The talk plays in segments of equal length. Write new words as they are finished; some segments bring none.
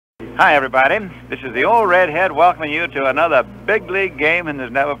Hi, everybody. This is the old redhead welcoming you to another big league game, and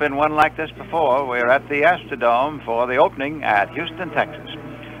there's never been one like this before. We're at the Astrodome for the opening at Houston, Texas.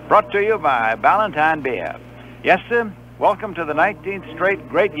 Brought to you by Ballantine Beer. Yes, sir, welcome to the 19th straight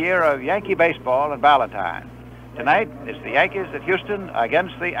great year of Yankee baseball and Ballantine. Tonight, it's the Yankees at Houston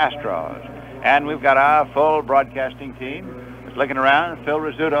against the Astros. And we've got our full broadcasting team. Just looking around, Phil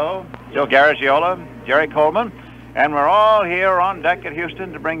Rizzuto, Joe Garagiola, Jerry Coleman. And we're all here on deck at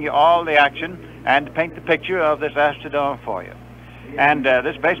Houston to bring you all the action and to paint the picture of this Astrodome for you. And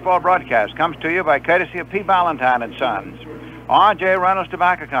this baseball broadcast comes to you by courtesy of P. Ballantine and Sons, R.J. Reynolds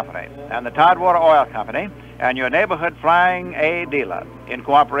Tobacco Company, and the Tidewater Oil Company, and your neighborhood Flying A dealer, in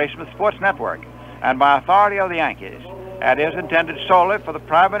cooperation with Sports Network, and by authority of the Yankees, and is intended solely for the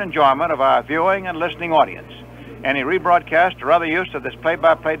private enjoyment of our viewing and listening audience. Any rebroadcast or other use of this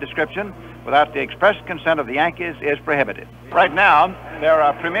play-by-play description without the express consent of the Yankees is prohibited. Right now, there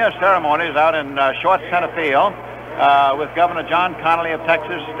are premier ceremonies out in short center field with Governor John Connolly of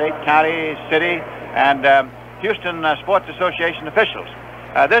Texas, state, county, city, and Houston Sports Association officials.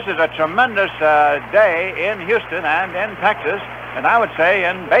 This is a tremendous day in Houston and in Texas, and I would say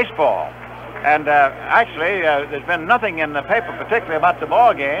in baseball. And actually, there's been nothing in the paper particularly about the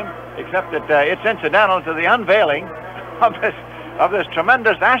ball game, except that it's incidental to the unveiling of this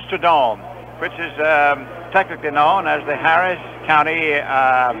tremendous Astrodome, which is technically known as the Harris County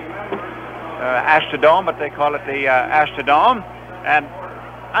Astrodome, but they call it the Astrodome. And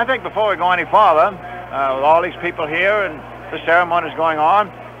I think before we go any farther, with all these people here and the ceremonies going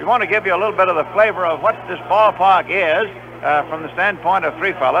on, we want to give you a little bit of the flavor of what this ballpark is from the standpoint of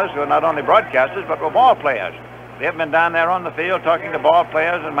three fellas who are not only broadcasters, but were ball players. They've been down there on the field talking to ball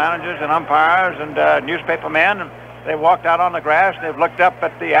players and managers and umpires and newspaper men. They've walked out on the grass, they've looked up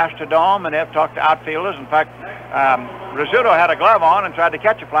at the Astrodome, and they've talked to outfielders. In fact, Rizzuto had a glove on and tried to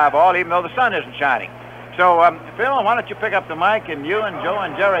catch a fly ball even though the sun isn't shining. So, Phil, why don't you pick up the mic, and you and Joe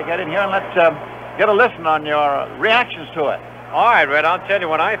and Jerry get in here and let's get a listen on your reactions to it. All right, Red, I'll tell you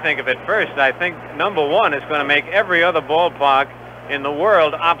what I think of it first. I think, number one, it's going to make every other ballpark in the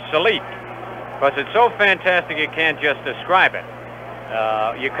world obsolete, because it's so fantastic you can't just describe it.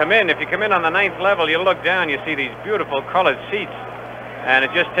 If you come in on the 9th level, you look down, you see these beautiful colored seats, and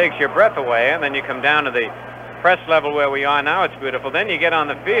it just takes your breath away. And then you come down to the press level where we are now, it's beautiful. Then you get on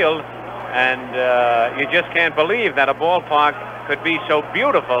the field, and you just can't believe that a ballpark could be so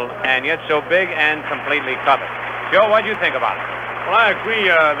beautiful and yet so big and completely covered. Joe, what do you think about it? Well, I agree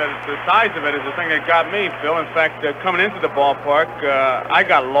that the size of it is the thing that got me, Phil. In fact, coming into the ballpark, I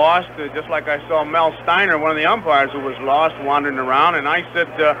got lost, just like I saw Mel Steiner, one of the umpires who was lost, wandering around. And I said,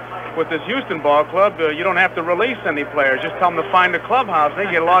 with this Houston ball club, you don't have to release any players. Just tell them to find the clubhouse. They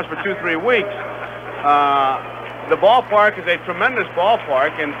get lost for 2-3 weeks. The ballpark is a tremendous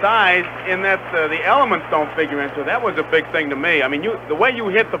ballpark in size in that the elements don't figure into it. That was a big thing to me. I mean, the way you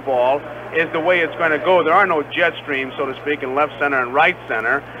hit the ball is the way it's going to go. There are no jet streams, so to speak, in left center and right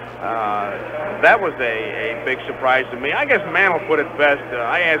center. That was a big surprise to me. I guess Mantle put it best.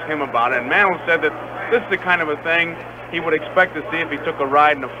 I asked him about it, and Mantle said that this is the kind of a thing he would expect to see if he took a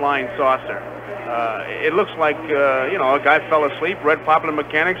ride in a flying saucer. It looks like, a guy fell asleep, read Popular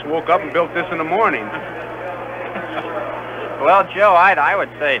Mechanics, woke up and built this in the morning. Well, Joe, I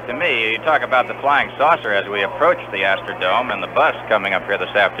would say, to me, you talk about the flying saucer as we approach the Astrodome and the bus coming up here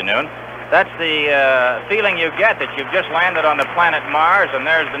this afternoon. That's the feeling you get that you've just landed on the planet Mars, and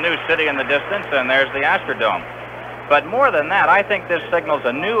there's the new city in the distance, and there's the Astrodome. But more than that, I think this signals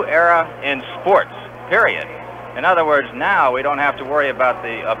a new era in sports, period. In other words, now we don't have to worry about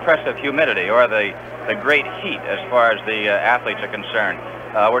the oppressive humidity or the great heat as far as the athletes are concerned.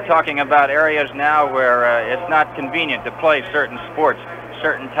 We're talking about areas now where it's not convenient to play certain sports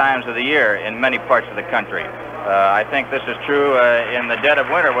certain times of the year in many parts of the country. I think this is true in the dead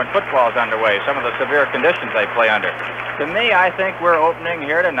of winter when football is underway, some of the severe conditions they play under. To me, I think we're opening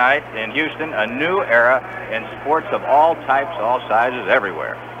here tonight in Houston a new era in sports of all types, all sizes,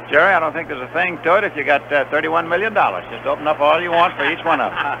 everywhere. Jerry, I don't think there's a thing to it if you got $31 million. Just open up all you want for each one of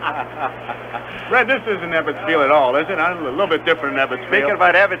them. Red, this isn't Ebbets Field at all, is it? A little bit different than Ebbets Field. Speaking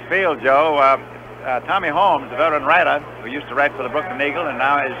about Ebbets Field, Joe, Tommy Holmes, the veteran writer, who used to write for the Brooklyn Eagle and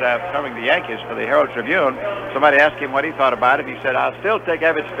now is covering the Yankees for the Herald Tribune, somebody asked him what he thought about it. He said, I'll still take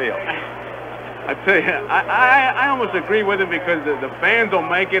Ebbets Field. I tell you, I almost agree with him because the fans will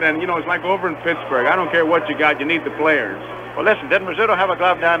make it, and, it's like over in Pittsburgh. I don't care what you got, you need the players. Well, listen, didn't Rizzuto have a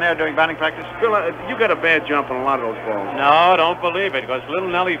glove down there during batting practice? Phil, you got a bad jump on a lot of those balls. No, don't believe it, because little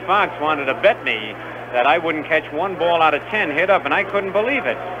Nellie Fox wanted to bet me that I wouldn't catch 1 ball out of 10 hit up, and I couldn't believe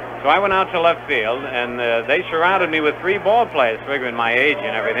it. So I went out to left field, and they surrounded me with 3 ball players, figuring my age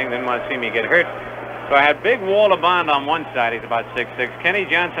and everything. Didn't want to see me get hurt. So I had big Walter Bond on one side. He's about 6'6". Kenny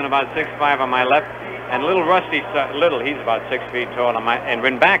Johnson about 6'5" on my left, and little Rusty Little. He's about 6 feet tall on my and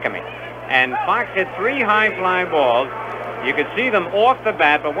in back of me. And Fox hit 3 high fly balls. You could see them off the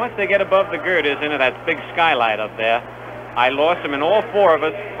bat, but once they get above the girders into that big skylight up there, I lost them, and all 4 of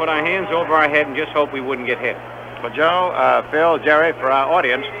us put our hands over our head and just hoped we wouldn't get hit. Well, Joe, Phil, Jerry, for our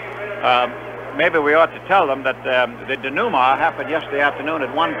audience, maybe we ought to tell them that the denouement happened yesterday afternoon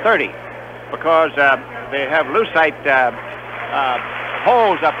at 1:30 because they have lucite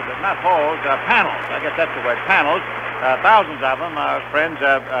holes up at not holes, panels. I guess that's the word, panels. Thousands of them. Friends,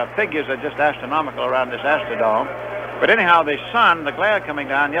 figures are just astronomical around this Astrodome. But anyhow, the sun, the glare coming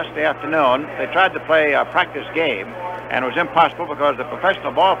down yesterday afternoon, they tried to play a practice game, and it was impossible because the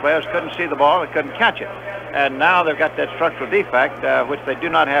professional ball players couldn't see the ball, they couldn't catch it. And now they've got that structural defect, which they do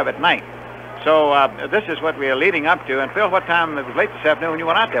not have at night. So this is what we are leading up to. And Phil, what time? It was late this afternoon when you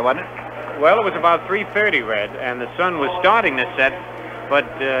went out there, wasn't it? Well, it was about 3:30, Red, and the sun was starting to set. But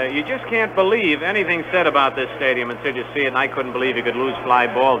you just can't believe anything said about this stadium until you see it, and I couldn't believe you could lose fly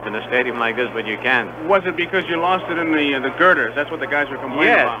balls in a stadium like this, but you can. Was it because you lost it in the girders? That's what the guys were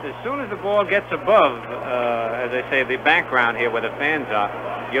complaining about. Yes, as soon as the ball gets above, as they say, the background here where the fans are,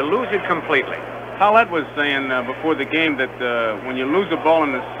 you lose it completely. Paulette was saying before the game that when you lose a ball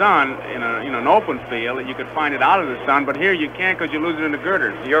in the sun, in an open field, you could find it out of the sun, but here you can't because you lose it in the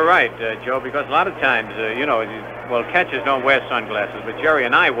girders. You're right, Joe, because a lot of times, well, catchers don't wear sunglasses, but Jerry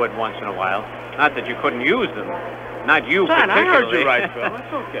and I would once in a while. Not that you couldn't use them. Not you particularly. I heard you right, Phil.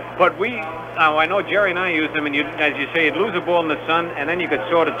 That's okay. But I know Jerry and I used them, and as you say, you'd lose a ball in the sun, and then you could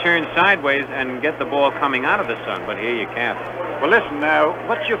sort of turn sideways and get the ball coming out of the sun, but here you can't. Well, listen,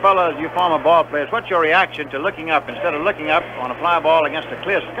 what's you fellows, you former ball players, what's your reaction to looking up, instead of looking up on a fly ball against a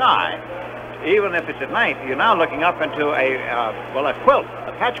clear sky, even if it's at night, you're now looking up into a quilt,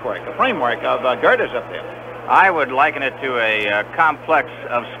 a patchwork, a framework of girders up there? I would liken it to a complex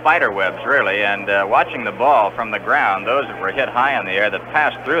of spider webs, really, and watching the ball from the ground, those that were hit high in the air that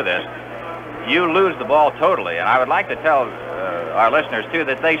passed through this, you lose the ball totally. And I would like to tell our listeners, too,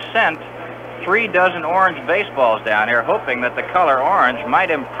 that they sent 3 dozen orange baseballs down here, hoping that the color orange might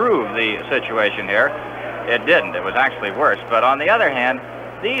improve the situation here. It didn't. It was actually worse. But on the other hand,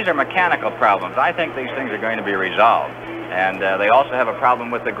 these are mechanical problems. I think these things are going to be resolved. And they also have a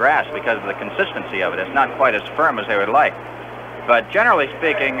problem with the grass because of the consistency of it. It's not quite as firm as they would like. But generally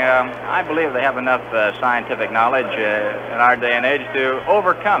speaking, I believe they have enough scientific knowledge in our day and age to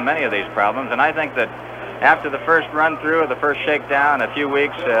overcome many of these problems. And I think that after the first run through, the first shakedown, a few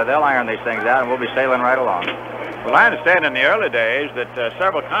weeks, they'll iron these things out and we'll be sailing right along. Well, I understand in the early days that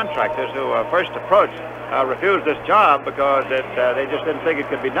several contractors who first approached refused this job because they just didn't think it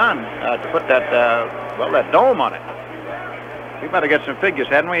could be done to put that dome on it. We better get some figures,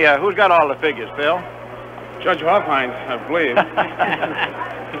 hadn't we? Who's got all the figures, Phil? Judge Hofheinz, I believe.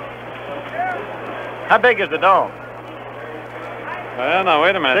 How big is the dome? Well, now,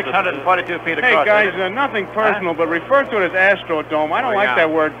 wait a minute. 642 feet across. Hey, guys, nothing personal, but refer to it as Astrodome. I don't like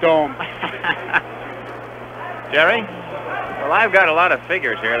that word dome. Jerry? Well, I've got a lot of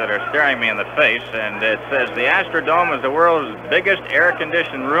figures here that are staring me in the face, and it says the Astrodome is the world's biggest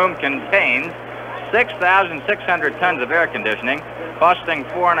air-conditioned room, contains 6,600 tons of air conditioning, costing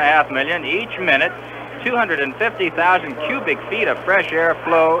 $4.5 million each minute. 250,000 cubic feet of fresh air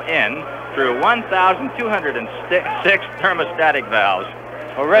flow in through 1,206 thermostatic valves.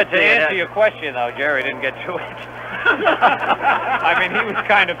 Well, Red, to answer your question, though, Jerry didn't get to it. I mean, he was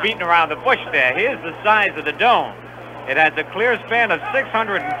kind of beating around the bush there. Here's the size of the dome. It has a clear span of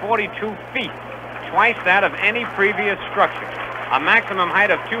 642 feet, twice that of any previous structure. A maximum height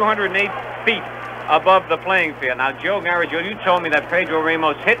of 208 feet above the playing field. Now, Joe Garagiola, you told me that Pedro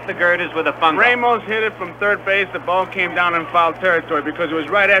Ramos hit the girders with a fungo. Ramos hit it from third base. The ball came down in foul territory because it was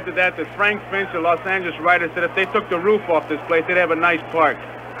right after that Frank Finch, the Los Angeles writer, said if they took the roof off this place, they'd have a nice park.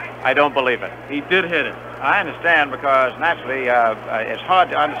 I don't believe it. He did hit it. I understand because naturally it's hard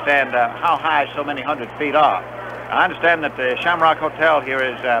to understand how high so many hundred feet are. I understand that the Shamrock Hotel here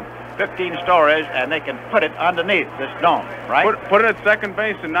is 15 stories and they can put it underneath this dome, right? Put it at second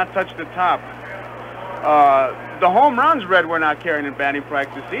base and not touch the top. The home runs, Red, were not carrying in batting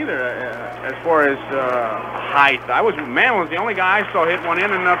practice either. As far as height, Mantle was the only guy I saw hit one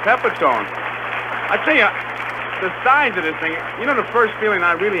in Peppertone. I tell you, the size of this thing, you know, the first feeling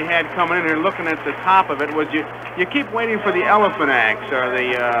I really had coming in here looking at the top of it was you keep waiting for the elephant acts or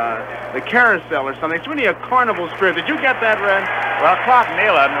the carousel or something. It's really a carnival spirit. Did you get that, Red? Well, Clark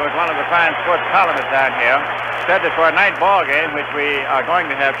Nealon, who is one of the fine sports columnists down here, said that for a night ball game, which we are going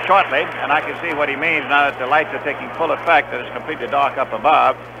to have shortly, and I can see what he means now that the lights are taking full effect, that it's completely dark up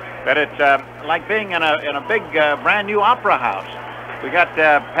above, that it's like being in a big brand new opera house. We got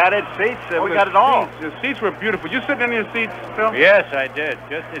padded seats. We got it all. The seats were beautiful. You sit in any of the seats, Phil? Yes, I did.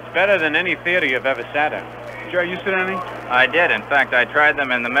 It's better than any theater you've ever sat in. Jerry, you sit in any? I did. In fact, I tried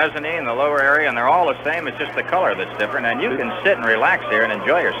them in the mezzanine, the lower area, and they're all the same. It's just the color that's different, and you can sit and relax here and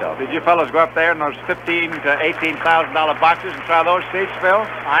enjoy yourself. Did you fellows go up there in those $15,000 to $18,000 boxes and try those seats, Phil?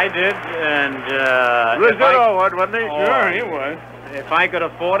 I did, and Rizzuto would, wasn't he? Oh, sure, he was. If I could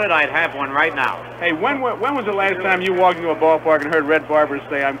afford it, I'd have one right now. Hey, when was the last time you walked into a ballpark and heard Red Barber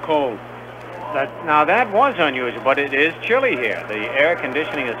say, "I'm cold"? Now, that was unusual, but it is chilly here. The air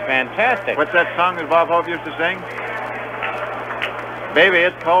conditioning is fantastic. What's that song that Bob Hope used to sing? Baby,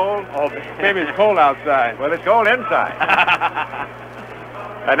 it's cold. Oh, baby, it's cold outside. Well, it's cold inside.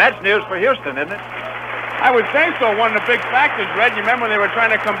 And that's news for Houston, isn't it? I would say so. One of the big factors, Red, you remember when they were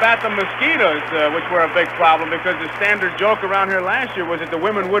trying to combat the mosquitoes, which were a big problem, because the standard joke around here last year was that the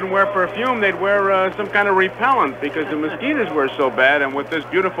women wouldn't wear perfume, they'd wear some kind of repellent because the mosquitoes were so bad. And with this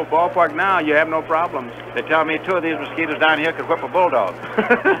beautiful ballpark now, you have no problems. They tell me 2 of these mosquitoes down here could whip a bulldog.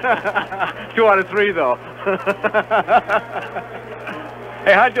 2 out of 3, though.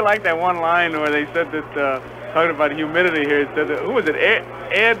 Hey, how'd you like that one line where they said that, talking about humidity here, it said that, who was it,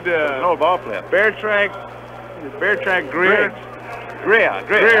 Ed an old ball player. Bear Track Greer? Greer,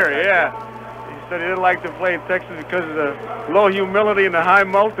 yeah. He said he didn't like to play in Texas because of the low humidity and the high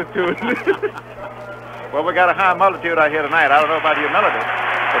multitude. Well, we got a high multitude out here tonight. I don't know about humility.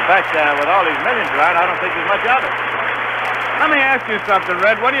 In fact, with all these millions around, I don't think there's much of it. Let me ask you something,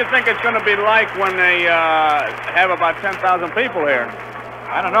 Red. What do you think it's going to be like when they have about 10,000 people here?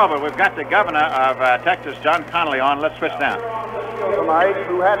 I don't know, but we've got the governor of Texas, John Connolly, on. Let's switch down. Tonight,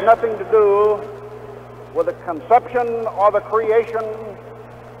 who had nothing to do with the conception or the creation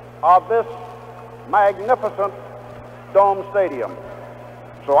of this magnificent dome stadium.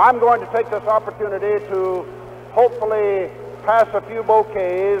 So I'm going to take this opportunity to hopefully pass a few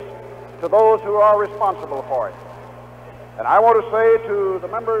bouquets to those who are responsible for it. And I want to say to the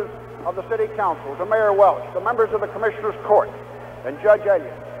members of the City Council, to Mayor Welch, the members of the Commissioner's Court, and Judge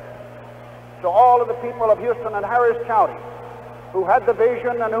Elliott, to all of the people of Houston and Harris County who had the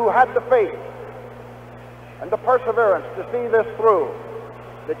vision and who had the faith and the perseverance to see this through,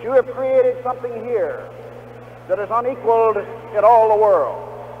 that you have created something here that is unequaled in all the world.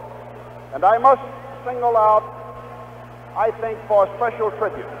 And I must single out, I think, for special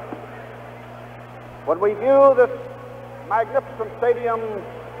tribute. When we view this magnificent stadium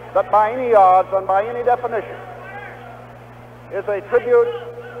that by any odds and by any definition is a tribute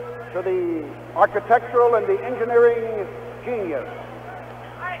to the architectural and the engineering genius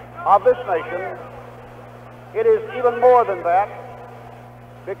of this nation, it is even more than that,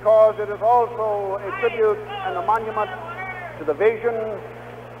 because it is also a tribute and a monument to the vision,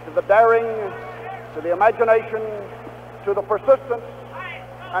 to the daring, to the imagination, to the persistence,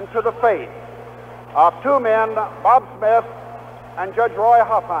 and to the faith of 2 men, Bob Smith and Judge Roy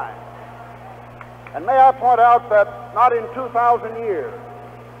Hoffine. And may I point out that not in 2,000 years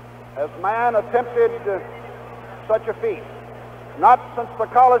has man attempted such a feat. Not since the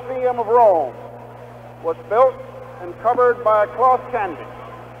Colosseum of Rome was built and covered by a cloth canvas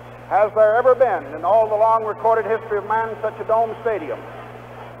has there ever been, in all the long recorded history of man, such a dome stadium.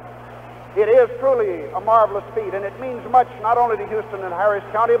 It is truly a marvelous feat, and it means much not only to Houston and Harris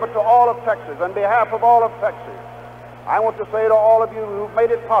County, but to all of Texas. On behalf of all of Texas, I want to say to all of you who've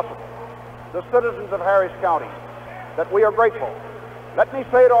made it possible, the citizens of Harris County, that we are grateful. Let me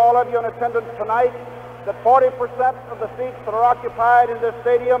say to all of you in attendance tonight that 40% of the seats that are occupied in this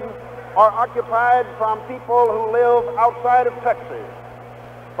stadium are occupied from people who live outside of Texas,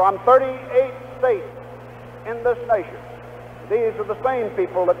 from 38 states in this nation. These are the same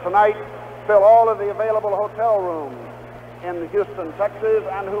people that tonight fill all of the available hotel rooms in Houston, Texas,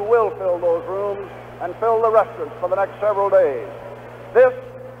 and who will fill those rooms and fill the restaurants for the next several days. This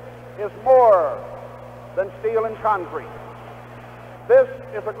is more than steel and concrete. This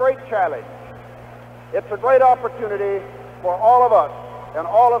is a great challenge. It's a great opportunity for all of us, and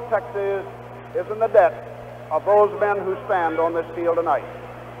all of Texas is in the debt of those men who stand on this field tonight.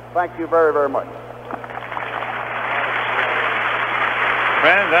 Thank you very, very much.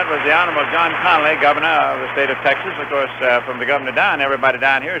 Friends, that was the Honorable John Connally, Governor of the state of Texas. Of course, from the governor down, everybody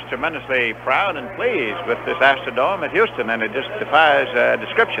down here is tremendously proud and pleased with this Astrodome at Houston, and it just defies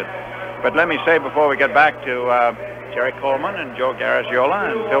description. But let me say before we get back to Jerry Coleman and Joe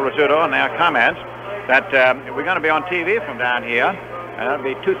Garagiola and Phil Rizzuto and their comments that we're going to be on TV from down here, and that'll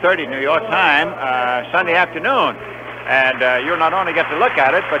be 2:30 New York time, Sunday afternoon. And you'll not only get to look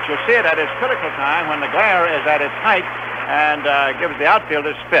at it, but you'll see it at its critical time when the glare is at its height and gives the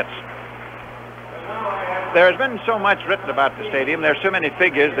outfielders fits. There has been so much written about the stadium. There's so many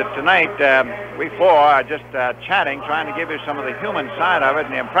figures that tonight we four are just chatting, trying to give you some of the human side of it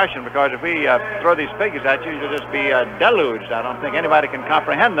and the impression, because if we throw these figures at you, you'll just be deluged. I don't think anybody can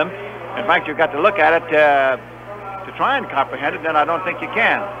comprehend them. In fact, you've got to look at it to try and comprehend it, then I don't think you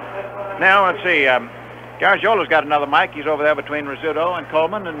can. Now, let's see. Garagiola's got another mic. He's over there between Rizzuto and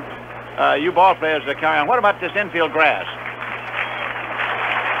Coleman, and you ball players carry on. What about this infield grass?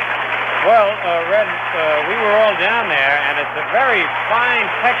 Well, Red, we were all down there, and it's a very fine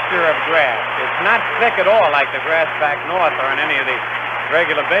texture of grass. It's not thick at all like the grass back north or in any of the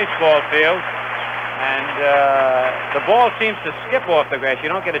regular baseball fields. And the ball seems to skip off the grass. You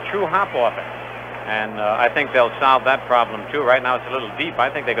don't get a true hop off it. And I think they'll solve that problem, too. Right now it's a little deep. I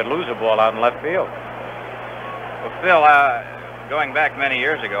think they could lose a ball out in left field. Well, Phil, going back many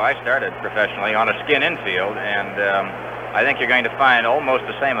years ago, I started professionally on a skin infield, and I think you're going to find almost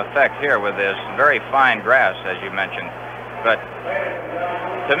the same effect here with this very fine grass, as you mentioned. But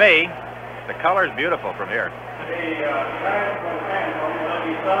to me, the color is beautiful from here.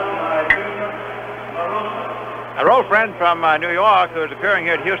 Our old friend from New York, who is appearing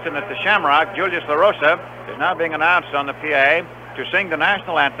here at Houston at the Shamrock, Julius LaRosa, is now being announced on the PA to sing the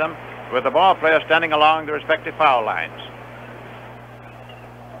national anthem with the ball players standing along the respective foul lines.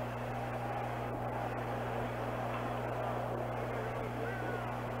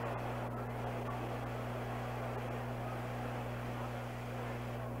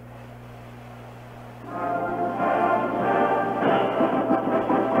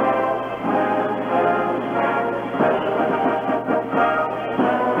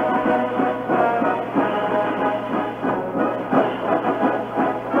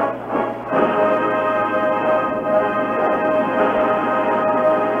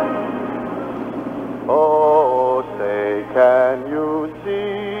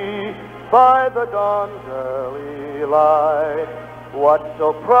 By the dawn's early light, what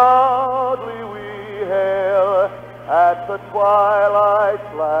so proudly we hail at the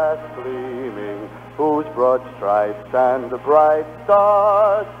twilight's last gleaming, whose broad stripes and bright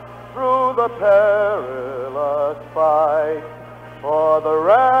stars through the perilous fight for the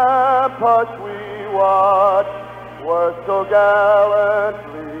ramparts we watched were so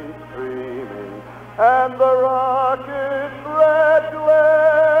gallantly streaming, and the rocket's red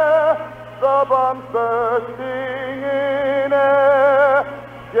glare, the bombs bursting in air,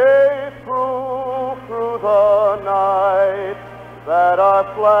 gave proof through the night that our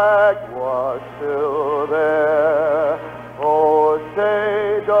flag was still there. Oh,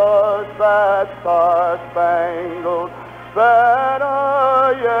 say does that star-spangled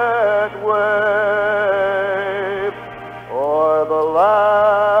banner yet wave o'er the land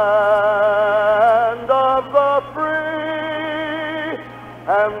of the free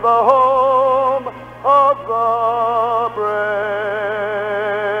and the home of the brave?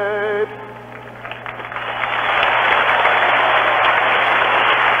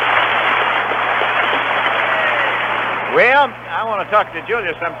 Well, I want to talk to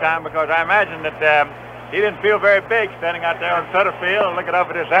Julius sometime, because I imagine that he didn't feel very big standing out there on center field and looking up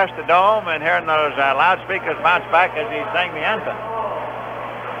at his Astrodome and hearing those loudspeakers bounce back as he sang the anthem.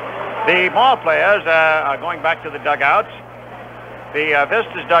 The ball players are going back to the dugouts. The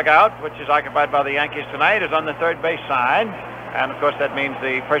visitors' dugout, which is occupied by the Yankees tonight, is on the third base side. And, of course, that means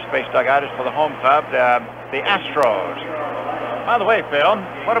the first base dugout is for the home club, the Astros. By the way, Phil,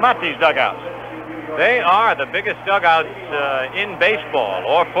 what about these dugouts? They are the biggest dugouts in baseball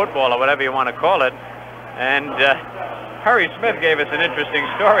or football or whatever you want to call it. And Harry Smith gave us an interesting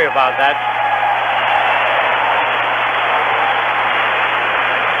story about that.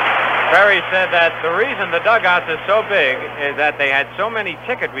 Perry said that the reason the dugouts are so big is that they had so many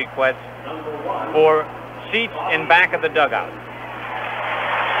ticket requests for seats in back of the dugout.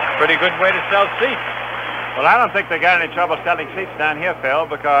 Pretty good way to sell seats. Well, I don't think they got any trouble selling seats down here, Phil,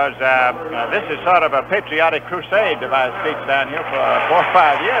 because this is sort of a patriotic crusade to buy seats down here for 4 or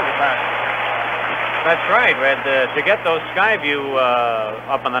 5 years, apparently. That's right, Red. To get those Skyview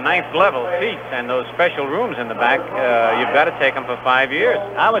up on the 9th level seats and those special rooms in the back, you've got to take them for 5 years.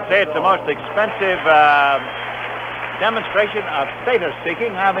 I would say it's the most expensive demonstration of status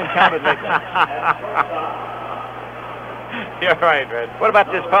seeking I've encountered lately. You're right, Red. What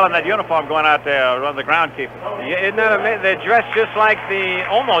about this fellow in that uniform going out there, one of the groundkeepers? Yeah, isn't that amazing? They're dressed just like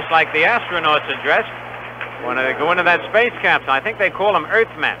almost like the astronauts are dressed when they go into that space capsule. I think they call them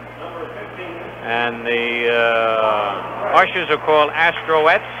Earthmen. And the ushers are called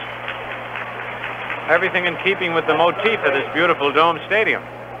Astroettes. Everything in keeping with the motif of this beautiful dome stadium.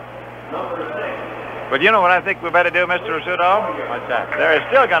 But you know what I think we better do, Mr. Rizzuto? What's that? There is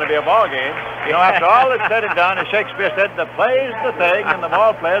still going to be a ball game. You know, after all that's said and done, as Shakespeare said, the play's the thing, and the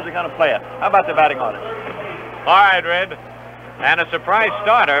ball players are going to play it. How about the batting orders? All right, Red. And a surprise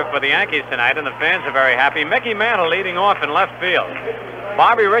starter for the Yankees tonight, and the fans are very happy. Mickey Mantle leading off in left field.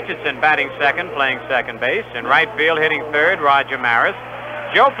 Bobby Richardson batting second, playing second base. In right field, hitting third, Roger Maris.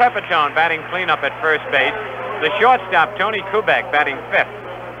 Joe Pepitone batting cleanup at first base. The shortstop, Tony Kubek, batting fifth.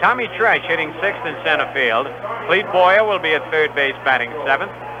 Tommy Tresh hitting sixth in center field. Clete Boyer will be at third base batting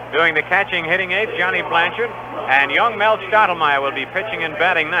seventh. Doing the catching, hitting eighth, Johnny Blanchard. And young Mel Stottlemyre will be pitching and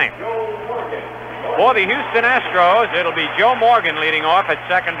batting ninth. For the Houston Astros, it'll be Joe Morgan leading off at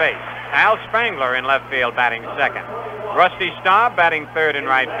second base. Al Spangler in left field batting second. Rusty Staub batting third in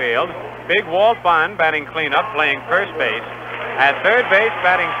right field. Big Walt Bond batting cleanup, playing first base. At third base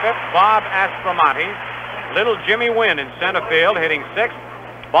batting fifth, Bob Aspromonte. Little Jimmy Wynn in center field hitting sixth.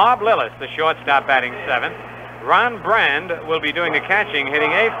 Bob Lillis, the shortstop, batting seventh. Ron Brand will be doing the catching,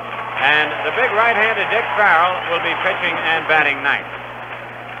 hitting eighth. And the big right-hander Dick Farrell will be pitching and batting ninth.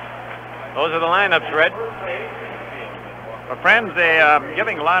 Those are the lineups, Red. Well, friends, they're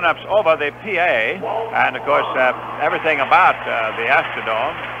giving lineups over the PA. And, of course, everything about the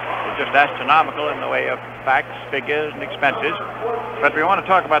Astrodome is just astronomical in the way of facts, figures, and expenses. But we want to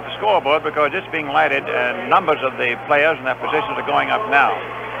talk about the scoreboard because it's being lighted and numbers of the players and their positions are going up now.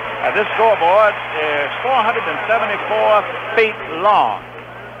 This scoreboard is 474 feet long,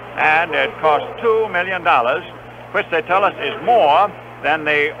 and it costs $2 million, which they tell us is more than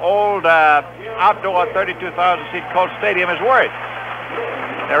the old outdoor 32,000-seat Colt Stadium is worth.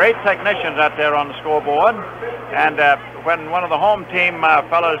 There are 8 technicians out there on the scoreboard, and when one of the home team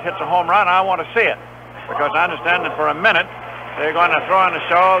fellows hits a home run, I want to see it, because I understand that for a minute they're going to throw in a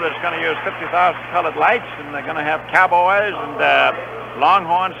show that's going to use 50,000 colored lights, and they're going to have cowboys and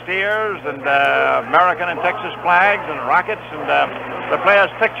longhorn steers and American and Texas flags and rockets and the players'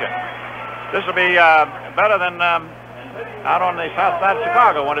 picture. This will be better than out on the south side of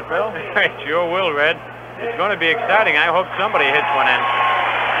Chicago, won't it, Phil? It sure will, Red. It's going to be exciting. I hope somebody hits one in.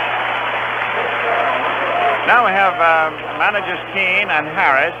 Now we have managers Keene and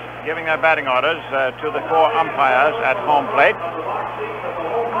Harris giving their batting orders to the 4 umpires at home plate.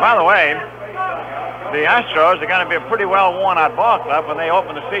 By the way, the Astros are going to be a pretty well worn-out ball club when they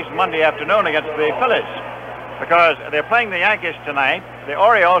open the season Monday afternoon against the Phillies, because they're playing the Yankees tonight, the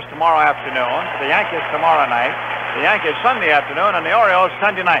Orioles tomorrow afternoon, the Yankees tomorrow night, the Yankees Sunday afternoon, and the Orioles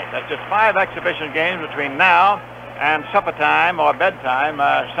Sunday night. That's just 5 exhibition games between now and supper time or bedtime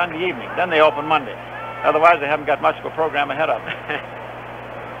Sunday evening. Then they open Monday. Otherwise, they haven't got much of a program ahead of them.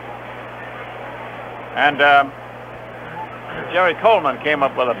 And Jerry Coleman came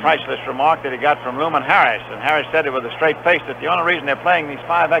up with a priceless remark that he got from Luman Harris, and Harris said it with a straight face that the only reason they're playing these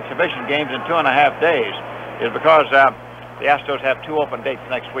 5 exhibition games in 2.5 days is because the Astros have 2 open dates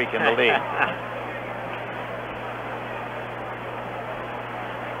next week in the league.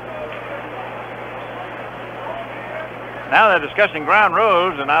 Now they're discussing ground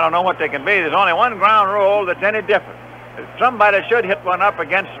rules, and I don't know what they can be. There's only one ground rule that's any different. Somebody should hit one up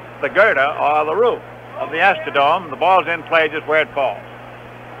against the girder or the roof of the Astrodome. The ball's in play just where it falls.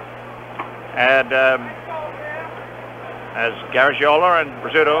 And as Garagiola and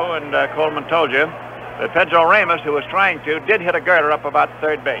Rizzuto and Coleman told you, that Pedro Ramos, who was trying to, did hit a girder up about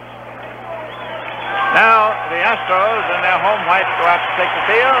third base. Now the Astros and their home whites go out to take the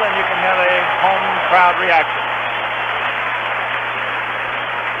field, and you can hear the home crowd reaction.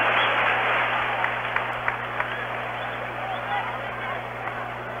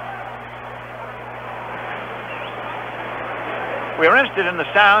 We're interested in the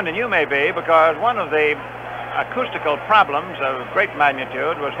sound, and you may be, because one of the acoustical problems of great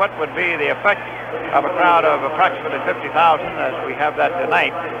magnitude was what would be the effect of a crowd of approximately 50,000, as we have that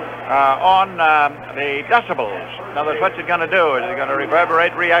tonight, on the decibels. In other words, what's it going to do? Is it going to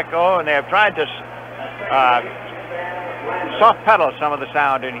reverberate, re-echo? And they have tried to soft pedal some of the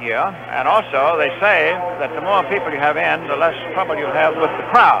sound in here. And also, they say that the more people you have in, the less trouble you'll have with the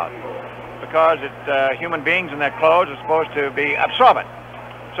crowd, because human beings in their clothes are supposed to be absorbent.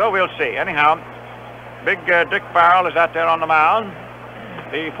 So we'll see. Anyhow, big Dick Farrell is out there on the mound.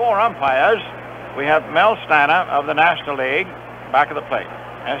 The 4 umpires we have Mel Steiner of the National League, back of the plate.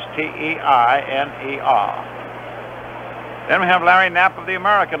 Steiner. Then we have Larry Knapp of the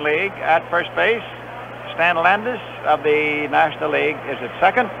American League at first base. Stan Landis of the National League is at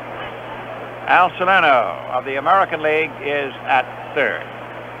second. Al Salerno of the American League is at third.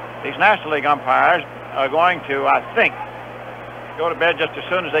 These National League umpires are going to, I think, go to bed just as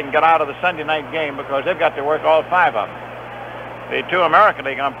soon as they can get out of the Sunday night game because they've got to work all 5 of them. The 2 American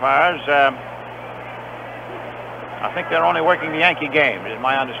League umpires, I think they're only working the Yankee game, is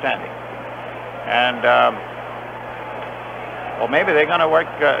my understanding. And, well, maybe they're going to work,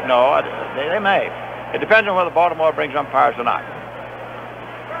 no, they may. It depends on whether Baltimore brings umpires or not.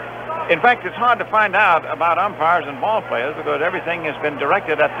 In fact, it's hard to find out about umpires and ball players because everything has been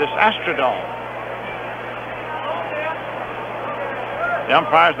directed at this Astrodome. The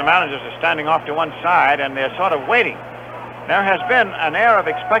umpires, the managers are standing off to one side and they're sort of waiting. There has been an air of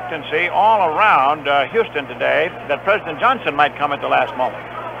expectancy all around Houston today that President Johnson might come at the last moment.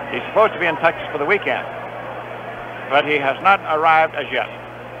 He's supposed to be in Texas for the weekend, but he has not arrived as yet.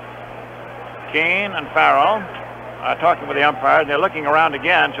 Keene and Farrell are talking with the umpires. They're looking around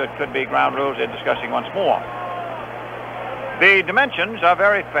again, so it could be ground rules they're discussing once more. The dimensions are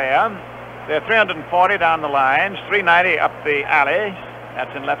very fair. They're 340 down the lines, 390 up the alley.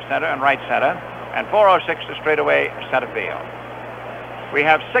 That's in left center and right center. And 406 to straightaway center field. We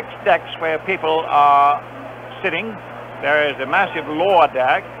have 6 decks where people are sitting. There is a massive lower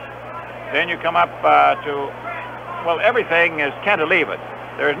deck. Then you come up to, well, everything is cantilevered.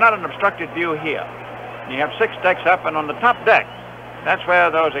 There is not an obstructed view here. You have 6 decks up, and on the top deck, that's where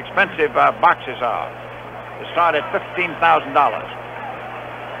those expensive boxes are. They start at $15,000.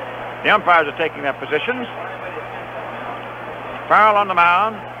 The umpires are taking their positions. Farrell on the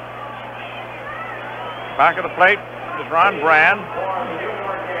mound. Back of the plate is Ron Brand.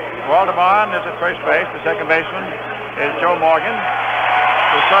 Walter Bond is at first base. The second baseman is Joe Morgan.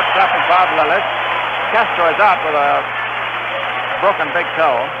 The shortstop is Bob Lillis. Castro is out with a broken big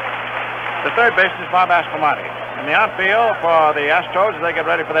toe. The third baseman is Bob Aspromonte. In the outfield for the Astros, as they get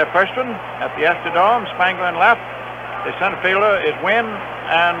ready for their first one at the Astrodome, Spangler in left. The center fielder is Wynn,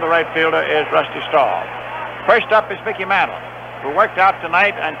 and the right fielder is Rusty Stahl. First up is Mickey Mantle, who worked out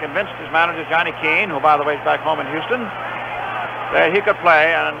tonight and convinced his manager, Johnny Keene, who, by the way, is back home in Houston, that he could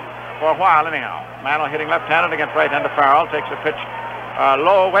play, and for a while, anyhow. Mantle hitting left-handed against right-hander Farrell, takes a pitch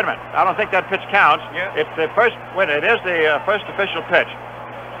low. Wait a minute. I don't think that pitch counts. Yeah. It's the first, it is the first official pitch.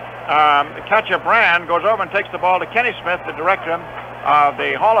 The catcher, Brand, goes over and takes the ball to Kenny Smith, the director of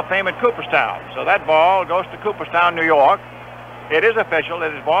the Hall of Fame at Cooperstown. So that ball goes to Cooperstown, New York. It is official.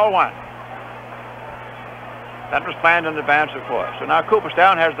 It is ball 1. That was planned in advance, of course. So now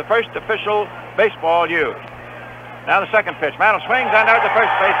Cooperstown has the first official baseball used. Now the second pitch. Mantle swings, and there's the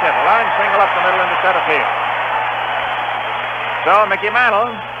first base hit. A line single up the middle into center field. So Mickey Mantle,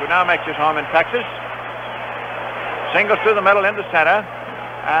 who now makes his home in Texas, singles through the middle into center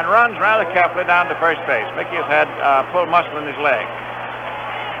and runs rather carefully down to first base. Mickey has had pulled muscle in his leg.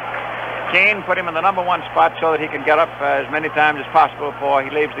 Keene put him in the number 1 spot so that he can get up as many times as possible before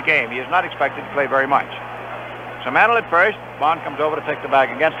he leaves the game. He is not expected to play very much. So Mantle at first. Bond comes over to take the bag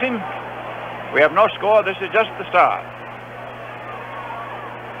against him. We have no score. This is just the start.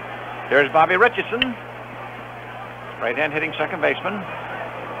 There's Bobby Richardson, right hand hitting second baseman.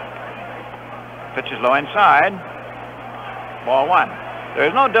 Pitch is low inside. Ball 1. There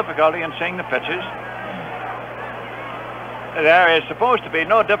is no difficulty in seeing the pitches. There is supposed to be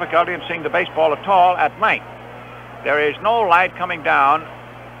no difficulty in seeing the baseball at all at night. There is no light coming down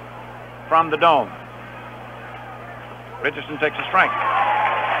from the dome. Richardson takes a strike.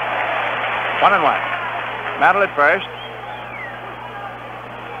 1-1. Mantle at first.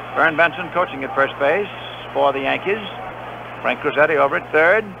 Vern Benson coaching at first base for the Yankees. Frank Cruzetti over at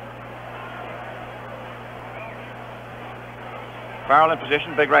third. Farrell in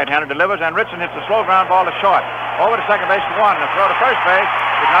position, big right-hander delivers, and Richardson hits a slow ground ball to short. Over to second base for 1. The throw to first base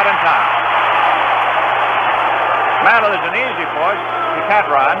is not in time. Mantle is an easy force. He can't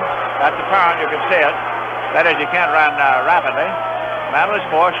run. That's apparent. You can see it. That is, you can't run rapidly. Mantle is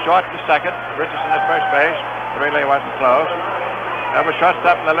forced short to second. Richardson at first base. The relay wasn't close. Over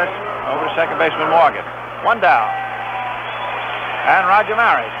shortstop Lillis. Over to second baseman Morgan. 1 down. And Roger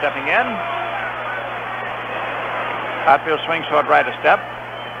Maris stepping in. Outfield swings toward right a step.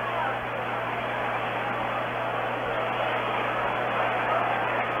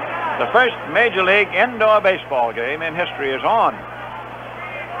 The first Major League indoor baseball game in history is on.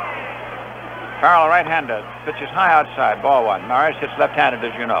 Farrell right-handed. Pitches high outside. Ball 1. Maris hits left-handed,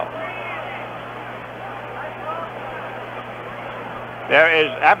 as you know. There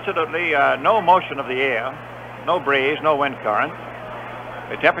is absolutely no motion of the air, no breeze, no wind current.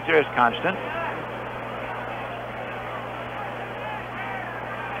 The temperature is constant.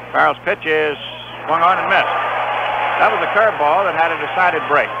 Farrell's pitch is swung on and missed. That was a curveball that had a decided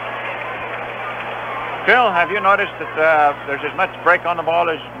break. Phil, have you noticed that there's as much break on the ball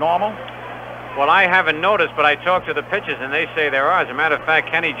as normal? Well, I haven't noticed, but I talked to the pitchers, and they say there are. As a matter of fact,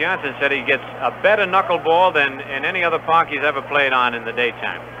 Kenny Johnson said he gets a better knuckleball than in any other park he's ever played on in the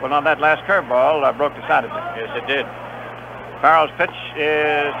daytime. Well, on that last curveball, broke decidedly. Yes, it did. Farrell's pitch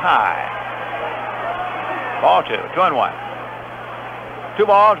is high. Ball 2, 2-1. 2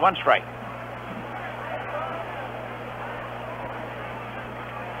 balls, 1 strike.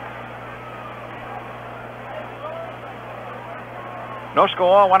 No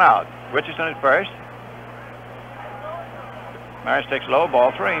score, 1 out. Richardson at first. Maris takes low,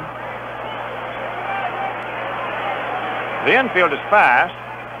 ball 3. The infield is fast.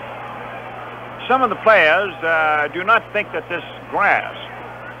 Some of the players do not think that this grass,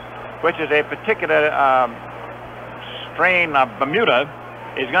 which is a particular strain of Bermuda,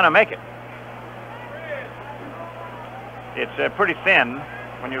 is going to make it. It's pretty thin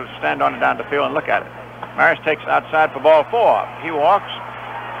when you stand on it down the field and look at it. Maris takes outside for ball 4. He walks,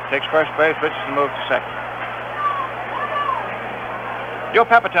 takes first base, Richardson moves to second. Joe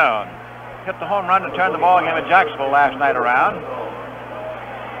Pepitone hit the home run to turn the ball game at Jacksonville last night around.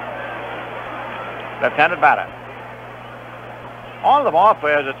 Left-handed batter. All the ball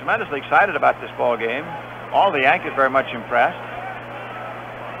players are tremendously excited about this ball game. All the Yankees very much impressed.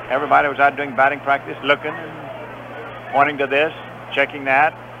 Everybody was out doing batting practice, looking, pointing to this, checking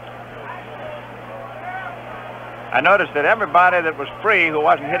that. I noticed that everybody that was free who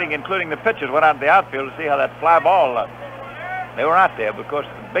wasn't hitting, including the pitchers, went out to the outfield to see how that fly ball looked. They were out there because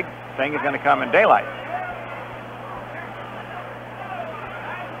the big thing is going to come in daylight.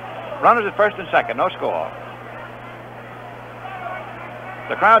 Runners at first and second, no score.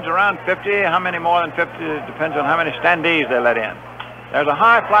 The crowd's around 50. How many more than 50 depends on how many standees they let in. There's a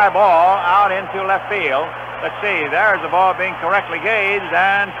high fly ball out into left field. Let's see, there's the ball being correctly gauged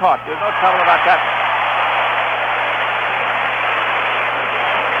and caught. There's no trouble about that.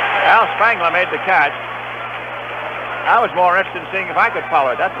 Al Spangler made the catch. I was more interested in seeing if I could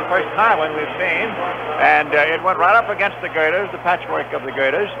follow it. That's the first high one we've seen. And it went right up against the girders, the patchwork of the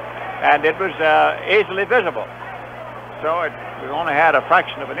girders, and it was easily visible. So we only had a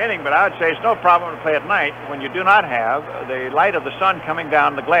fraction of an inning, but I would say it's no problem to play at night when you do not have the light of the sun coming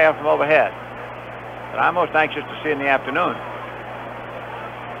down the glare from overhead. But I'm most anxious to see in the afternoon.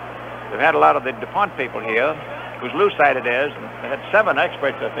 They've had a lot of the DuPont people here, whose loose side it is. And they had 7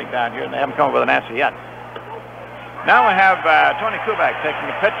 experts, I think, down here, and they haven't come up with an answer yet. Now we have Tony Kubek taking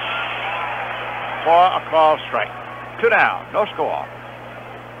a pitch for a called strike. 2 down, no score.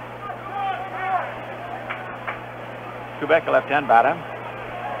 Kubek, a left-hand batter.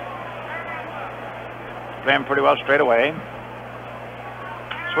 Playing pretty well straight away.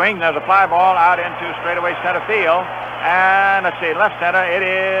 Swing, there's a fly ball out into straightaway center field. And let's see, left center, it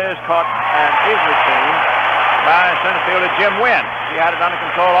is caught and easily seen by center fielder Jim Wynn. He had it under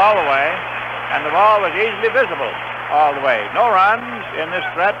control all the way, and the ball was easily visible all the way. No runs in this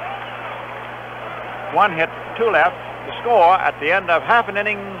threat. 1 hit, 2 left. The score at the end of half an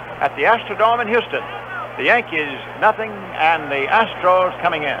inning at the Astrodome in Houston. The Yankees nothing, and the Astros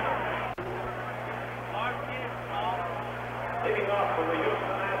coming in. Leading off for the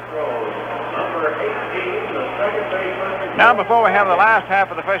Houston Astros, number 18, the second baseman. Now, before we have the last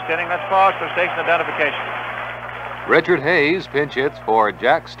half of the first inning, let's pause for station identification. Richard Hayes pinch hits for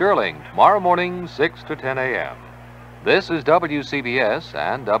Jack Sterling tomorrow morning, 6 to 10 a.m. This is WCBS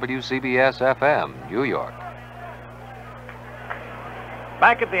and WCBS-FM, New York.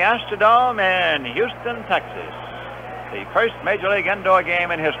 Back at the Astrodome in Houston, Texas. The first Major League indoor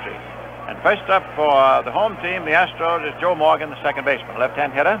game in history. And first up for the home team, the Astros, is Joe Morgan, the second baseman,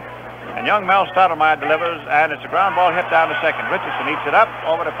 left-hand hitter. And young Mel Stottlemyre delivers, and it's a ground ball hit down to second. Richardson eats it up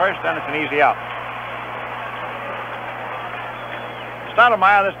over to first, and it's an easy out.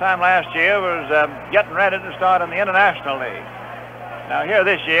 Stottlemyre this time last year was getting ready to start in the International League. Now here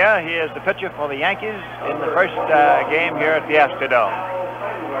this year, he is the pitcher for the Yankees in the first game here at the Astrodome.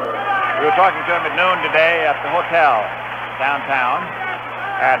 We were talking to him at noon today at the hotel downtown,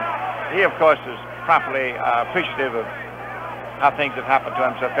 and he, of course, is promptly appreciative of how things have happened to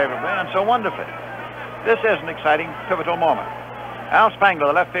him so favorably and so wonderfully. This is an exciting, pivotal moment. Al Spangler,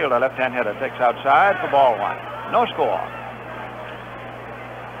 the left fielder, left-hand hitter, takes outside for ball 1. No score.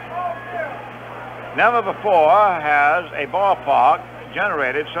 Never before has a ballpark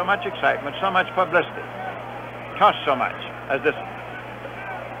generated so much excitement, so much publicity, cost so much as this one.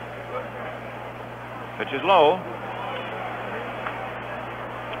 Pitch is low.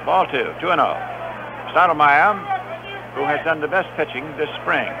 Ball 2, 2-0. Stoudemire, who has done the best pitching this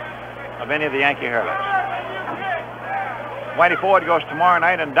spring of any of the Yankee hurlers. Whitey Ford goes tomorrow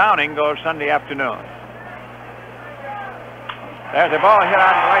night, and Downing goes Sunday afternoon. There's a ball hit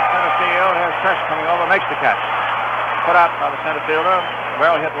out in right center field. Here's Tresh coming over, makes the catch. Put out by the center fielder.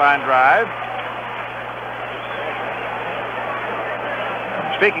 Well hit line drive.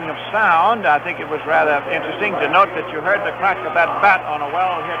 Speaking of sound, I think it was rather interesting to note that you heard the crack of that bat on a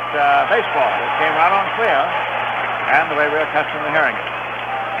well-hit baseball. It came right on clear, and the way we are accustomed to hearing it.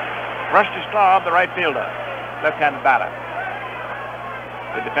 Rusty Staub, the right fielder, left-handed batter.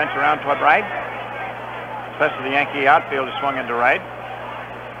 The defense around toward right, especially the Yankee outfield is swung into right.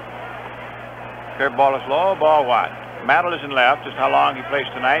 Curve ball is low, ball 1. Mantle is in left. Just how long he plays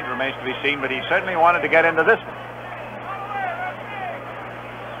tonight remains to be seen, but he certainly wanted to get into this one.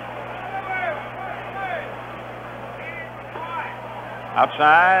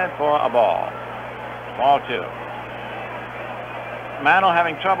 Outside for a ball. Ball 2. Mantle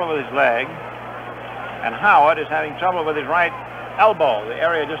having trouble with his leg, and Howard is having trouble with his right elbow, the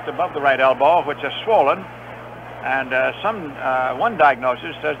area just above the right elbow, which is swollen, and one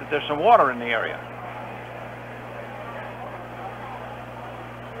diagnosis says that there's some water in the area.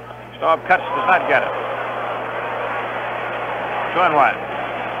 Staub cuts, does not get it. 2-1.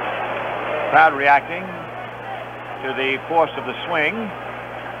 Crowd reacting to the force of the swing.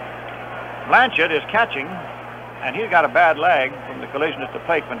 Blanchard is catching, and he's got a bad leg from the collision at the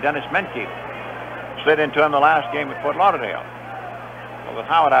plate when Dennis Menke slid into him the last game at Fort Lauderdale. Well, with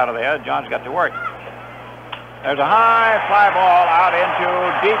Howard out of there, John's got to work. There's a high fly ball out into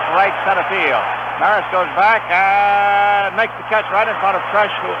deep right center field. Maris goes back and makes the catch right in front of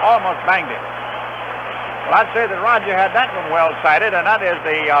Tresh, who almost banged it. Well, I'd say that Roger had that one well sighted, and that is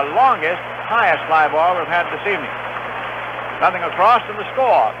the longest, highest fly ball we've had this evening. Nothing across in the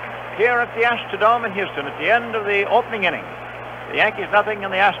score here at the Astrodome in Houston at the end of the opening inning. The Yankees nothing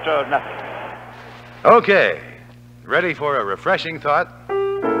and the Astros nothing. Okay, ready for a refreshing thought?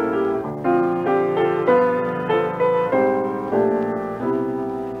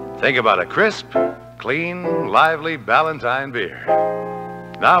 Think about a crisp, clean, lively Ballantine beer.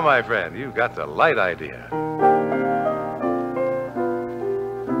 Now, my friend, you've got the light idea.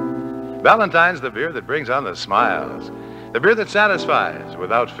 Ballantine's the beer that brings on the smiles. The beer that satisfies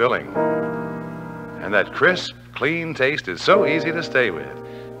without filling. And that crisp, clean taste is so easy to stay with.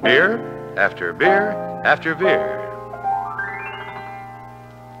 Beer after beer after beer.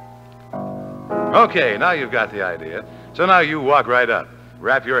 Okay, now you've got the idea. So now you walk right up.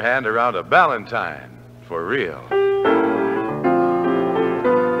 Wrap your hand around a Ballantine for real.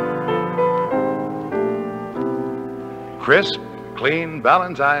 Crisp, clean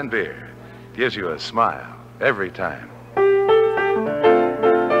Ballantine beer gives you a smile every time.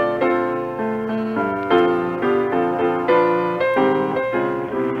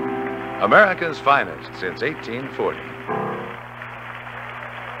 America's finest since 1840.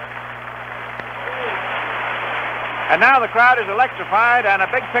 And now the crowd is electrified, and a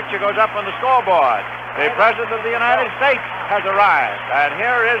big picture goes up on the scoreboard. The President of the United States has arrived, and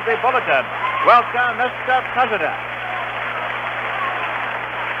here is the bulletin. Welcome, Mr. President.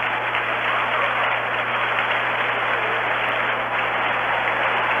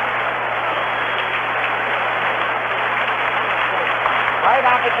 Right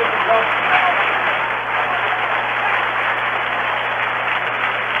opposite the postman.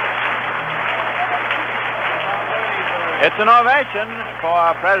 It's an ovation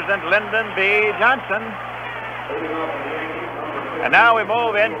for President Lyndon B. Johnson. And now we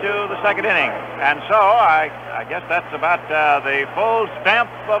move into the second inning. And so I guess that's about the full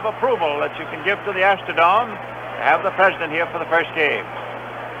stamp of approval that you can give to the Astrodome to have the President here for the first game.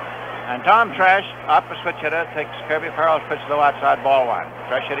 And Tom Tresh, up a switch hitter, takes Kirby Farrell's pitch low outside ball 1.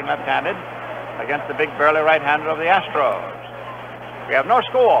 Tresh hitting left-handed against the big burly right-hander of the Astros. We have no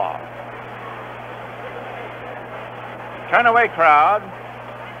score. Turn-away crowd,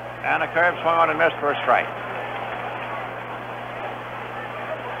 and a curve swung on and missed for a strike.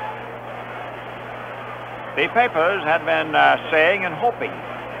 The papers had been saying and hoping.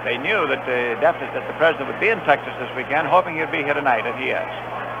 They knew that that the President would be in Texas this weekend, hoping he'd be here tonight, and he is.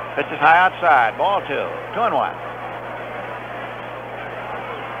 Pitch is high outside, ball 2, 2-1.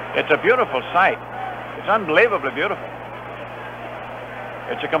 It's a beautiful sight. It's unbelievably beautiful.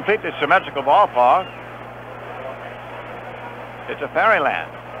 It's a completely symmetrical ballpark. It's a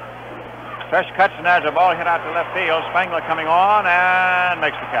fairyland. Tresh cuts, and there's a ball hit out to left field. Spangler coming on and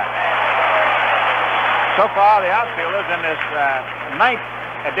makes the catch. So far, the outfielders in this ninth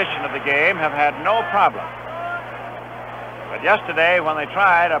edition of the game have had no problem. But yesterday, when they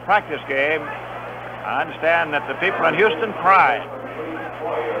tried a practice game, I understand that the people in Houston cried.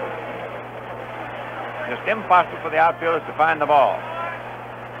 Just impossible for the outfielders to find the ball.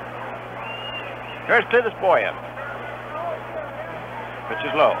 Here's Cletus Boyer. Pitch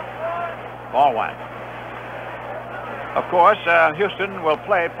is low. Ball one. Of course, Houston will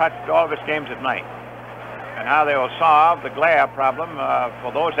play practically all of its games at night. And how they will solve the glare problem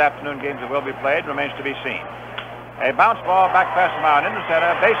for those afternoon games that will be played remains to be seen. A bounce ball back past the mound into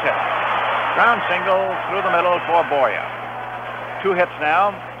center, base hit. Ground single through the middle for Boyer. 2 hits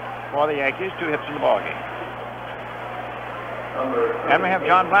now for the Yankees, 2 hits in the ballgame. And we have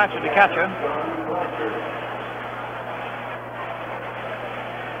John Blanchard, the catcher.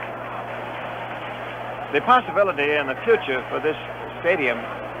 The possibility in the future for this stadium,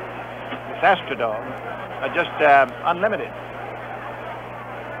 this Astrodome, are just unlimited.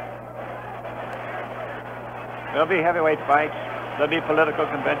 There'll be heavyweight fights. There'll be political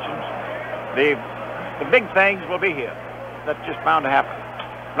conventions. The big things will be here. That's just bound to happen.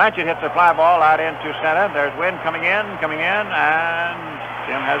 Blanchard hits a fly ball out into center. There's Wynn coming in, and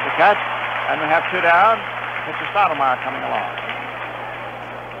Jim has the catch. And we have 2 down. Mr. Stottlemyre coming along.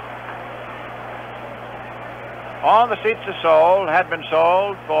 All the seats are sold, had been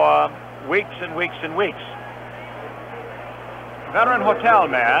sold for weeks and weeks and weeks. Veteran hotel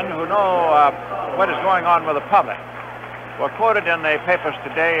men who know what is going on with the public were quoted in the papers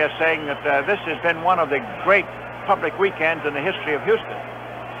today as saying that this has been one of the great public weekends in the history of Houston.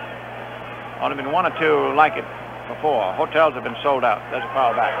 Only been 1 or 2 like it before. Hotels have been sold out. There's a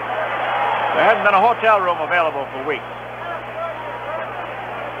foul back. There hasn't been a hotel room available for weeks.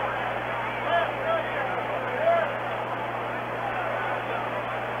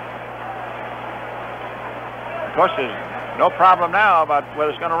 Of course, there's no problem now about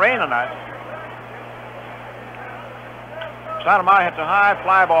whether it's going to rain or not. Stottlemyre hits a high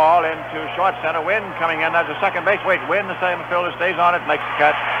fly ball into short center. Wynn coming in. There's a second base. Wait, Wynn, the second fielder, stays on it, makes the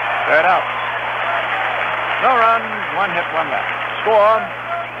catch. Third out. No runs, 1 hit, 1 left. Score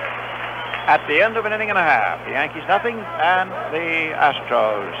at the end of an inning and a half. The Yankees nothing, and the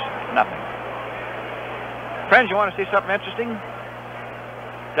Astros nothing. Friends, you want to see something interesting?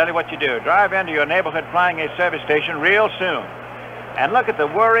 Tell you what you do. Drive into your neighborhood Flying A service station real soon. And look at the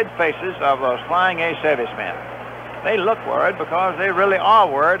worried faces of those Flying A servicemen. They look worried because they really are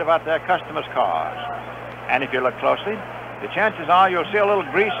worried about their customers' cars. And if you look closely, the chances are you'll see a little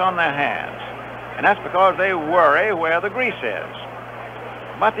grease on their hands. And that's because they worry where the grease is.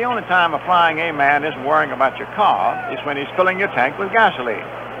 But the only time a Flying A man isn't worrying about your car is when he's filling your tank with gasoline.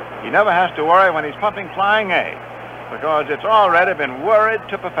 He never has to worry when he's pumping Flying A, because it's already been worried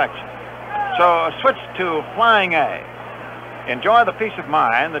to perfection. So switch to Flying A. Enjoy the peace of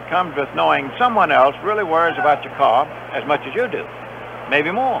mind that comes with knowing someone else really worries about your car as much as you do, maybe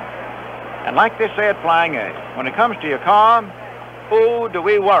more. And like they say at Flying A, when it comes to your car, who do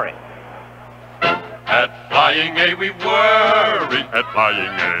we worry? At Flying A we worry. At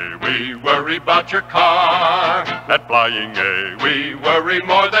Flying A we worry about your car. At Flying A we worry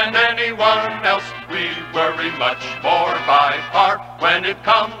more than anyone else. We worry much more by far when it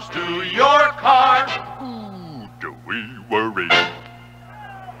comes to your car. Who do we worry?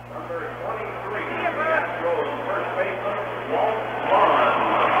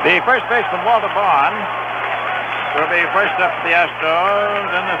 The first baseman, Walter Bond, will be first up for the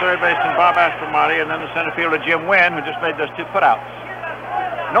Astros, then the third baseman, Bob Aspromonte, and then the center fielder, Jim Wynn, who just made those 2 putouts.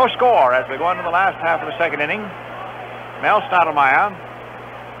 No score as we go into the last half of the second inning. Mel Stottlemyre,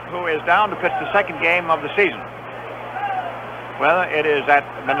 who is down to pitch the second game of the season, whether it is at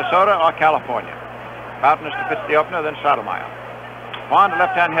Minnesota or California. Boughton is to pitch the opener, then Stottlemyre. Bond, a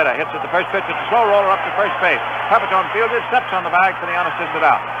left-hand hitter, hits at the first pitch. It's a slow roller up to first base. Pepitone fielded, steps on the bag for the unassisted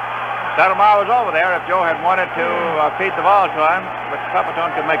out. Stottlemyre was over there if Joe had wanted to feed the ball to him, but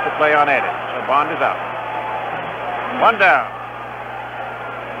Pepitone could make the play unaided. So Bond is out. 1 down.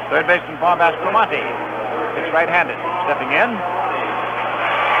 Third baseman Bob Aspromonte. It's right-handed. Stepping in.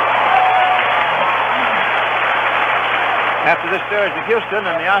 After this series of Houston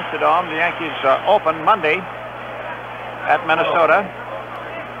and the Astrodome, the Yankees open Monday at Minnesota,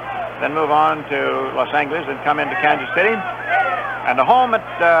 then move on to Los Angeles and come into Kansas City. And a home at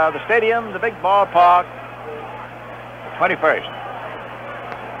the stadium, the big ballpark, 21st.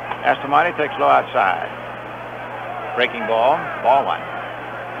 Aspromonte takes low outside. Breaking ball, ball 1.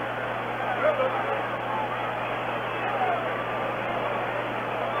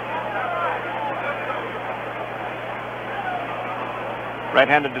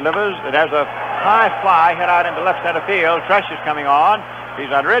 Right-handed delivers. It has a high fly hit out into left center field. Trush is coming on.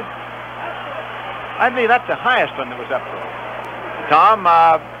 He's under it. I believe that's the highest one that was up there. Tom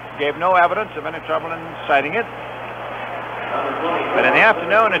gave no evidence of any trouble in sighting it. But in the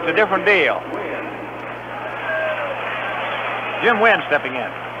afternoon, it's a different deal. Jim Wynn stepping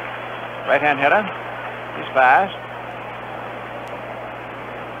in. Right-hand hitter. He's fast.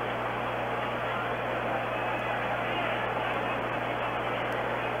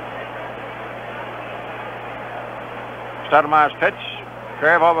 Stoudemire's pitch.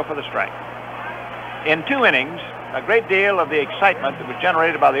 Curve over for the strike. In 2 innings, a great deal of the excitement that was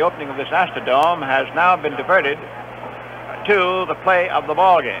generated by the opening of this Astrodome has now been diverted to the play of the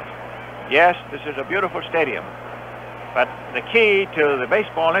ball game. Yes, this is a beautiful stadium, but the key to the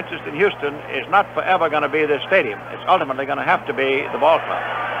baseball interest in Houston is not forever going to be this stadium. It's ultimately going to have to be the ball club.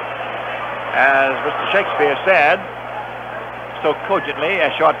 As Mr. Shakespeare said so cogently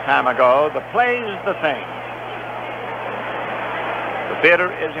a short time ago, the play's the thing. The theater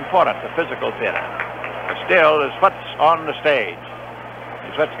is important, the physical theater. But still, it's what's on the stage.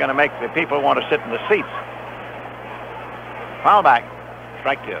 It's what's going to make the people want to sit in the seats. Foul back,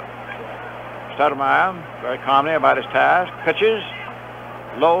 strike 2. Stoudemire, very calmly about his task, pitches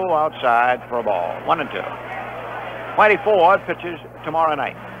low outside for a ball, 1-2. Whitey Ford pitches tomorrow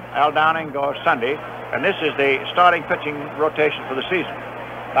night. Al Downing goes Sunday, and this is the starting pitching rotation for the season.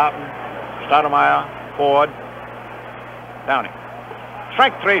 Boughton, Stoudemire, Ford, Downing.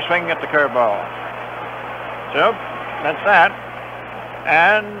 Strike 3, swinging at the curveball. So, that's that.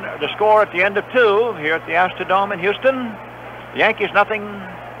 And the score at the end of 2 here at the Astrodome in Houston. The Yankees nothing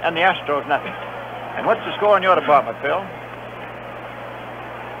and the Astros nothing. And what's the score in your department, Phil?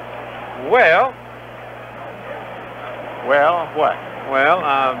 Well, what? Well,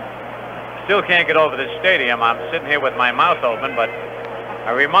 still can't get over the stadium. I'm sitting here with my mouth open, but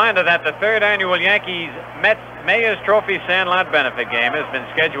a reminder that the 3rd annual Yankees-Mets Mayor's Trophy Sandlot benefit game has been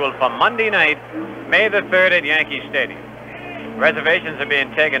scheduled for Monday night, May the 3rd at Yankee Stadium. Reservations are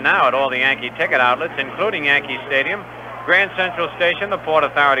being taken now at all the Yankee ticket outlets, including Yankee Stadium, Grand Central Station, the Port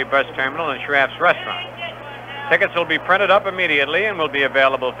Authority Bus Terminal, and Schrapp's Restaurant. Tickets will be printed up immediately and will be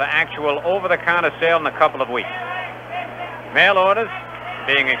available for actual over-the-counter sale in a couple of weeks. Mail orders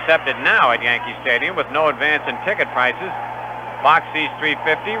being accepted now at Yankee Stadium with no advance in ticket prices. Box seats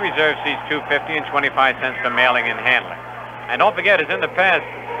 $3.50, reserve seats $2.50, and 25 cents for mailing and handling. And don't forget, as in the past,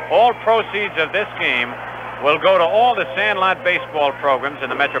 all proceeds of this game will go to all the Sandlot baseball programs in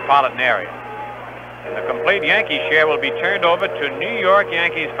the metropolitan area. The complete Yankee share will be turned over to New York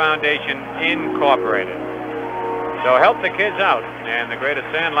Yankees Foundation, Incorporated. So help the kids out in the greater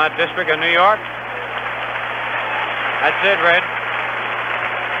Sandlot district of New York. That's it, Red.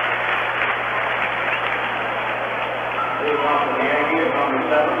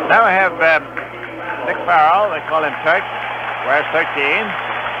 Now I have Dick Farrell, they call him Turk, wears 13.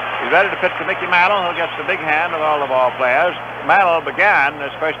 He's ready to pitch to Mickey Mantle, who gets the big hand of all the ball players. Mantle began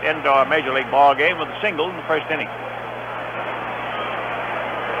his first indoor Major League ball game with a single in the first inning.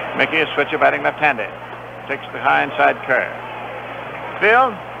 Mickey is switcher batting left-handed. Takes the high inside curve.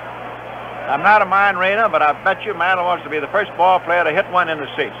 Phil, I'm not a mind reader, but I bet you Mantle wants to be the first ball player to hit one in the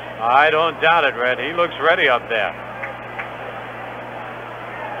seats. I don't doubt it, Red. He looks ready up there.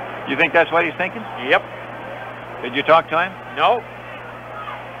 You think that's what he's thinking? Yep. Did you talk to him? No.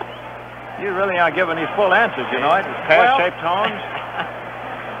 You really are giving these full answers, you know it? His pear-shaped tones.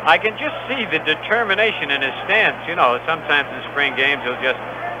 I can just see the determination in his stance. You know, sometimes in spring games he'll just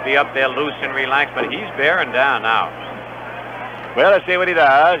be up there loose and relaxed, but he's bearing down now. Well, let's see what he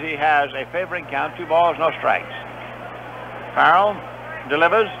does. He has a favoring count, 2 balls, no strikes. Farrell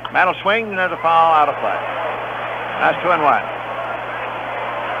delivers. Mantle swings, and there's a foul out of play. That's 2-1.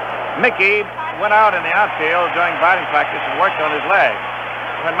 Mickey went out in the outfield during batting practice and worked on his leg.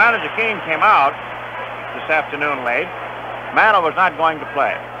 When manager Keene came out this afternoon late, Mantle was not going to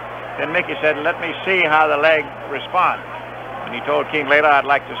play. Then Mickey said, let me see how the leg responds. And he told Keene later, I'd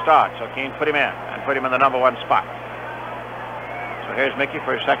like to start. So Keene put him in and put him in the number 1 spot. So here's Mickey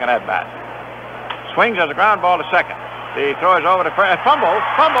for his second at-bat. Swings as a ground ball to second. The throw is over to first. Fumble,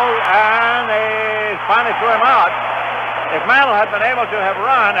 and they finally threw him out. If Mantle had been able to have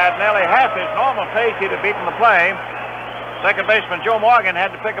run at nearly half his normal pace, he'd have beaten the play. Second baseman Joe Morgan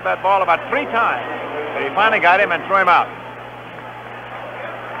had to pick up that ball about 3 times. But he finally got him and threw him out.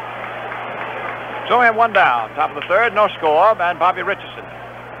 So we have 1 down. Top of the 3rd, no score, and Bobby Richardson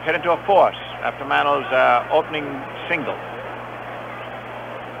hit into a force after Mantle's opening single.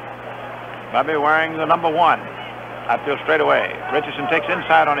 Bobby wearing the number 1. Outfield straight away. Richardson takes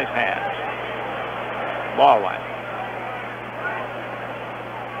inside on his hands. Ball 1.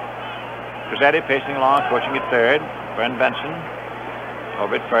 Cazzetti pacing along, coaching at 3rd. Bren Benson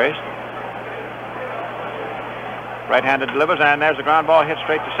over at first. Right-handed delivers, and there's a ground ball hit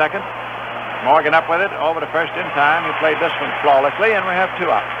straight to second. Morgan up with it, over to first in time. He played this one flawlessly, and we have 2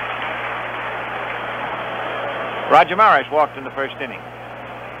 out. Roger Maris walked in the first inning.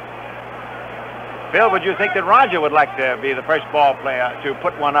 Phil, would you think that Roger would like to be the first ball player to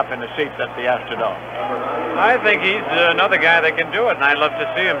put one up in the seats at the Astrodome? I think he's another guy that can do it, and I'd love to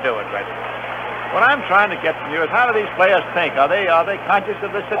see him do it, Red. What I'm trying to get from you is, how do these players think? Are they conscious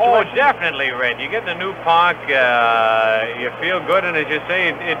of this situation? Oh, definitely, Red. You get in a new park, you feel good, and as you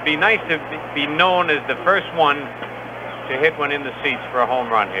say, it'd be nice to be known as the first one to hit one in the seats for a home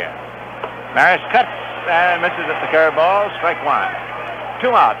run here. Maris cuts and misses at the curveball. Strike 1.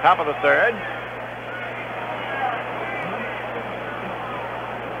 2 out, top of the third.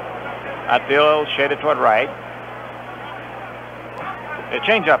 Outfield shaded toward right. The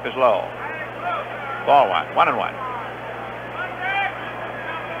changeup is low. Ball 1, 1-1.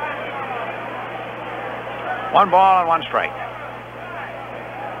 1 ball and 1 strike.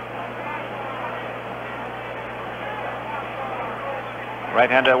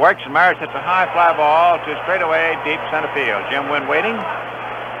 Right-hander works, and Maris hits a high fly ball to straightaway deep center field. Jim Wynn waiting.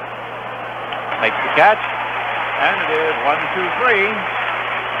 Makes the catch, and it is 1-2-3.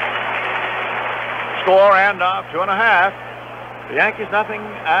 Score and off 2.5. The Yankees nothing,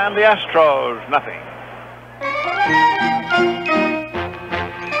 and the Astros nothing.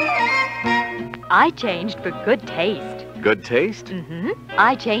 I changed for good taste. Good taste? Mm-hmm.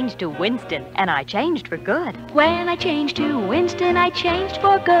 I changed to Winston, and I changed for good. When I changed to Winston, I changed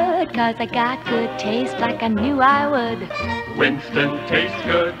for good, 'cause I got good taste like I knew I would. Winston tastes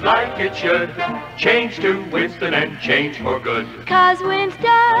good like it should. Change to Winston and change for good. 'Cause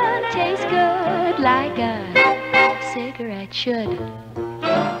Winston tastes good like a cigarette should.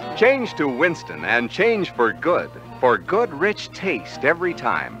 Change to Winston and change for good rich taste every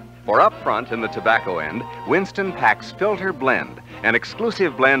time. For up front in the tobacco end, Winston packs Filter Blend, an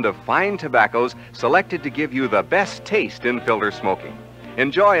exclusive blend of fine tobaccos selected to give you the best taste in filter smoking.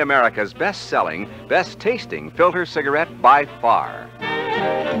 Enjoy America's best-selling, best-tasting filter cigarette by far.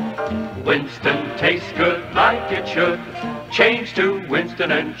 Winston tastes good like it should. Change to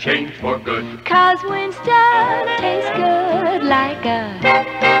Winston and change for good. 'Cause Winston tastes good like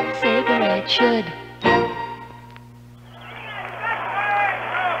a cigarette should.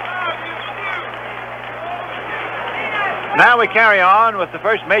 Now we carry on with the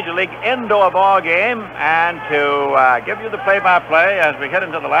first Major League indoor ball game, and to give you the play-by-play as we head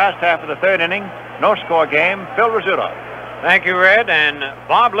into the last half of the third inning, no-score game, Phil Rizzuto. Thank you, Red. And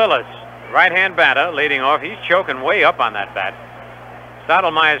Bob Lillis, right-hand batter, leading off. He's choking way up on that bat.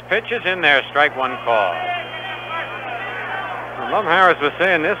 Stottlemyre's pitch is in there, strike 1 call. Love Harris was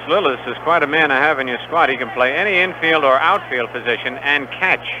saying this Lillis is quite a man to have in your squad. He can play any infield or outfield position and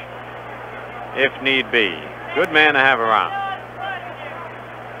catch if need be. Good man to have around.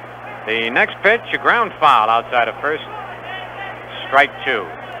 The next pitch, a ground foul outside of first. Strike 2.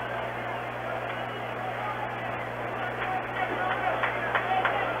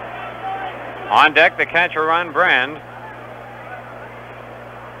 On deck, the catcher, Ron Brand.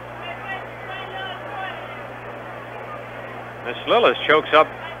 Miss Lillis chokes up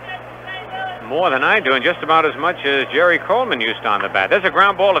more than I do, and just about as much as Jerry Coleman used on the bat. There's a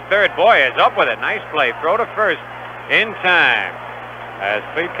ground ball to third. Boy is up with it. Nice play. Throw to first in time as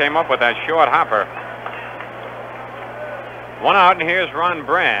Cleat came up with that short hopper. 1 out, and here's Ron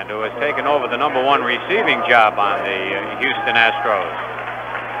Brand, who has taken over the #1 receiving job on the Houston Astros.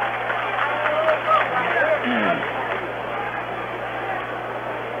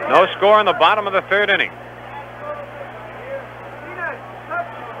 No score in the bottom of the third inning.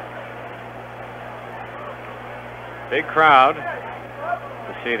 Big crowd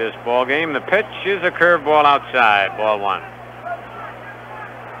to see this ball game. The pitch is a curveball outside, ball 1.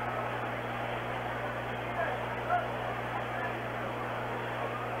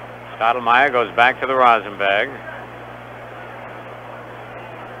 Stottlemyre goes back to the rosin bag.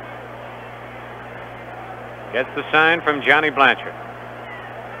 Gets the sign from Johnny Blanchard.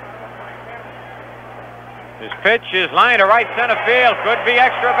 His pitch is lined to right center field. Could be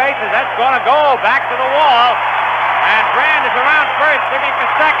extra bases. That's going to go back to the wall. And Brand is around first, looking for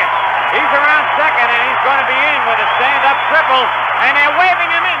second. He's around second, and he's going to be in with a stand-up triple. And they're waving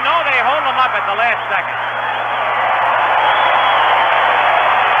him in. No, they hold him up at the last second.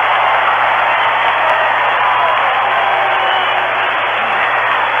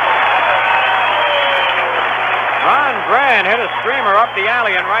 Ron Brand hit a streamer up the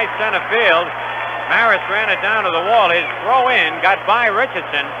alley in right center field. Maris ran it down to the wall. His throw-in got by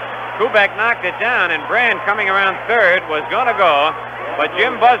Richardson. Kubek knocked it down, and Brand, coming around third, was going to go, But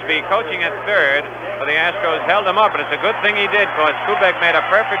Jim Busby, coaching at third for the Astros, held him up, and it's a good thing he did, because Kubek made a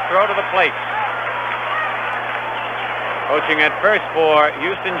perfect throw to the plate. Coaching at first for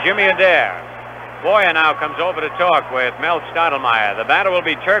Houston, Jimmy Adair. Boyer now comes over to talk with Mel Stottlemyre. The batter will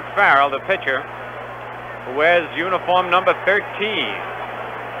be Turk Farrell, the pitcher, who wears uniform number 13.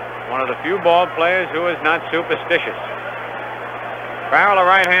 One of the few ball players who is not superstitious. Farrell, a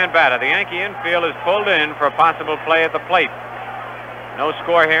right-hand batter. The Yankee infield is pulled in for a possible play at the plate. No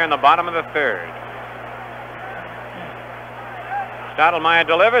score here in the bottom of the third. Stottlemyre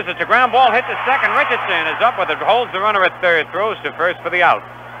delivers. It's a ground ball hit to second. Richardson is up with it, holds the runner at third, throws to first for the out.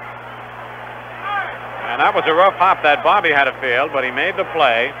 And that was a rough hop that Bobby had to field, but he made the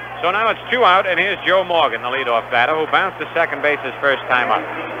play. So now it's 2 out, and here's Joe Morgan, the leadoff batter, who bounced to second base his first time up.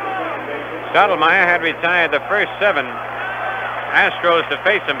 Stottlemyre had retired the first 7 Astros to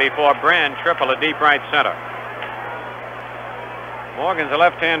face him before Brand tripled a deep right center. Morgan's a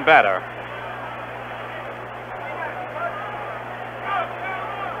left-hand batter.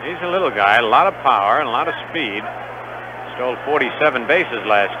 He's a little guy, a lot of power and a lot of speed. Stole 47 bases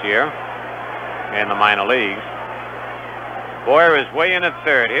last year in the minor leagues. Boyer is way in at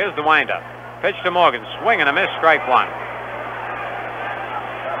third. Here's the windup. Pitch to Morgan. Swing and a miss. Strike one.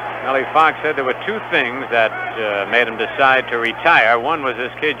 Nellie Fox said there were 2 things that made him decide to retire. One was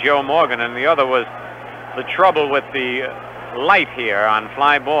this kid Joe Morgan, and the other was the trouble with the light here on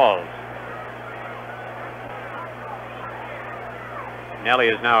fly balls. Nellie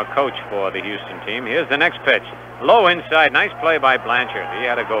is now a coach for the Houston team. Here's the next pitch. Low inside. Nice play by Blanchard. He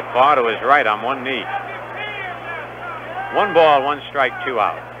had to go far to his right on one knee. 1 ball, 1 strike, 2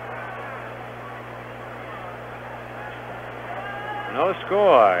 out. No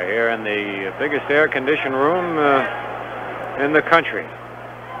score here in the biggest air-conditioned room in the country.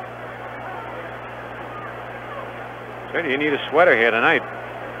 You need a sweater here tonight.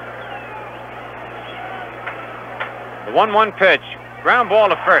 The 1-1 pitch. Ground ball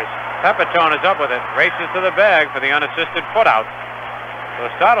to first. Pepitone is up with it. Races to the bag for the unassisted put-out. So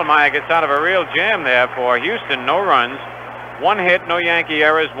Stottlemyre gets out of a real jam there for Houston. No runs, 1 hit, no Yankee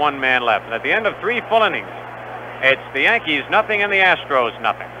errors, 1 man left. And at the end of 3 full innings, it's the Yankees nothing and the Astros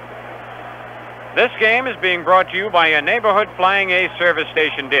nothing. This game is being brought to you by your neighborhood Flying A service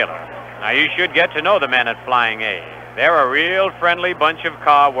station dealer. Now you should get to know the men at Flying A. They're a real friendly bunch of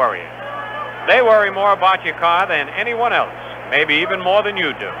car warriors. They worry more about your car than anyone else, maybe even more than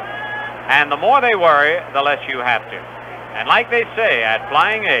you do. And the more they worry, the less you have to. And like they say at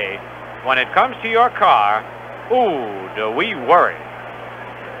Flying A, when it comes to your car, ooh, do we worry.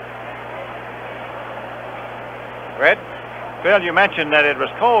 Red? Phil, you mentioned that it was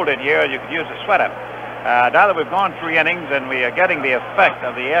cold in here, you could use a sweater. Now that we've gone 3 innings and we are getting the effect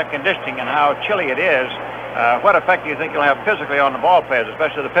of the air conditioning and how chilly it is, what effect do you think you'll have physically on the ball players,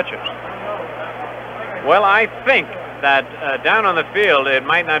 especially the pitchers? Well, I think that down on the field it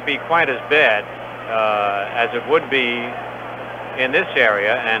might not be quite as bad as it would be in this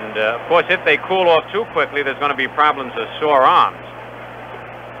area. And, of course, if they cool off too quickly, there's going to be problems of sore arms.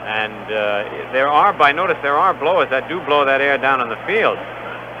 And there are blowers that do blow that air down on the field.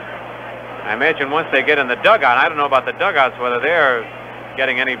 I imagine once they get in the dugout, I don't know about the dugouts, whether they're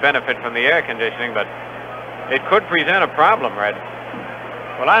getting any benefit from the air conditioning, but it could present a problem, Red.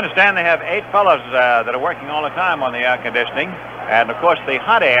 Well, I understand they have 8 fellows that are working all the time on the air conditioning. And, of course, the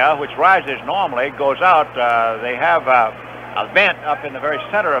hot air, which rises normally, goes out. They have a vent up in the very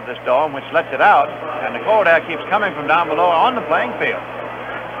center of this dome, which lets it out. And the cold air keeps coming from down below on the playing field.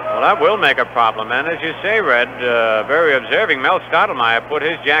 Well, that will make a problem. And as you say, Red, very observing, Mel Stottlemyre put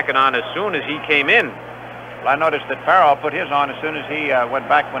his jacket on as soon as he came in. Well, I noticed that Farrell put his on as soon as he went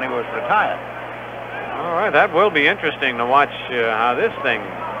back when he was retired. All right, that will be interesting to watch how this thing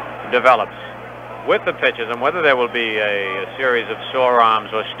develops with the pitches and whether there will be a series of sore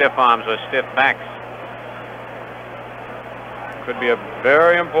arms or stiff backs. Could be a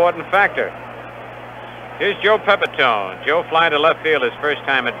very important factor. Here's Joe Pepitone. Joe fly to left field his first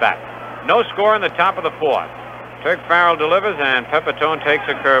time at bat. No score in the top of the 4th. Turk Farrell delivers and Pepitone takes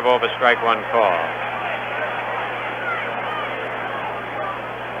a curve over strike 1 call.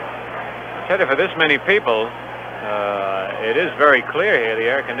 I tell you, for this many people, it is very clear here. The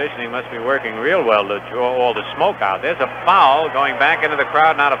air conditioning must be working real well to draw all the smoke out. There's a foul going back into the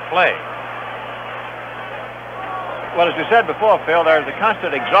crowd, not a play. Well, as you said before, Phil, there's a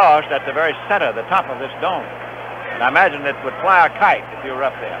constant exhaust at the very center, the top of this dome. And I imagine it would fly a kite if you were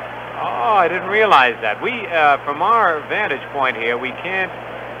up there. Oh, I didn't realize that. We, from our vantage point here, we can't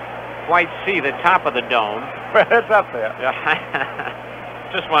quite see the top of the dome. Well, it's up there.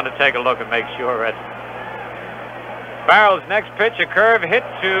 Just wanted to take a look and make sure. Farrell's next pitch, a curve hit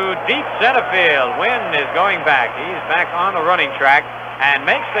to deep center field. Wynn is going back. He's back on the running track and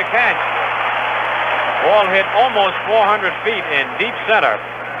makes the catch. Ball hit almost 400 feet in deep center.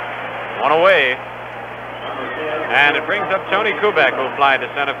 One away. And it brings up Tony Kubek, who fly to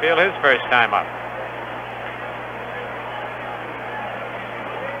center field his first time up.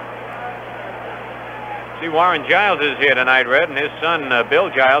 See, Warren Giles is here tonight, Red, and his son,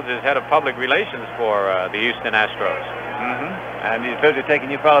 Bill Giles, is head of public relations for the Houston Astros. And he's busy taking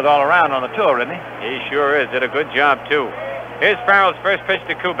you fellas all around on the tour, isn't he? He sure is. Did a good job, too. Here's Farrell's first pitch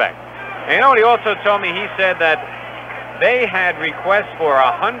to Kubek. And you know what he also told me? He said that they had requests for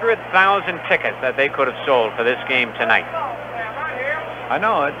 100,000 tickets that they could have sold for this game tonight. I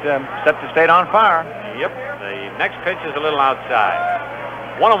know. It set the state on fire. Yep. The next pitch is a little outside.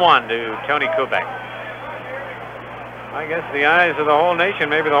 1-1 to Tony Kubek. I guess the eyes of the whole nation,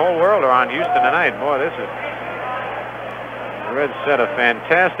 maybe the whole world, are on Houston tonight. Boy, this is... Red said a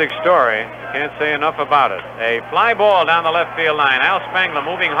fantastic story. Can't say enough about it. A fly ball down the left field line. Al Spangler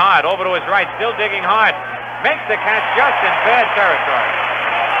moving hard over to his right, still digging hard. Makes the catch just in bad territory.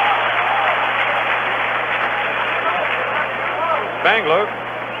 Spangler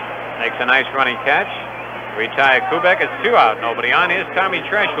makes a nice running catch. Retired Kubek. It's 2 out. Nobody on. Here's Tommy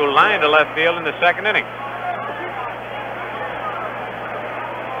Tresh, who lined to left field in the second inning.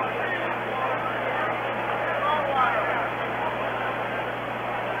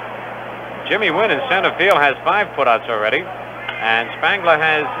 Jimmy Wynn in center field has 5 putouts already. And Spangler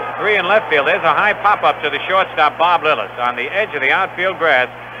has 3 in left field. There's a high pop-up to the shortstop, Bob Lillis, on the edge of the outfield grass.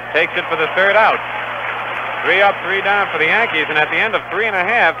 Takes it for the 3rd out. 3 up, 3 down for the Yankees. And at the end of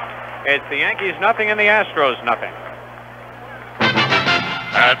 3.5, it's the Yankees nothing and the Astros nothing.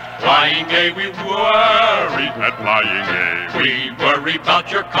 At Flying A we worry, at Flying A we worry about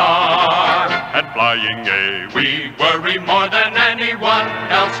your car. At Flying A we worry more than anyone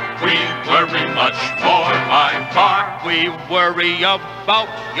else. We worry much more by far. We worry about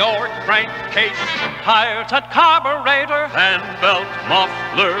your crankcase, tires, and carburetor, And belt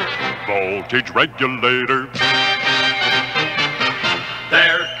muffler, voltage regulator.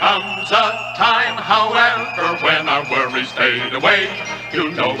 There comes a time, however, when our worries fade away.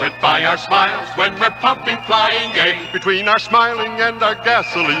 You know it by our smiles when we're pumping Flying A. Between our smiling and our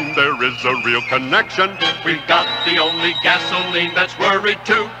gasoline, there is a real connection. We've got the only gasoline that's worried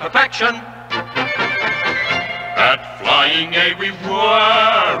to perfection. At Flying A we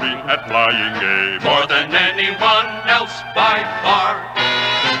worry, At Flying A, more than anyone else by far.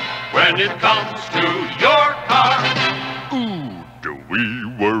 When it comes to your car, ooh, do we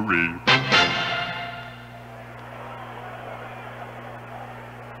worry.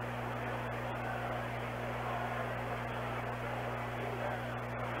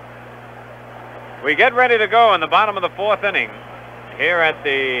 We get ready to go in the bottom of the 4th inning here at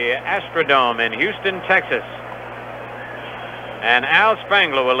the Astrodome in Houston, Texas. And Al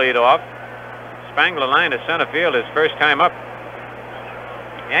Spangler will lead off. Spangler lined to center field his first time up.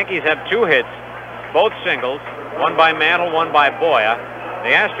 Yankees have 2 hits, both singles, one by Mantle, one by Boyer.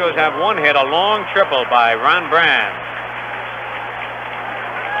 The Astros have 1 hit, a long triple by Ron Brand.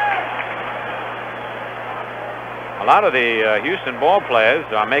 A lot of the Houston ball players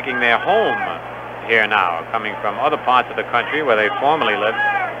are making their home here now, coming from other parts of the country where they formerly lived.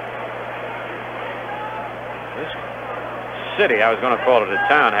 This city, I was going to call it a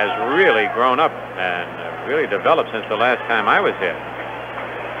town, has really grown up and really developed since the last time I was here.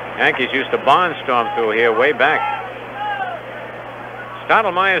 Yankees used to barnstorm through here way back.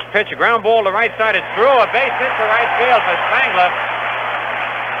 Stottlemyre's pitch, a ground ball to right side. It's through, a base hit to right field for Spangler.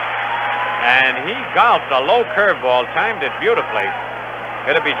 And he golfed a low curveball, timed it beautifully.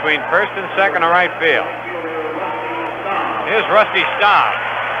 Hit it between first and second to right field. Here's Rusty Staub.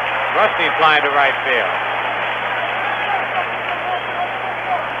 Rusty flying to right field.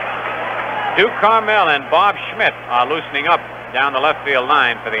 Duke Carmel and Bob Schmidt are loosening up down the left field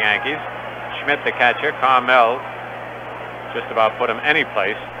line for the Yankees. Schmidt the catcher. Carmel just about put him any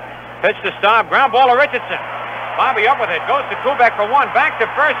place. Pitch to Staub. Ground ball to Richardson. Bobby up with it. Goes to Kubek for 1. Back to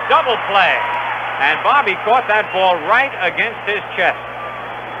first. Double play. And Bobby caught that ball right against his chest.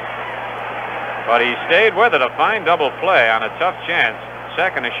 But he stayed with it. A fine double play on a tough chance.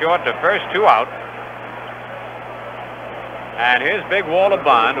 Second to short to first, 2 out. And here's Big Walter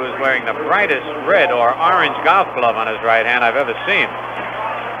Bond, who is wearing the brightest red or orange golf glove on his right hand I've ever seen.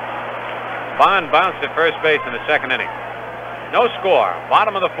 Bond bounced at first base in the second inning. No score.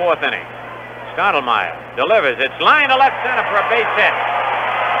 Bottom of the 4th inning. Stottlemyre delivers. It's line to left center for a base hit.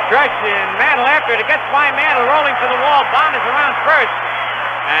 Tresh and Mantle after it. It gets by Mantle, rolling to the wall. Bond is around first.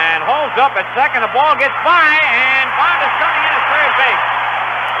 and holds up at second. The ball gets by, and Bond is coming in at third base.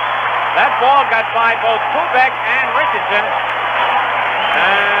 That ball got by both Kubek and Richardson.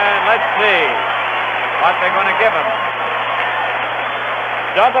 And let's see what they're going to give him.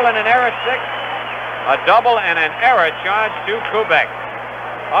 Double and an error, 6. A double and an error charge to Kubek.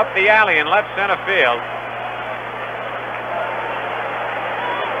 Up the alley in left center field.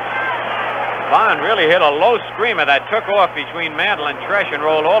 Bond really hit a low screamer that took off between Mantle and Tresh and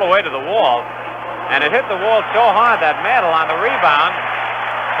rolled all the way to the wall. And it hit the wall so hard that Mantle on the rebound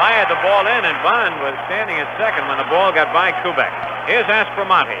fired the ball in, and Bond was standing at second when the ball got by Kubek. Here's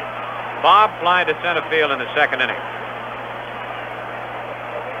Aspromonte. Bob fly to center field in the second inning.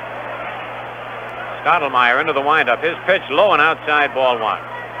 Stottlemyre into the windup. His pitch low and outside, ball 1.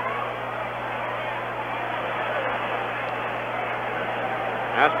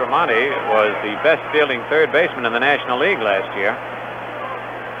 Aspromonte was the best fielding third baseman in the National League last year.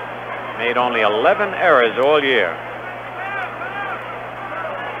 Made only 11 errors all year.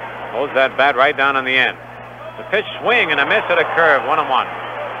 Holds that bat right down on the end. The pitch swing and a miss at a curve, 1-1.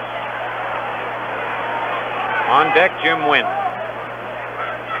 On deck, Jim Wynn.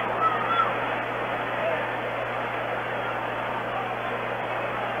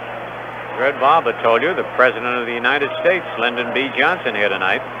 Red Barber told you the President of the United States, Lyndon B. Johnson, here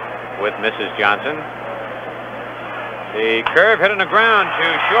tonight with Mrs. Johnson. The curve hit on the ground to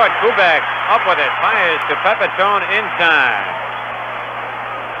short. Kubek up with it, fires to Pepitone inside.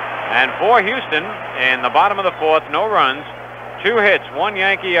 And for Houston, in the bottom of the 4th, no runs, 2 hits, 1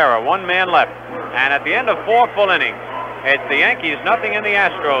 Yankee error, 1 man left. And at the end of 4 full innings, it's the Yankees nothing and the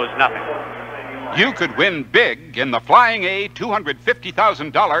Astros nothing. You could win big in the Flying A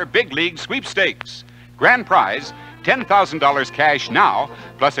 $250,000 Big League Sweepstakes. Grand prize, $10,000 cash now,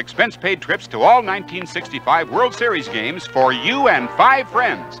 plus expense-paid trips to all 1965 World Series games for you and 5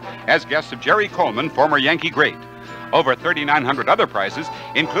 friends as guests of Jerry Coleman, former Yankee great. Over 3,900 other prizes,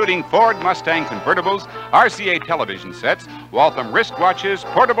 including Ford Mustang convertibles, RCA television sets, Waltham wristwatches,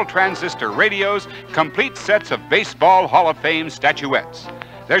 portable transistor radios, complete sets of Baseball Hall of Fame statuettes.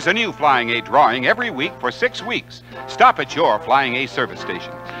 There's a new Flying A drawing every week for 6 weeks. Stop at your Flying A service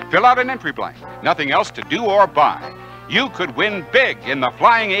station. Fill out an entry blank. Nothing else to do or buy. You could win big in the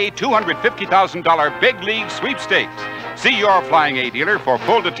Flying A $250,000 Big League Sweepstakes. See your Flying A dealer for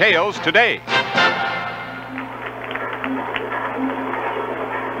full details today.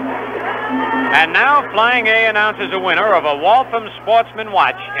 And now Flying A announces a winner of a Waltham Sportsman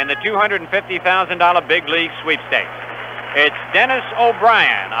watch in the $250,000 Big League Sweepstakes. It's Dennis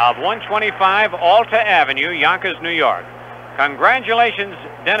O'Brien of 125 Alta Avenue, Yonkers, New York. Congratulations,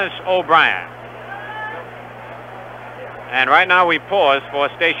 Dennis O'Brien. And right now we pause for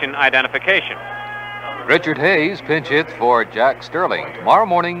station identification. Richard Hayes pinch hits for Jack Sterling tomorrow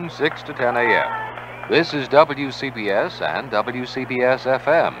morning, 6 to 10 a.m. This is WCBS and WCBS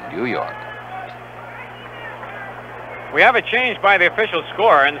FM, New York. We have a change by the official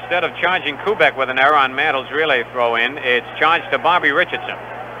scorer. Instead of charging Kubek with an error on Mantle's relay throw-in, it's charged to Bobby Richardson.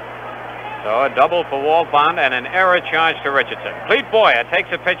 So a double for Walt Bond and an error charge to Richardson. Clete Boyer takes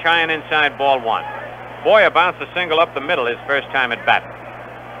a pitch high and inside, ball 1. Boyer bounced a single up the middle his first time at bat.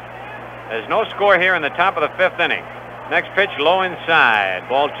 There's no score here in the top of the 5th inning. Next pitch low inside,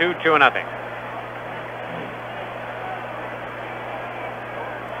 ball 2, 2-0.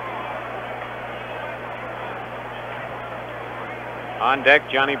 On deck,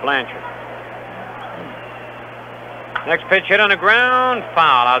 Johnny Blanchard. Next pitch hit on the ground,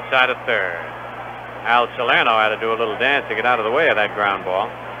 foul outside of third. Al Salerno had to do a little dance to get out of the way of that ground ball.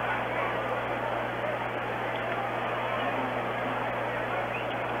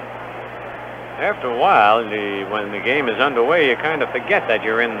 After a while, when the game is underway, you kind of forget that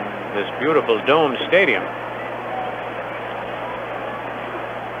you're in this beautiful dome stadium.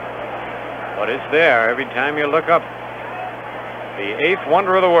 But it's there every time you look up. The 8th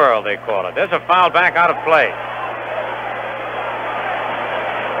wonder of the world, they call it. There's a foul back out of play.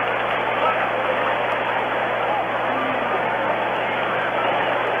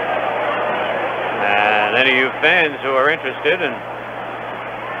 And any of you fans who are interested in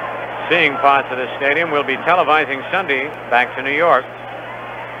seeing parts of the stadium will be televising Sunday back to New York.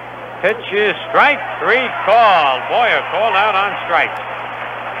 Pitch is strike 3 called. Boyer called out on strike.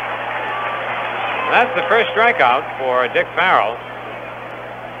 That's the first strikeout for Dick Farrell.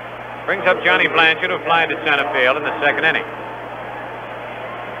 Brings up Johnny Blanchard, who fly to center field in the 2nd inning.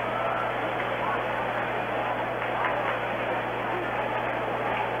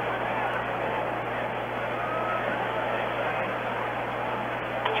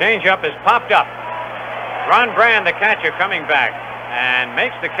 Changeup is popped up. Ron Brand, the catcher, coming back. and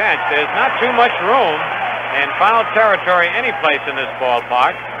makes the catch. There's not too much room in foul territory any place in this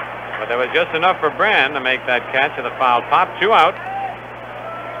ballpark, but there was just enough for Brand to make that catch of the foul pop. 2 out.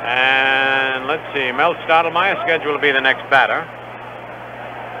 And let's see, Mel Stottlemyre scheduled to be the next batter.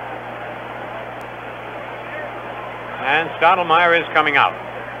 And Stottlemyre is coming out.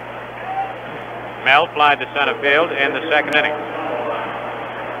 Mel flied to center field in the second inning.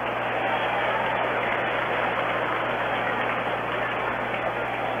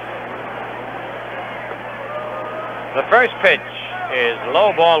 The first pitch is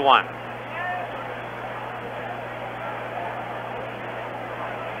low, ball 1.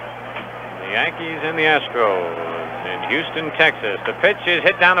 The Yankees and the Astros in Houston, Texas. The pitch is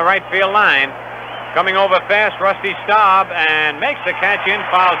hit down the right field line. Coming over fast, Rusty Staub, and makes the catch in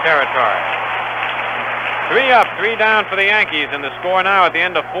foul territory. 3 up, 3 down for the Yankees, and the score now at the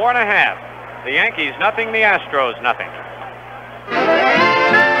end of 4 1/2. The Yankees nothing, the Astros nothing.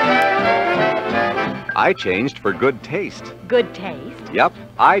 I changed for good taste. Good taste? Yep,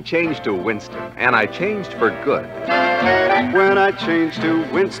 I changed to Winston, and I changed for good. When I changed to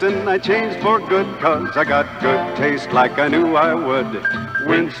Winston, I changed for good, 'cause I got good taste like I knew I would.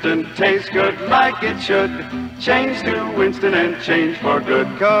 Winston tastes good like it should. Change to Winston and change for good,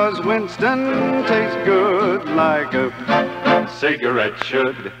 'cause Winston tastes good like a cigarette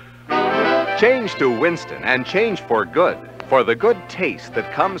should. Change to Winston and change for good. For the good taste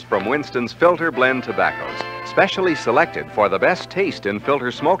that comes from Winston's filter blend tobaccos, specially selected for the best taste in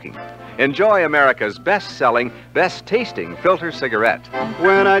filter smoking. Enjoy America's best-selling, best-tasting filter cigarette.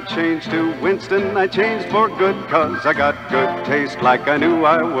 When I changed to Winston, I changed for good, 'cause I got good taste like I knew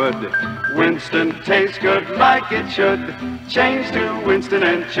I would. Winston tastes good like it should. Change to Winston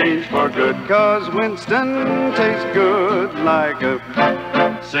and change for good, 'cause Winston tastes good like a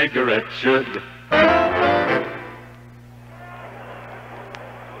cigarette should.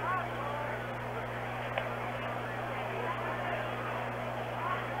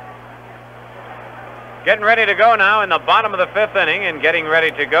 Getting ready to go now in the bottom of the 5th inning, and getting ready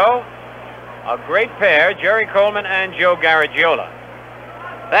to go, a great pair, Jerry Coleman and Joe Garagiola.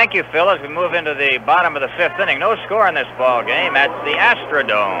 Thank you, Phil. As we move into the bottom of the 5th inning, no score in this ball game at the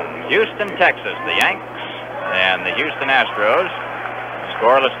Astrodome, Houston, Texas. The Yanks and the Houston Astros,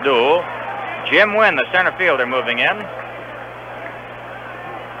 scoreless duel. Jim Wynn, the center fielder, moving in.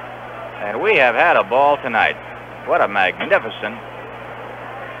 And we have had a ball tonight. What a magnificent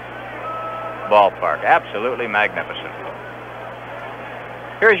ballpark. Absolutely magnificent.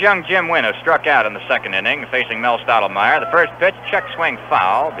 Here's young Jim Wynn, who struck out in the 2nd inning, facing Mel Stottlemyre. The first pitch, check swing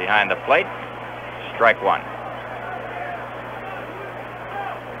foul behind the plate. Strike 1.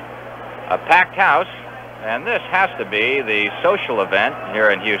 A packed house, and this has to be the social event here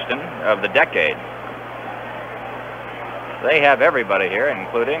in Houston of the decade. They have everybody here,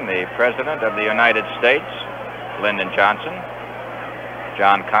 including the President of the United States, Lyndon Johnson,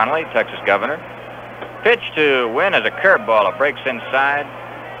 John Connally, Texas Governor. Pitch to Wynn as a curveball. It breaks inside.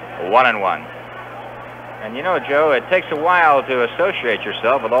 1-1. And you know, Joe, it takes a while to associate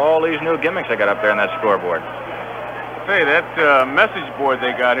yourself with all these new gimmicks I got up there on that scoreboard. Say, that message board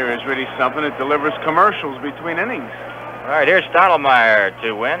they got here is really something. It delivers commercials between innings. All right, here's Stottlemyre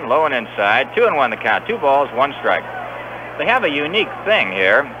to Wynn. Low and inside. 2-1 the count. 2 balls, 1 strike. They have a unique thing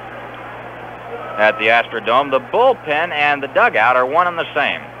here at the Astrodome. The bullpen and the dugout are one and the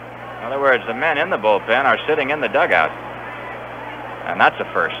same. In other words, the men in the bullpen are sitting in the dugout. And that's a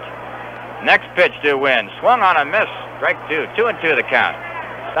first. Next pitch to Wynn. Swung on a miss. Strike 2. 2-2 the count.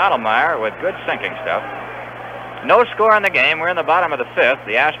 Stottlemyre with good sinking stuff. No score in the game. We're in the bottom of the 5th.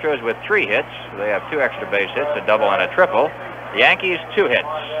 The Astros with 3 hits. They have 2 extra base hits, a double and a triple. The Yankees 2 hits.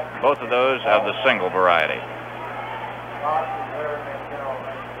 Both of those of the single variety.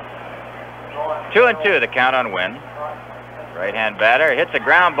 2-2 the count on Wynn. Right-hand batter hits a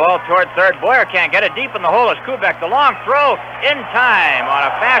ground ball toward third. Boyer can't get it deep in the hole as Kubek. The long throw in time on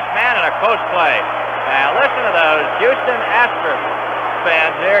a fast man and a close play. Now listen to those Houston Astros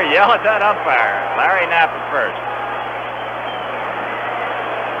fans there yell at that umpire. Larry Knapp at first.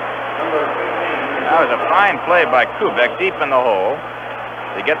 That was a fine play by Kubek deep in the hole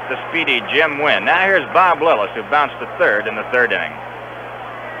to get the speedy Jim Wynn. Now here's Bob Lillis, who bounced to third in the 3rd inning.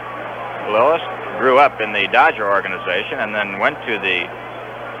 Lillis grew up in the Dodger organization and then went to the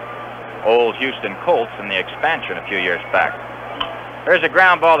old Houston Colts in the expansion a few years back. There's a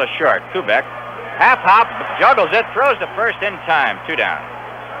ground ball to short. Kubek, half hop, juggles it, throws to first in time. 2 down.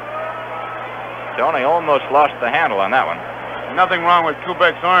 Tony almost lost the handle on that one. Nothing wrong with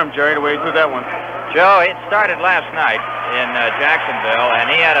Kubek's arm, Jerry, the way he threw that one. Joe, it started last night in Jacksonville, and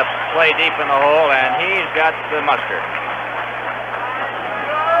he had a play deep in the hole, and he's got the mustard.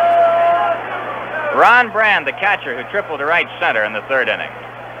 Ron Brand, the catcher, who tripled to right center in the third inning.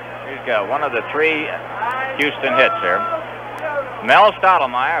 He's got one of the 3 Houston hits here. Mel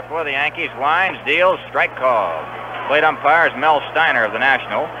Stottlemyre for the Yankees winds, deals, strike called. Plate umpire is Mel Steiner of the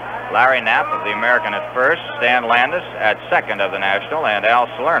National. Larry Knapp of the American at first, Stan Landis at second of the National, and Al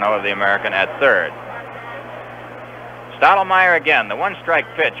Salerno of the American at third. Stottlemyre again, the 1-strike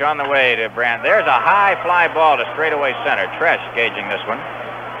pitch on the way to Brandt. There's a high fly ball to straightaway center. Tresh gauging this one.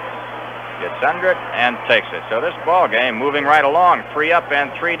 Gets under it and takes it. So this ball game moving right along, 3 up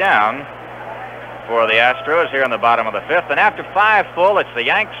and 3 down for the Astros here in the bottom of the 5th. And after 5 full, it's the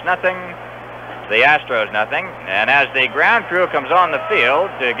Yanks nothing, the Astros nothing. And as the ground crew comes on the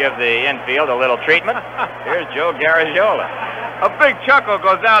field to give the infield a little treatment, here's Joe Garagiola. A big chuckle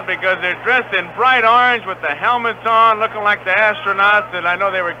goes out because they're dressed in bright orange with the helmets on, looking like the astronauts. And I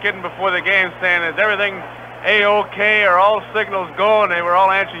know they were kidding before the game, saying, is everything A-OK, are all signals go? And they were all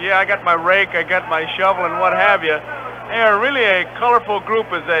answering, yeah, I got my rake, I got my shovel, and what have you. They are really a colorful group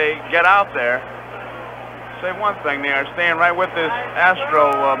as they get out there. Say one thing, they are staying right with this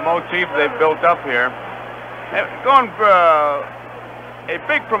Astro motif they've built up here. Going for a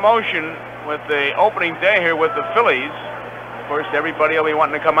big promotion with the opening day here with the Phillies. Of course, everybody will be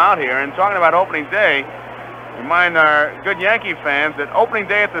wanting to come out here. And talking about opening day, remind our good Yankee fans that opening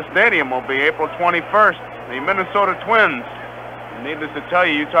day at the stadium will be April 21st. The Minnesota Twins. And needless to tell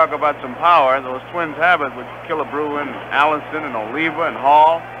you, you talk about some power. Those Twins have it with Killebrew and Allison and Oliva and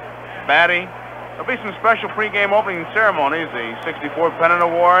Hall, Batty. There'll be some special pregame opening ceremonies, the 64 Pennant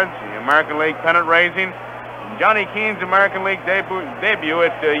Awards, the American League Pennant Raising, and Johnny Keane's American League debut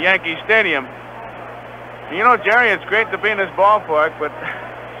at Yankee Stadium. And you know, Jerry, it's great to be in this ballpark, but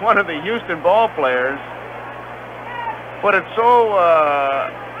one of the Houston ball players put it so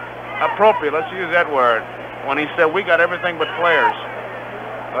appropriate, let's use that word, when he said, we got everything but players.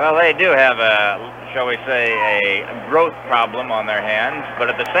 Well, they do have a, shall we say, a growth problem on their hands,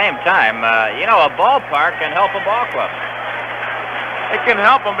 but at the same time, you know, a ballpark can help a ball club. It can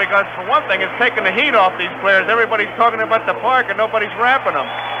help them because, for one thing, it's taking the heat off these players. Everybody's talking about the park and nobody's rapping them.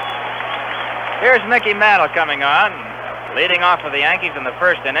 Here's Mickey Mantle coming on, leading off for the Yankees in the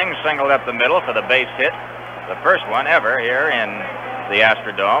first inning, singled up the middle for the base hit, the first one ever here in the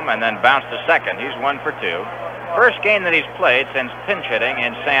Astrodome, and then bounced to second. He's 1 for 2. First game that he's played since pinch hitting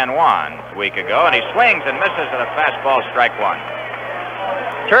in San Juan a week ago, and he swings and misses at a fastball, strike 1.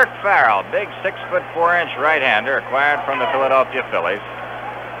 Turk Farrell, big 6'4" right-hander, acquired from the Philadelphia Phillies.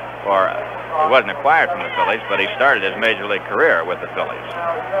 Or he wasn't acquired from the Phillies, but he started his major league career with the Phillies.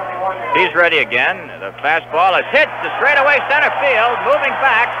 He's ready again. The fastball is hit to straightaway center field, moving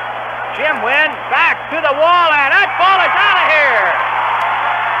back. Jim Wynn back to the wall, and that ball is out of here.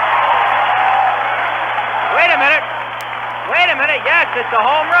 Wait a minute. Wait a minute. Yes, it's a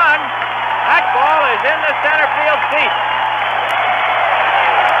home run. That ball is in the center field seat.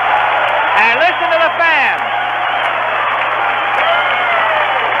 And listen to the fans.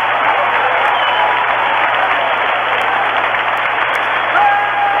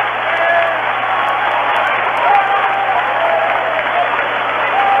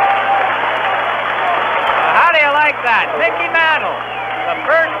 That Mickey Mantle, the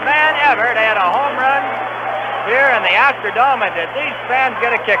first man ever to hit a home run here in the Astrodome, and did these fans get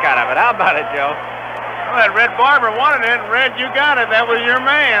a kick out of it? How about it, Joe? Well, that Red Barber wanted it, and Red, you got it. That was your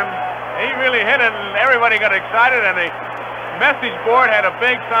man. He really hit it, and everybody got excited, and the message board had a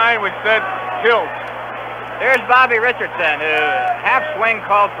big sign which said, tilt. There's Bobby Richardson, who half swing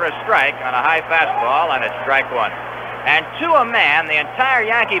called for a strike on a high fastball, and it's strike 1. And to a man, the entire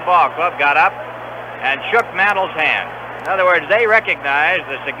Yankee ball club got up and shook Mantle's hand. In other words, they recognized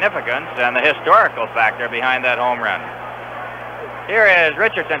the significance and the historical factor behind that home run. Here is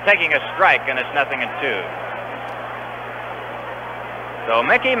Richardson taking a strike, and it's 0-2. So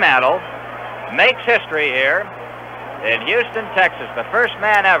Mickey Mantle makes history here in Houston, Texas, the first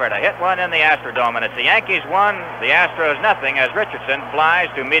man ever to hit one in the Astrodome, and it's the Yankees 1, the Astros 0, as Richardson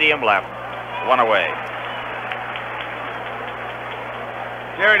flies to medium left, 1 away.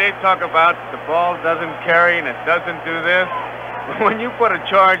 Jerry, they talk about the ball doesn't carry and it doesn't do this. When you put a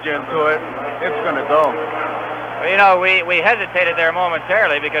charge into it, it's going to go. Well, you know, we hesitated there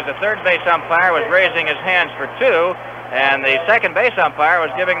momentarily because the third base umpire was raising his hands for 2, and the second base umpire was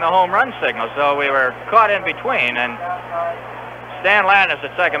giving the home run signal, so we were caught in between, and Stan Landis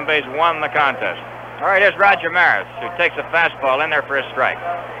at second base won the contest. All right, here's Roger Maris, who takes a fastball in there for a strike.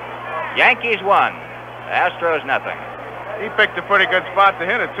 Yankees 1, Astros 0. He picked a pretty good spot to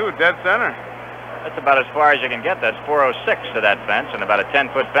hit it, too, dead center. That's about as far as you can get. That's 406 to that fence, and about a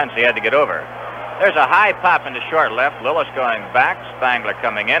 10-foot fence he had to get over. There's a high pop into short left. Lillis going back. Spangler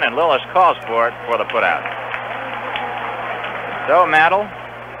coming in, and Lillis calls for it for the putout. So Mantle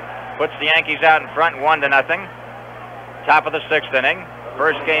puts the Yankees out in front 1-0. Top of the 6th inning.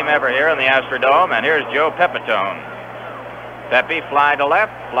 First game ever here in the Astrodome, and here's Joe Pepitone. Pepe fly to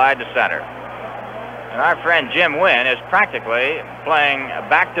left, fly to center. And our friend Jim Wynn is practically playing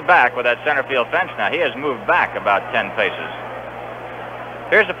back-to-back with that center field fence now. He has moved back about 10 paces.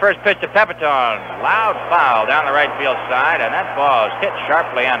 Here's the first pitch to Pepitone. Loud foul down the right field side, and that ball is hit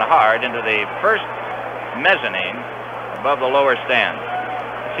sharply and hard into the first mezzanine above the lower stand.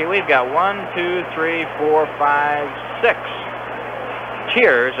 See, we've got 1, 2, 3, 4, 5, 6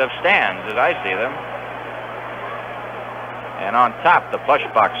 tiers of stands as I see them. And on top, the plush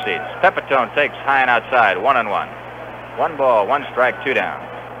box seats. Pepitone takes high and outside, 1-1. 1 ball, 1 strike, 2 down.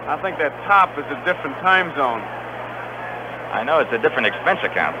 I think that top is a different time zone. I know it's a different expense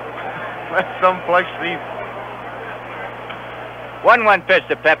account. That's some plush seats. 1-1 pitch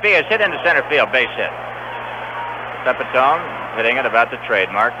to Pepe is hit into center field, base hit. Pepitone hitting it about the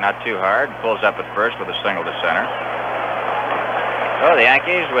trademark, not too hard. Pulls up at first with a single to center. So the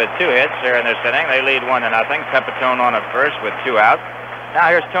Yankees with 2 hits here in this inning. They lead 1-0. Pepitone on at first with 2 out.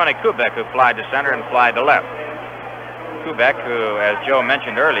 Now here's Tony Kubek, who flied to center and flied to left. Kubek, who, as Joe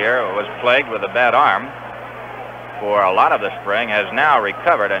mentioned earlier, was plagued with a bad arm for a lot of the spring, has now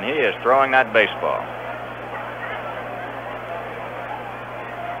recovered, and he is throwing that baseball.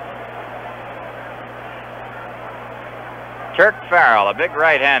 Turk Farrell, a big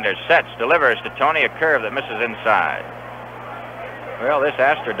right-hander, sets, delivers to Tony, a curve that misses inside. Well, this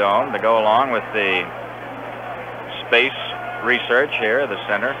Astrodome, to go along with the space research here at the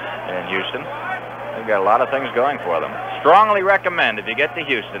center in Houston, they've got a lot of things going for them. Strongly recommend, if you get to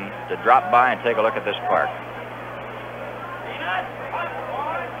Houston, to drop by and take a look at this park.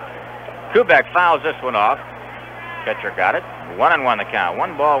 Kubek fouls this one off. Catcher got it. 1-1 the count.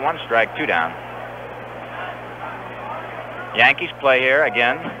 1 ball, 1 strike, 2 down. Yankees play here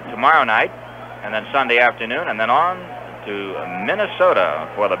again tomorrow night, and then Sunday afternoon, and then on to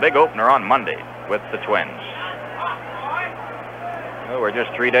Minnesota for the big opener on Monday with the Twins. Well, we're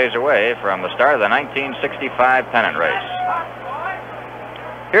just 3 days away from the start of the 1965 pennant race.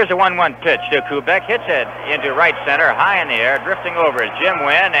 Here's a 1-1 pitch to Kubek. Hits it into right center, high in the air, drifting over is Jim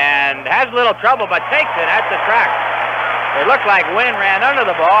Wynn, and has a little trouble, but takes it at the track. It looked like Wynn ran under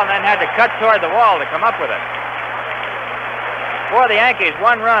the ball and then had to cut toward the wall to come up with it. For the Yankees,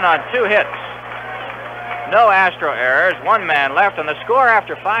 1 run on 2 hits. No Astro errors, 1 man left, and the score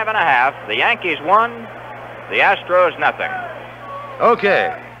after 5.5, the Yankees 1, the Astros nothing.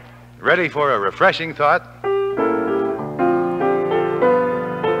 Okay, ready for a refreshing thought?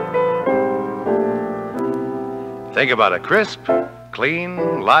 Think about a crisp,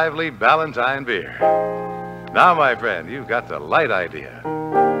 clean, lively Ballantine beer. Now, my friend, you've got the light idea.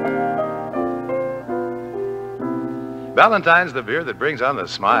 Ballantine's the beer that brings on the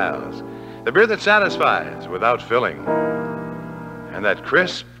smiles, the beer that satisfies without filling. And that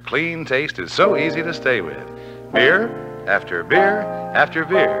crisp, clean taste is so easy to stay with. Beer after beer after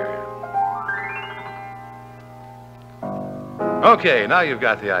beer. Okay, now you've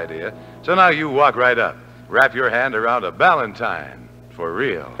got the idea. So now you walk right up. Wrap your hand around a Ballantine for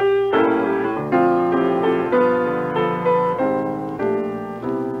real.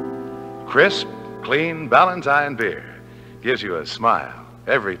 Crisp, clean Ballantine beer gives you a smile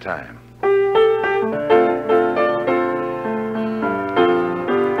every time.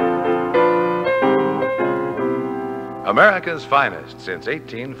 America's finest since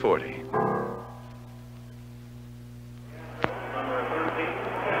 1840.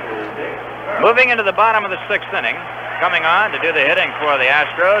 Moving into the bottom of the 6th inning, coming on to do the hitting for the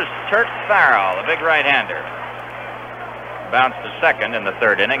Astros, Turk Farrell, the big right-hander. Bounced to second in the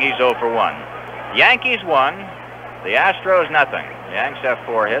 3rd inning. He's 0 for 1. Yankees 1, the Astros nothing. The Yanks have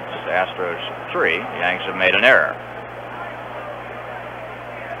 4 hits, the Astros 3. The Yanks have made an error.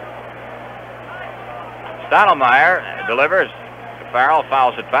 Stottlemyre delivers. Farrell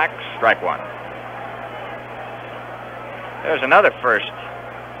fouls it back, strike 1. There's another first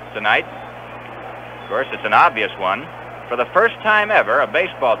tonight. Of course, it's an obvious one. For the first time ever, a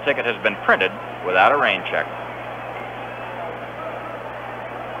baseball ticket has been printed without a rain check.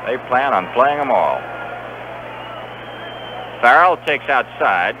 They plan on playing them all. Farrell takes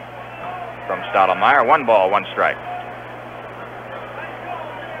outside from Stottlemyre. 1 ball, 1 strike.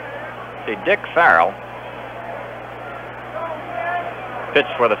 See, Dick Farrell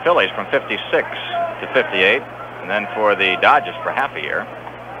pitched for the Phillies from 56 to 58, and then for the Dodgers for half a year,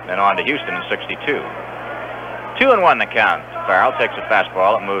 then on to Houston in 62. 2-1 the count. Farrell takes a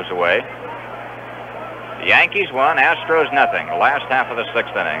fastball, it moves away. The Yankees won, Astros nothing. The last half of the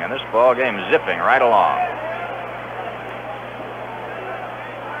 6th inning, and this ball game zipping right along.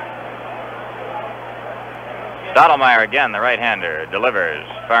 Stottlemyre again, the right-hander, delivers.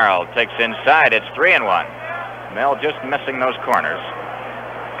 Farrell takes inside. It's 3-1. Mel just missing those corners.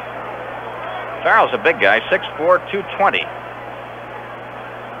 Farrell's a big guy, 6'4", 220.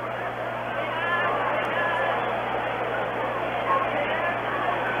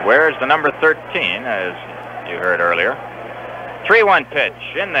 Where's the number 13, as you heard earlier? 3-1 pitch,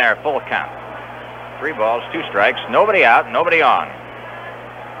 in there, full count. 3 balls, 2 strikes, nobody out, nobody on.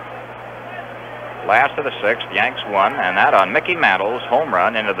 Last of the 6th, Yanks won, and that on Mickey Mantle's home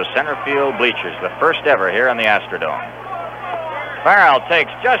run into the center field bleachers, the first ever here in the Astrodome. Farrell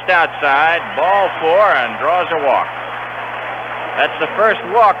takes just outside, ball 4, and draws a walk. That's the first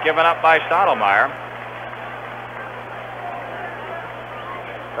walk given up by Stottlemyre.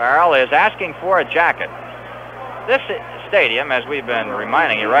 Farrell is asking for a jacket. This stadium, as we've been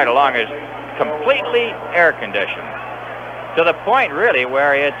reminding you right along, is completely air-conditioned. To the point, really,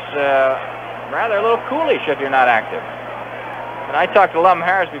 where it's rather a little coolish if you're not active. And I talked to Lum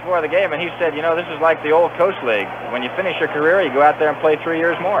Harris before the game, and he said, you know, this is like the old Coast League. When you finish your career, you go out there and play 3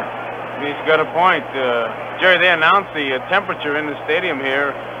 years more. He's got a point. Jerry, they announced the temperature in the stadium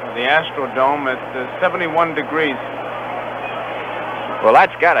here, the Astrodome, at 71 degrees. Well,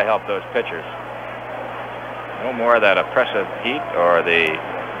 that's got to help those pitchers. No more of that oppressive heat or the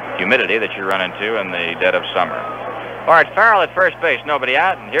humidity that you run into in the dead of summer. All right, Farrell at first base, nobody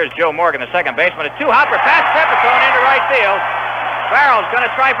out, and here's Joe Morgan, the second baseman. A 2-hopper past Pepitone into right field. Farrell's going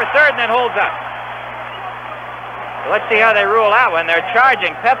to try for third and then holds up. So let's see how they rule out when they're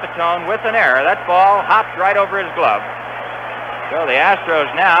charging Pepitone with an error. That ball hopped right over his glove. So the Astros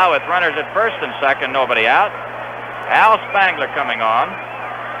now with runners at first and second, nobody out. Al Spangler coming on.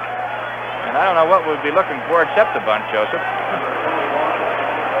 And I don't know what we'd be looking for except a bunt, Joseph.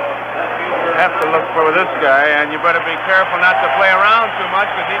 Have to look for this guy, and you better be careful not to play around too much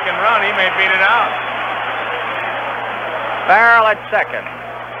because he can run. He may beat it out. Farrell at second.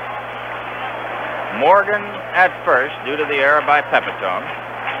 Morgan at first due to the error by Pepitone.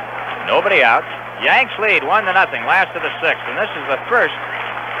 Nobody out. Yanks lead 1-0, last of the 6th, and this is the first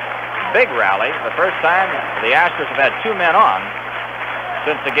big rally, the first time the Astros have had 2 men on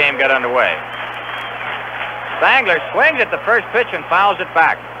since the game got underway. Spangler swings at the first pitch and fouls it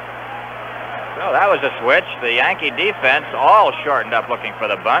back. So that was a switch. The Yankee defense all shortened up looking for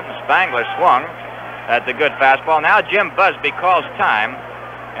the bunt. Spangler swung at the good fastball. Now Jim Busby calls time,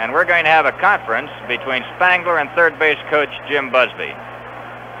 and we're going to have a conference between Spangler and third base coach Jim Busby.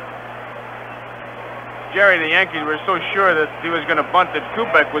 Jerry, the Yankees were so sure that he was going to bunt that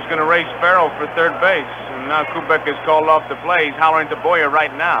Kubek was going to race Farrell for third base. And now Kubek is called off the play. He's hollering to Boyer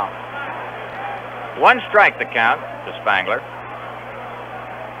right now. 1 strike the count to Spangler.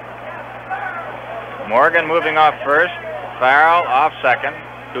 Morgan moving off first. Farrell off second.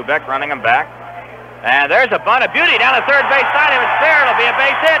 Kubek running him back. And there's a bunt of beauty down the third base side. If it's fair, it'll be a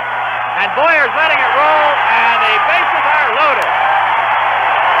base hit. And Boyer's letting it roll, and the bases are loaded.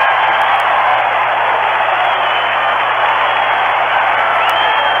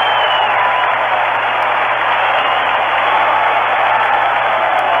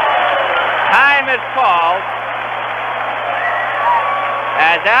 Time is called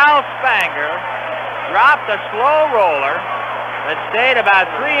as Al Spangler dropped a slow roller that stayed about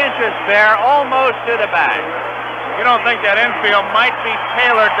 3 inches fair, almost to the bag. You don't think that infield might be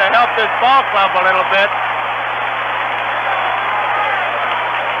tailored to help this ball club a little bit?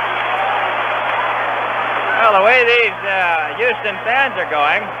 Well, the way these Houston fans are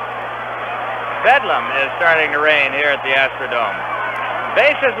going, bedlam is starting to reign here at the Astrodome.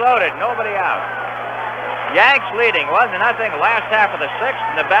 Bases loaded, nobody out. Yanks leading 1-0, last half of the 6th,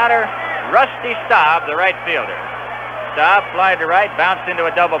 and the batter, Rusty Staub, the right fielder. Staub flied to right, bounced into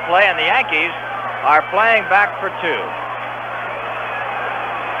a double play, and the Yankees are playing back for 2.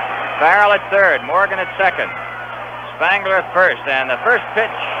 Farrell at third, Morgan at second. Spangler at first, and the first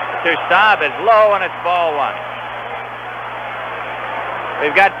pitch to Staub is low, and it's ball 1.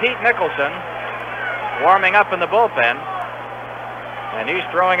 We've got Pete Nicholson warming up in the bullpen, and he's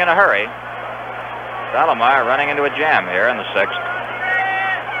throwing in a hurry. Stottlemyre running into a jam here in the 6th.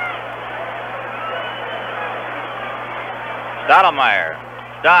 Stottlemyre,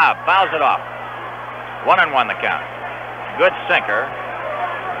 Staub fouls it off. 1-1 the count. Good sinker.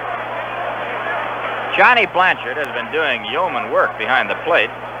 Johnny Blanchard has been doing yeoman work behind the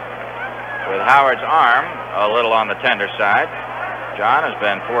plate with Howard's arm a little on the tender side. John has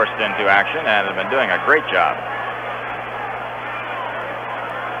been forced into action and has been doing a great job.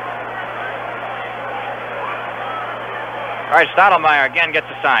 All right, Stottlemyre again gets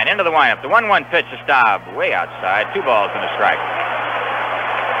a sign. Into the windup. The 1-1 pitch to Staub. Way outside. 2 balls and a strike.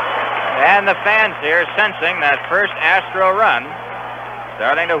 And the fans here sensing that first Astro run,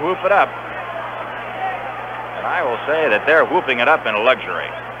 starting to whoop it up. And I will say that they're whooping it up in luxury.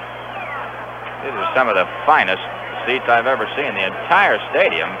 These are some of the finest seats I've ever seen. The entire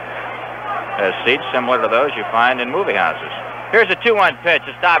stadium has seats similar to those you find in movie houses. Here's a 2-1 pitch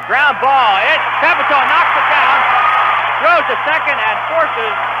to Staub. Ground ball. It's Pepitone knocks it down. Throws to second and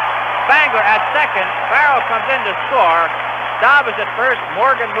forces Spangler at second. Farrell comes in to score. Staub is at first.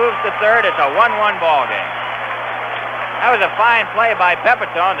 Morgan moves to third. It's a 1-1 ball game. That was a fine play by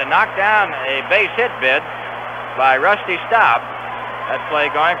Pepitone to knock down a base hit bid by Rusty Staub. That play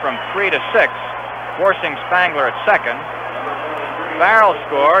going from 3 to 6, forcing Spangler at second. Farrell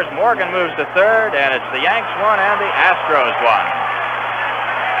scores. Morgan moves to third, and it's the Yanks 1 and the Astros 1.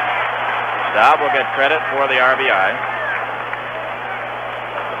 Staub will get credit for the RBI.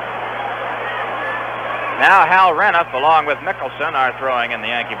 Now Hal Reniff, along with Mickelson, are throwing in the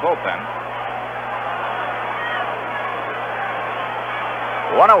Yankee bullpen.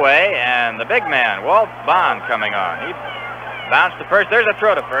 1 away, and the big man, Walt Bond, coming on. He bounced to first. There's a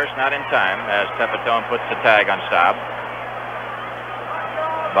throw to first, not in time, as Pepitone puts the tag on Staub.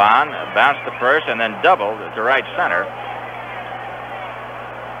 Bond bounced to first and then doubled to right center.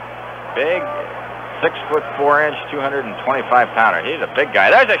 Big 6'4", 225-pounder. He's a big guy.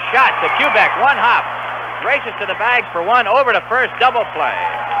 There's a shot to Kubek. 1 hop. Races to the bag for 1. Over to first. Double play.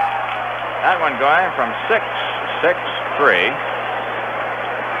 That one going from 6-6-3.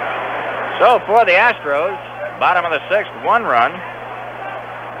 So for the Astros, bottom of the 6th, 1 run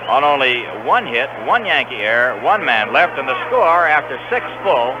on only 1 hit, 1 Yankee error, 1 man left, and the score after 6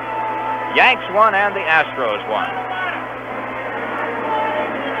 full, Yanks 1 and the Astros 1.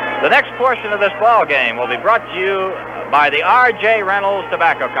 The next portion of this ball game will be brought to you by the R.J. Reynolds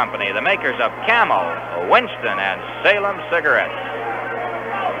Tobacco Company, the makers of Camel, Winston, and Salem cigarettes.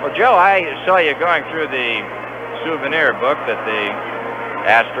 Well, Joe, I saw you going through the souvenir book that the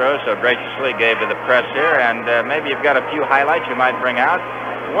Astros so graciously gave to the press here, and maybe you've got a few highlights you might bring out.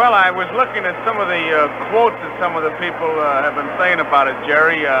 Well, I was looking at some of the quotes that some of the people have been saying about it,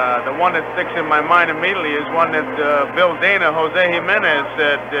 Jerry. The one that sticks in my mind immediately is one that Bill Dana, Jose Jimenez,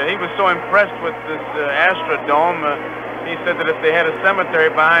 said he was so impressed with this Astrodome. He said that if they had a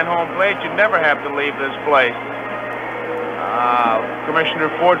cemetery behind home plate, you'd never have to leave this place.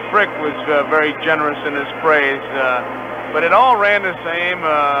 Commissioner Ford Frick was very generous in his praise. But it all ran the same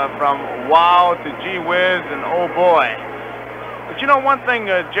from wow to gee whiz and oh boy. But you know one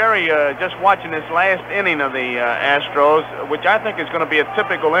thing, Jerry, just watching this last inning of the Astros, which I think is going to be a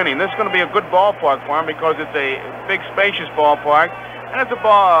typical inning. This is going to be a good ballpark for them because it's a big, spacious ballpark, and it's a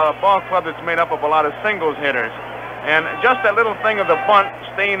ball club that's made up of a lot of singles hitters. And just that little thing of the bunt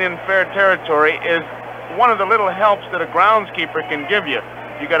staying in fair territory is one of the little helps that a groundskeeper can give you.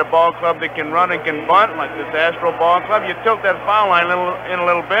 You got a ball club that can run and can bunt, like this Astro ball club. You tilt that foul line in a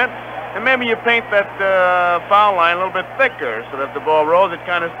little bit, and maybe you paint that foul line a little bit thicker so that the ball rolls. It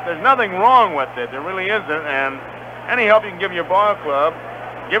kind of, there's nothing wrong with it. There really isn't. And any help you can give your ball club,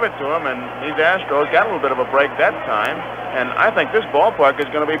 give it to them. And these Astros got a little bit of a break that time. And I think this ballpark is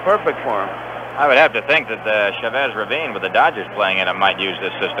going to be perfect for them. I would have to think that the Chavez Ravine with the Dodgers playing in it might use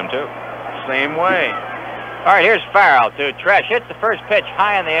this system too. Same way. All right, here's Farrell to Tresh. Hits the first pitch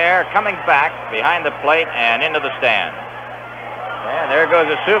high in the air, coming back behind the plate and into the stand. And there goes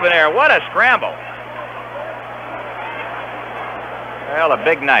a souvenir. What a scramble. Well, a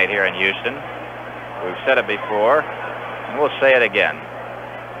big night here in Houston. We've said it before, and we'll say it again.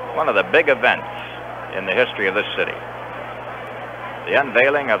 One of the big events in the history of this city. The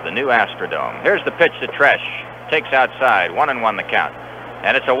unveiling of the new Astrodome. Here's the pitch to Tresh. Takes outside, 1-1 the count.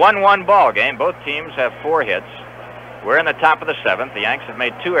 And it's a 1-1 ball game. Both teams have 4 hits. We're in the top of the 7th. The Yanks have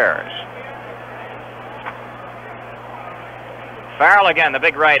made 2 errors. Farrell again, the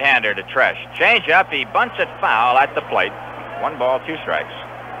big right-hander to Tresh. Change up, he bunts it foul at the plate. 1 ball, 2 strikes.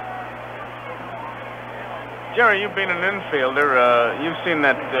 Jerry, you've been an infielder. You've seen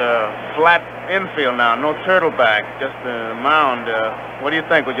that flat infield now, no turtle back, just a mound. What do you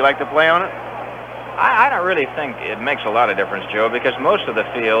think? Would you like to play on it? I don't really think it makes a lot of difference, Joe, because most of the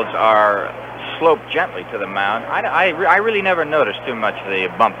fields are sloped gently to the mound. I really never noticed too much the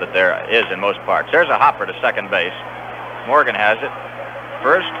bump that there is in most parks. There's a hopper to second base. Morgan has it.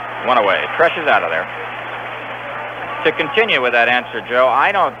 First, 1 away. Tresh is out of there. To continue with that answer, Joe,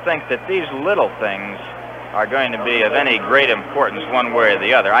 I don't think that these little things are going to be of any great importance one way or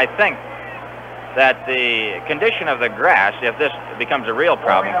the other. I think that the condition of the grass, if this becomes a real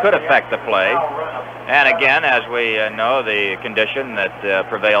problem, could affect the play. And again, as we know, the condition that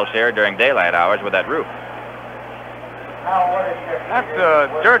prevails here during daylight hours with that roof. That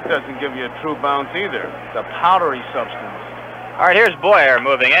dirt doesn't give you a true bounce either. It's a powdery substance. All right, here's Boyer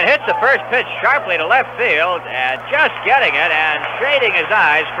moving in. Hits the first pitch sharply to left field, and just getting it and shading his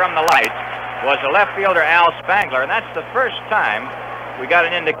eyes from the lights was the left fielder Al Spangler, and that's the first time we got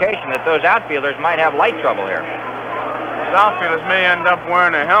an indication that those outfielders might have light trouble here. Those outfielders may end up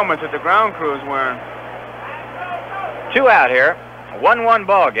wearing the helmets that the ground crew is wearing. 2 out here, 1-1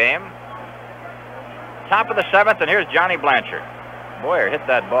 ball game. Top of the 7th, and here's Johnny Blanchard. Boyer hit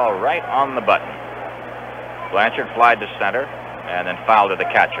that ball right on the button. Blanchard flied to center and then fouled to the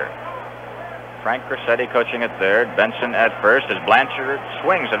catcher. Frank Grassetti coaching at third, Benson at first as Blanchard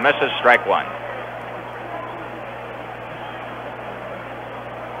swings and misses, strike 1.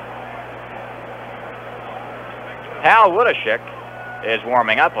 Hal Woodashik is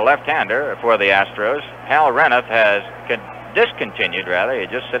warming up, a left-hander for the Astros. Hal Reneth has discontinued, rather. He's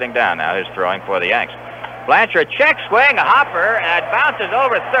just sitting down now, his throwing for the Yanks. Blanchard check swing, a hopper, and it bounces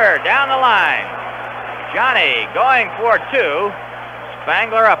over third, down the line. Johnny going for 2.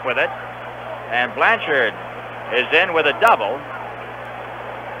 Spangler up with it. And Blanchard is in with a double.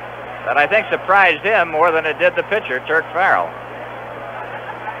 That I think surprised him more than it did the pitcher, Turk Farrell.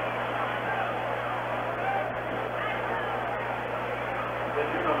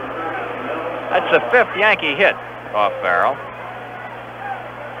 That's the 5th Yankee hit off Farrell.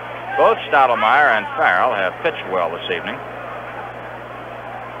 Both Stottlemyre and Farrell have pitched well this evening.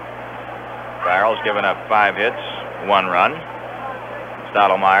 Farrell's given up 5 hits, 1 run.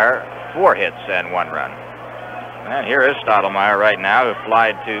 Stottlemyre, 4 hits and 1 run. And here is Stottlemyre right now, who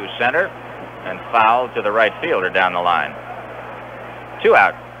flied to center and fouled to the right fielder down the line. 2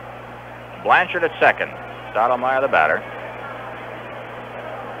 out. Blanchard at second. Stottlemyre the batter.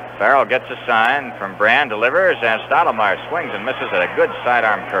 Farrell gets a sign from Brand, delivers, and Stottlemyre swings and misses at a good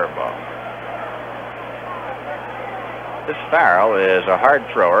sidearm curveball. This Farrell is a hard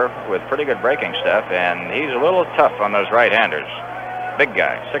thrower with pretty good breaking stuff, and he's a little tough on those right-handers. Big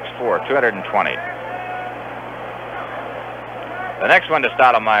guy, 6'4", 220. The next one to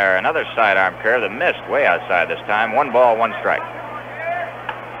Stottlemyre, another sidearm curve that missed way outside this time. 1 ball, 1 strike.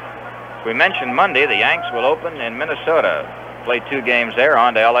 We mentioned Monday the Yanks will open in Minnesota. Play 2 games there,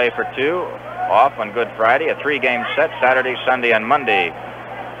 on to L.A. for 2, off on Good Friday, a 3-game set Saturday, Sunday, and Monday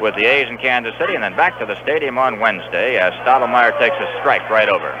with the A's in Kansas City, and then back to the stadium on Wednesday as Stottlemyre takes a strike right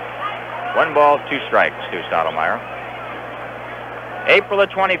over. 1 ball, 2 strikes to Stottlemyre. April the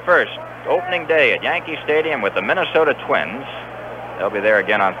 21st, opening day at Yankee Stadium with the Minnesota Twins. They'll be there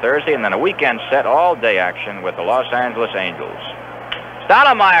again on Thursday, and then a weekend set, all-day action with the Los Angeles Angels.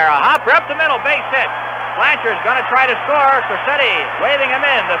 Stottlemyre, a hopper up the middle, base hit. Blanchard's going to try to score. Grassetti waving him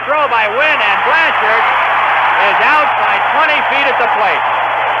in. The throw by Wynn, and Blanchard is out by 20 feet at the plate.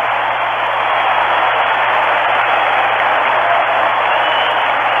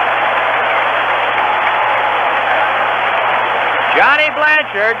 Johnny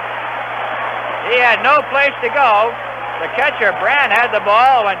Blanchard, he had no place to go. The catcher, Brand, had the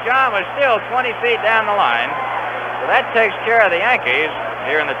ball when John was still 20 feet down the line. So that takes care of the Yankees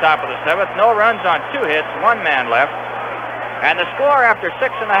here in the top of the 7th. No runs on 2 hits, 1 man left. And the score after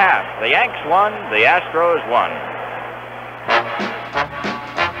 6½. The Yanks won, the Astros won.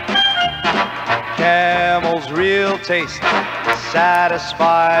 Camel's Real Taste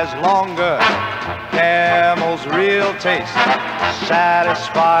satisfies longer. Camel's Real Taste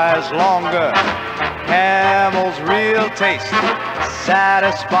satisfies longer. Camel's Real Taste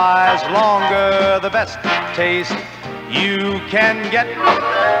satisfies longer. The best taste you can get.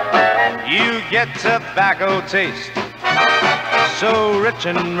 You get tobacco taste, so rich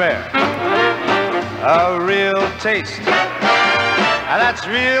and rare. A real taste, and that's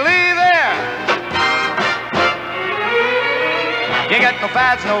really there. You get no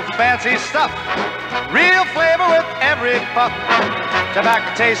fads, no fancy stuff. Real flavor with every puff.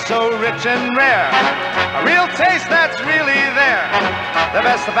 Tobacco taste so rich and rare. A real taste that's really there. The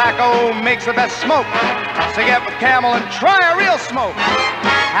best tobacco makes the best smoke. So get with Camel and try a real smoke.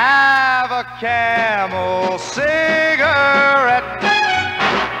 Have a Camel cigarette.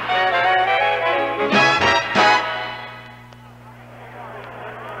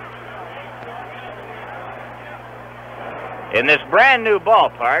 In this brand new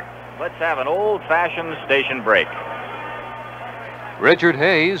ballpark, let's have an old-fashioned station break. Richard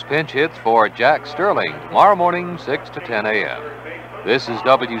Hayes pinch hits for Jack Sterling tomorrow morning, 6 to 10 a.m. This is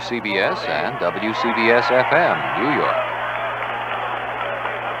WCBS and WCBS FM, New York.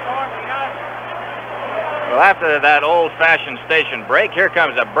 Well, after that old-fashioned station break, here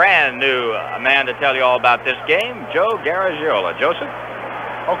comes a brand new man to tell you all about this game, Joe Garagiola. Joseph?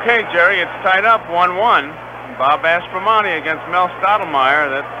 Okay, Jerry, it's tied up 1-1. Bob Aspromonte against Mel Stottlemyre.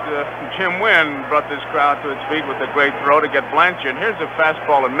 That Jim Wynn brought this crowd to its feet with a great throw to get Blanchard. Here's a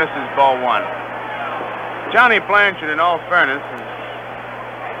fastball that misses, ball one. Johnny Blanchard, in all fairness, is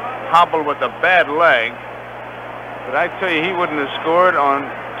hobbled with a bad leg. But I tell you, he wouldn't have scored on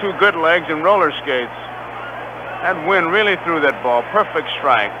two good legs and roller skates. That Wynn really threw that ball. Perfect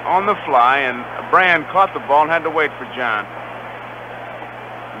strike on the fly, and Brand caught the ball and had to wait for John.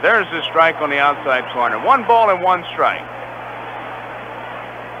 There's the strike on the outside corner. 1 ball and 1 strike.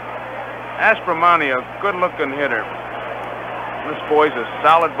 Aspromonte, a good-looking hitter. This boy's a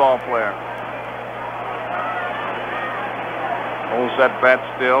solid ball player. Holds that bat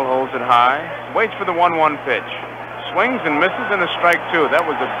still, holds it high. Waits for the 1-1 pitch. Swings and misses, and a strike, too. That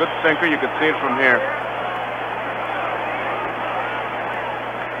was a good sinker. You could see it from here.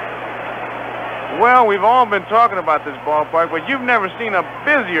 Well, we've all been talking about this ballpark, but you've never seen a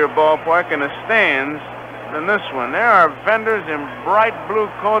busier ballpark in the stands than this one. There are vendors in bright blue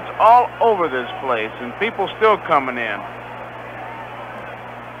coats all over this place, and people still coming in.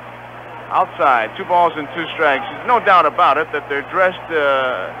 Outside, 2 balls and 2 strikes. There's no doubt about it that they're dressed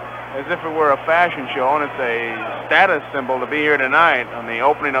as if it were a fashion show, and it's a status symbol to be here tonight on the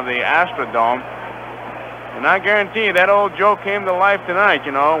opening of the Astrodome. And I guarantee you that old joke came to life tonight,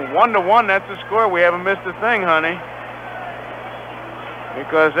 you know. 1-1, that's the score. We haven't missed a thing, honey.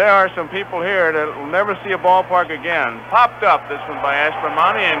 Because there are some people here that will never see a ballpark again. Popped up, this one by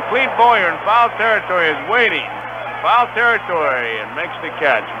Aspromonte, and Clete Boyer in foul territory is waiting. Foul territory, and makes the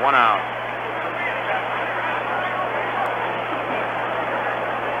catch. 1 out.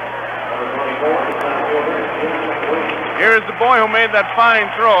 Here's the boy who made that fine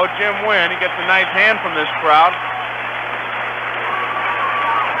throw, Jim Wynn. He gets a nice hand from this crowd.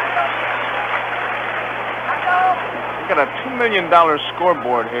 We got a $2 million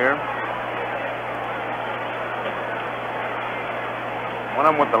scoreboard here. One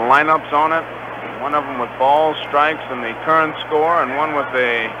of them with the lineups on it, one of them with balls, strikes, and the current score, and one with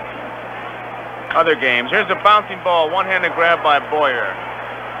the other games. Here's a bouncing ball, one-handed grab by Boyer.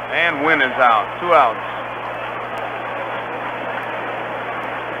 And Wynn is out, 2 outs.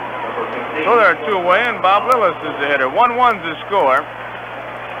 So there are 2 away, and Bob Lillis is the hitter. 1-1's the score.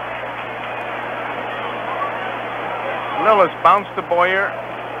 Lillis bounced to Boyer,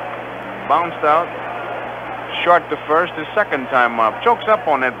 bounced out, short to first, his second time up. Chokes up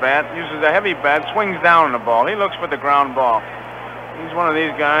on that bat, uses a heavy bat, swings down on the ball. He looks for the ground ball. He's one of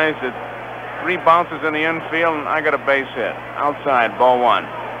these guys that 3 bounces in the infield, and I got a base hit. Outside, ball 1.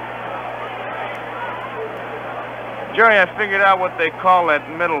 Jerry, I figured out what they call that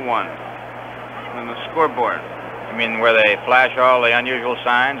middle one on the scoreboard. You mean where they flash all the unusual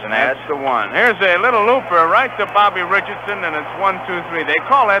signs and ads? That's the one. Here's a little looper right to Bobby Richardson, and it's 1, 2, 3. They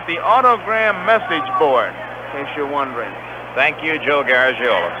call that the autogram message board, in case you're wondering. Thank you, Joe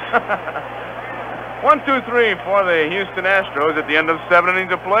Garagiola. 1, 2, 3 for the Houston Astros at the end of 7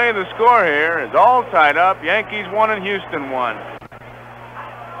 innings of play. The score here is all tied up. Yankees 1 and Houston 1.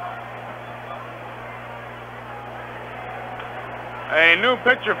 A new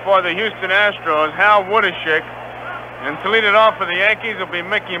pitcher for the Houston Astros, Hal Woodishick. And to lead it off for the Yankees will be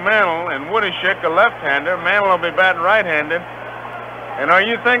Mickey Mantle, and Woodishick, a left-hander. Mantle will be batting right-handed. And are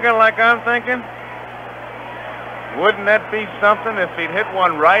you thinking like I'm thinking? Wouldn't that be something if he'd hit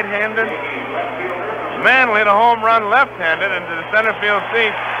one right-handed? Mantle hit a home run left-handed into the center field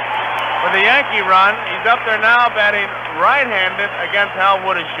seats for the Yankee run. He's up there now batting right-handed against Hal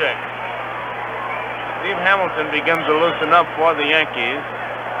Woodishick. Steve Hamilton begins to loosen up for the Yankees.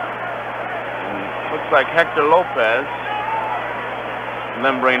 And looks like Hector Lopez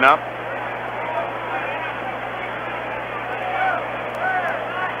limbering up.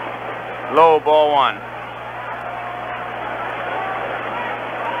 Low, ball 1.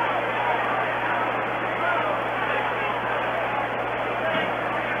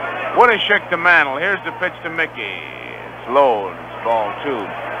 Woodishick to Mantle. Here's the pitch to Mickey. It's low. It's ball 2.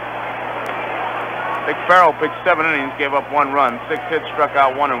 Dick Farrell pitched 7 innings, gave up 1 run, 6 hits, struck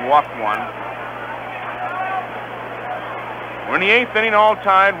out 1, and walked 1. We're in the 8th inning, all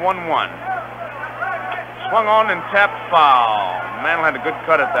tied, 1-1. Swung on and tapped foul. Mantle had a good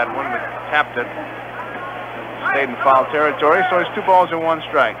cut at that one, but tapped it. Stayed in foul territory, so it's 2 balls and 1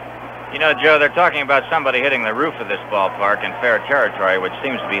 strike. You know, Joe, they're talking about somebody hitting the roof of this ballpark in fair territory, which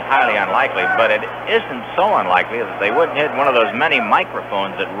seems to be highly unlikely, but it isn't so unlikely that they wouldn't hit one of those many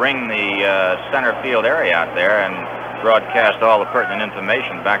microphones that ring the center field area out there and broadcast all the pertinent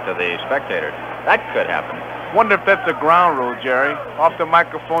information back to the spectators. That could happen. Wonder if that's a ground rule, Jerry. Off the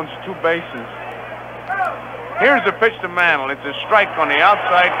microphone's 2 bases. Here's the pitch to Mantle. It's a strike on the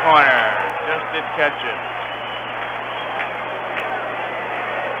outside corner. Just did catch it.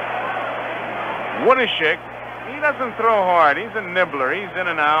 Woodishick, he doesn't throw hard. He's a nibbler. He's in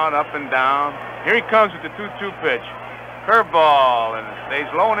and out, up and down. Here he comes with the 2-2 pitch. Curveball, and it stays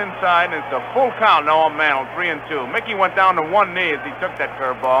low and inside, and it's a full count now on Mantle, 3-2. Mickey went down to 1 knee as he took that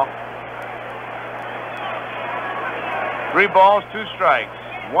curveball. 3 balls, 2 strikes.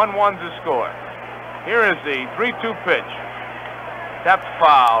 1-1's the score. Here is the 3-2 pitch. Tapped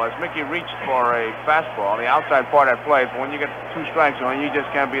foul as Mickey reached for a fastball, the outside part of that play. But when you get 2 strikes on, you just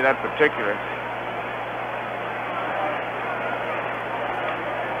can't be that particular.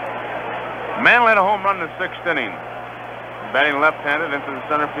 Mantle hit a home run in the 6th inning. Batting left-handed into the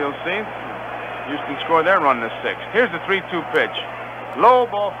center field seats. Houston scored their run in the 6th. Here's the 3-2 pitch. Low,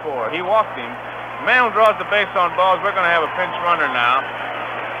 ball 4. He walked him. Mantle draws the base on balls. We're going to have a pinch runner now.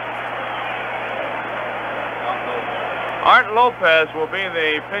 Art Lopez will be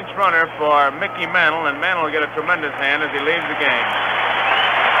the pinch runner for Mickey Mantle, and Mantle will get a tremendous hand as he leaves the game.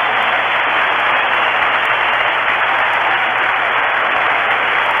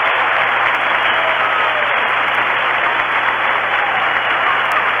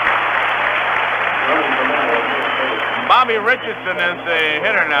 Bobby Richardson is the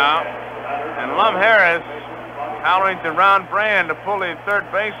hitter now, and Lum Harris hollering to Ron Brand to pull the third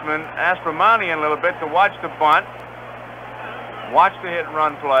baseman, Aspromani, in a little bit to watch the bunt, watch the hit and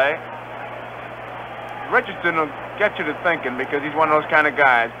run play. Richardson will get you to thinking because he's one of those kind of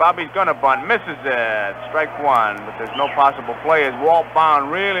guys. Bobby's gonna bunt, misses it, strike 1, but there's no possible play as Walt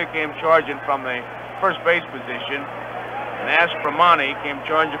Bond really came charging from the first base position, and Aspromani came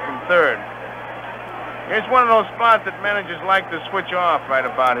charging from third. Here's one of those spots that managers like to switch off right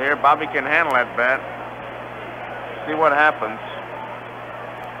about here. Bobby can handle that bat. See what happens.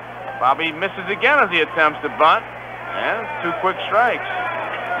 Bobby misses again as he attempts to bunt. And 2 quick strikes.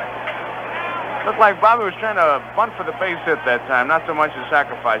 Looked like Bobby was trying to bunt for the base hit that time, not so much a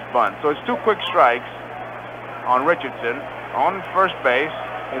sacrifice bunt. So it's 2 quick strikes on Richardson. On first base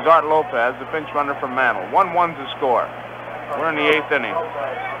is Art Lopez, the pinch runner from Mantle. 1-1's the score. We're in the 8th inning.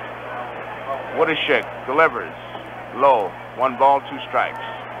 Woodishick delivers. Low. 1 ball, 2 strikes.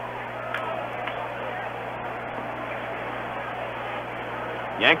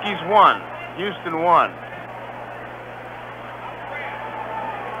 Yankees 1. Houston 1.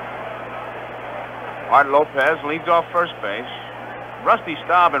 Art Lopez leads off first base. Rusty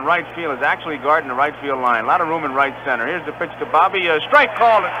Staub in right field is actually guarding the right field line. A lot of room in right center. Here's the pitch to Bobby. A strike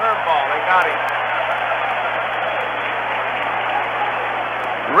call to curveball. They got him.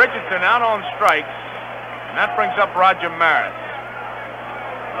 Richardson out on strikes, and that brings up Roger Maris.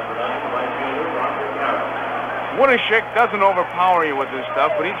 Woodishick doesn't overpower you with this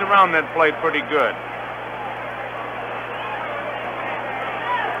stuff, but he's around that plate pretty good.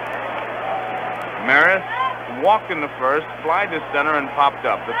 Maris walked in the first, flied to center, and popped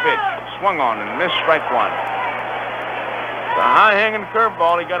up. The pitch swung on and missed, strike 1. It's a high-hanging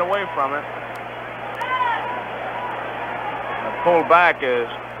curveball. He got away from it. Pulled back as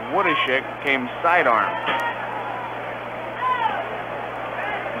Woodishick came sidearm.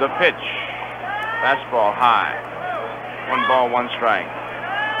 The pitch. Fastball high. 1 ball, 1 strike.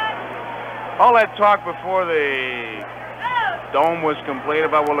 All that talk before the dome was complete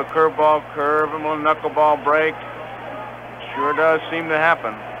about will a curveball curve and will a knuckleball break? Sure does seem to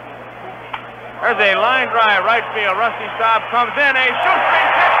happen. There's a line drive right field. Rusty Staub comes in. A shoestring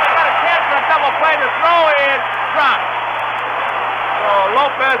catch. They got a chance for a double play. The throw is dropped. So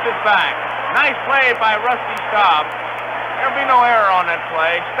Lopez is back. Nice play by Rusty Staub. There'll be no error on that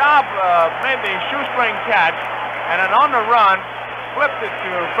play. Staub made the shoestring catch, and then on the run, flipped it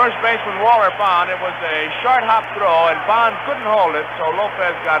to first baseman Walter Bond. It was a short hop throw, and Bond couldn't hold it, so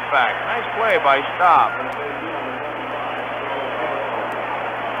Lopez got back. Nice play by Staub.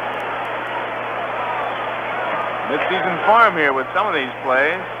 Mid-season form here with some of these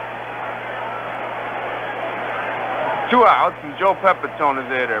plays. 2 outs, and Joe Pepitone is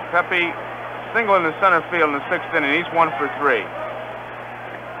the hitter. Pepe single in the center field in the 6th inning. He's 1 for 3.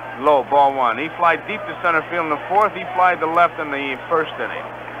 Low, ball 1. He flied deep to center field in the 4th. He flied to left in the 1st inning.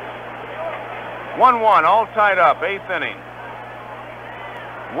 1-1, all tied up, 8th inning.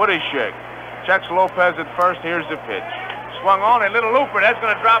 Woodishick checks Lopez at first. Here's the pitch. Swung on, a little looper. That's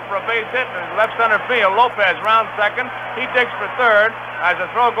going to drop for a base hit in left center field. Lopez round second. He digs for third. As the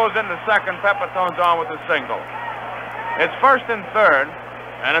throw goes into second, Pepitone's on with a single. It's 1st and 3rd,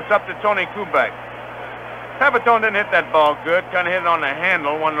 and it's up to Tony Kubek. Pepitone didn't hit that ball good. Kind of hit it on the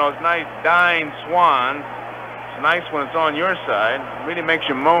handle. One of those nice dying swans. It's nice when it's on your side. It really makes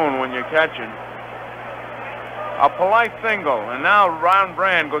you moan when you're catching. A polite single. And now Ron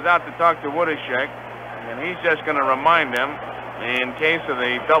Brand goes out to talk to Woodishek. And he's just going to remind him, in case of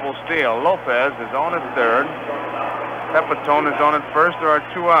the double steal, Lopez is on at third. Pepitone is on at first. There are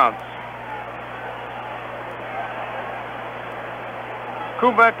 2 outs.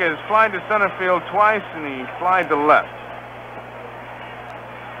 Kubek has flied to center field twice, and he flied to left.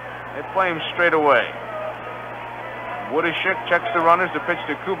 They play him straight away. Woodishek checks the runners to pitch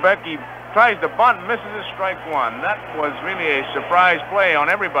to Kubek. He tries to bunt, misses a strike 1. That was really a surprise play on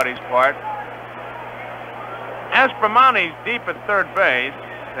everybody's part. Aspromonte's deep at third base,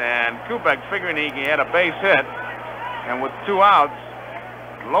 and Kubek figuring he had a base hit, and with 2 outs,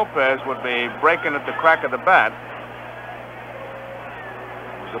 Lopez would be breaking at the crack of the bat.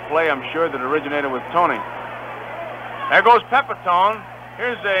 It was a play, I'm sure, that originated with Tony. There goes Pepitone.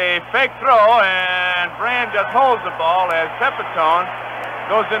 Here's a fake throw, and Brand just holds the ball as Pepitone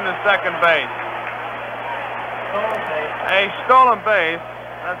goes into second base. A stolen base.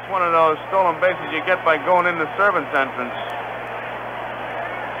 That's one of those stolen bases you get by going in the servant's entrance.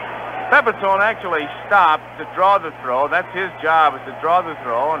 Pepitone actually stopped to draw the throw. That's his job, is to draw the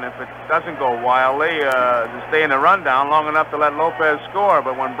throw, and if it doesn't go wildly, to stay in the rundown long enough to let Lopez score.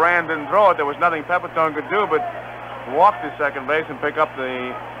 But when Brand didn't throw it, there was nothing Pepitone could do but walk to second base and pick up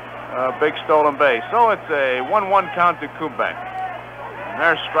the big stolen base. So it's a 1-1 count to Kubek. And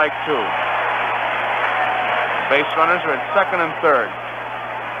there's strike 2. Base runners are at second and third.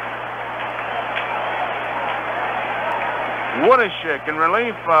 Woodishek in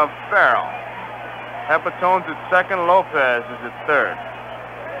relief of Farrell. Pepitone's at second. Lopez is at third.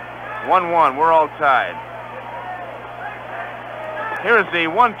 1-1. We're all tied. Here's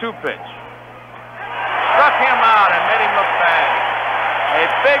the 1-2 pitch. Struck him out and made him look bad. A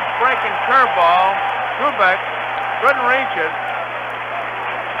big breaking curveball. Kubek couldn't reach it.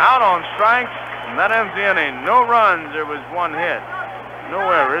 Out on strikes, and that ends the inning. No runs. There was 1 hit. No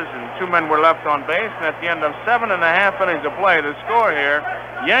errors, and 2 men were left on base. And at the end of 7.5 innings of play, the score here: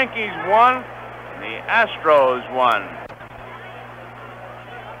 Yankees 1, the Astros 1.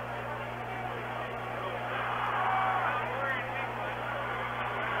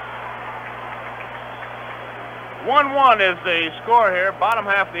 Is the score here, bottom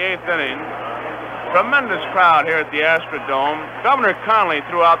half of the 8th inning. Tremendous crowd here at the Astrodome. Governor Connolly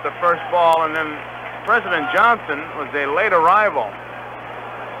threw out the first ball, and then President Johnson was a late arrival.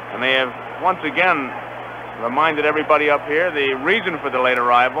 And they have once again reminded everybody up here the reason for the late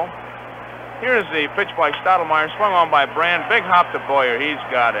arrival. Here's the pitch by Stottlemyre, swung on by Brand. Big hop to Boyer. He's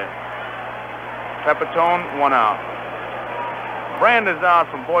got it. Pepitone, 1 out. Brand is out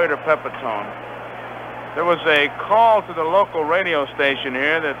from Boyer to Pepitone. There was a call to the local radio station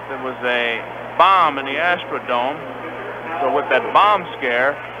here that there was a bomb in the Astrodome. So with that bomb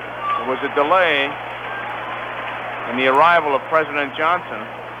scare, there was a delay in the arrival of President Johnson.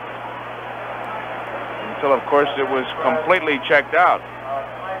 Until, of course, it was completely checked out.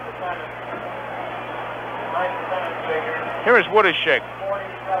 Here is Woodishek.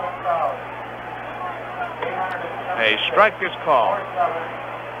 A strike is called.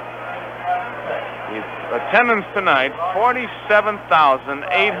 His attendance tonight,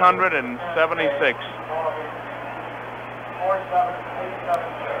 47,876.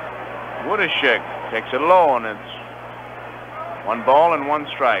 Woodishek takes it low, and it's 1 ball and 1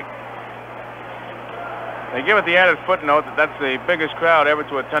 strike. They give it the added footnote that that's the biggest crowd ever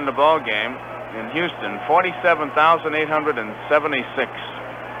to attend a ball game in Houston, 47,876.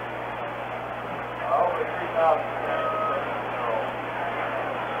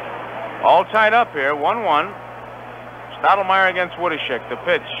 All tied up here, 1-1. Stottlemyre against Woodishek. The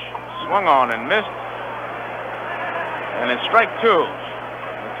pitch swung on and missed. And it's strike 2.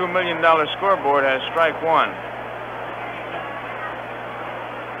 The $2 million scoreboard has strike 1.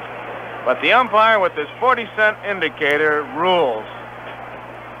 But the umpire with this 40-cent indicator rules.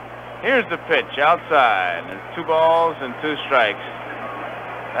 Here's the pitch outside. It's 2 balls and 2 strikes.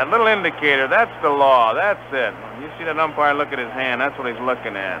 That little indicator, that's the law. That's it. When you see that umpire look at his hand, that's what he's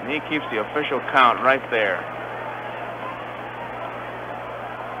looking at. And he keeps the official count right there.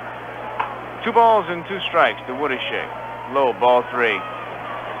 2 balls and 2 strikes to Woodishek. Low, ball 3.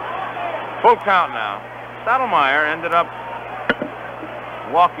 Full count now. Stottlemyre ended up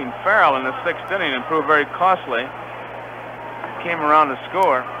walking Farrell in the 6th inning and proved very costly. Came around to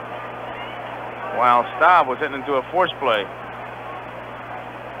score while Staub was hitting into a force play.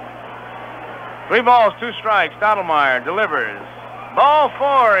 3 balls, 2 strikes. Stottlemyre delivers. Ball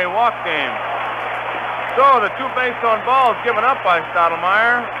 4. He walked him. So the two base on balls given up by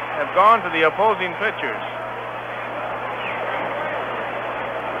Stottlemyre have gone to the opposing pitchers.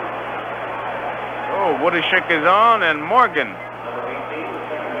 Oh, Woodishick is on, and Morgan.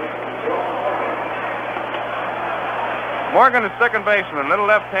 Morgan, the second baseman, little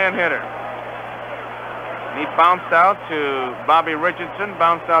left-hand hitter. He bounced out to Bobby Richardson,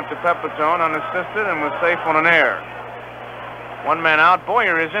 bounced out to Pepitone unassisted, and was safe on an error. One man out.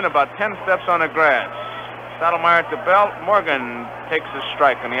 Boyer is in about 10 steps on the grass. Stottlemyre at the belt. Morgan takes a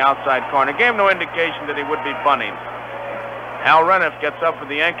strike on the outside corner. Gave no indication that he would be bunting. Al Reniff gets up for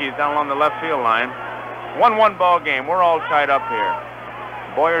the Yankees down along the left field line. 1-1 ball game. We're all tied up here.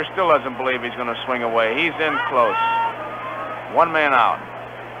 Boyer still doesn't believe he's going to swing away. He's in close. One man out.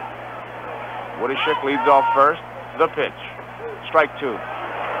 Woodishick leads off first. The pitch. Strike two.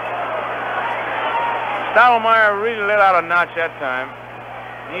 Stottlemyre really let out a notch that time.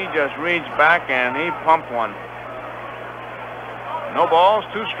 He just reached back and he pumped one. No balls,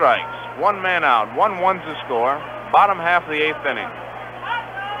 2 strikes. One man out. 1-1's the score. Bottom half of the 8th inning.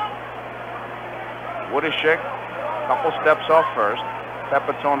 Woodishick, couple steps off first.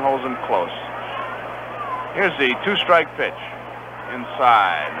 Pepitone holds him close. Here's the 2-strike pitch.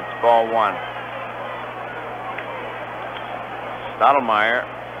 Inside. It's ball 1. Stottlemyre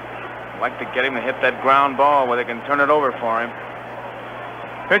like to get him to hit that ground ball where they can turn it over for him.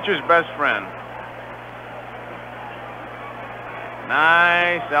 Pitcher's best friend.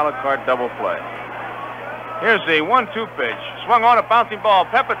 Nice a la carte double play. Here's the 1-2 pitch. Swung on a bouncing ball.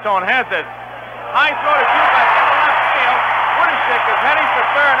 Pepitone has it. High throw to Kubek in the left field. Woodishick is heading for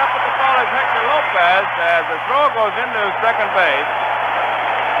third. Up with the ball is Hector Lopez as the throw goes into second base.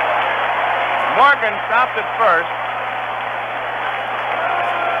 Morgan stopped at first.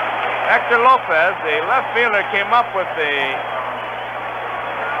 Hector Lopez, the left fielder, came up with the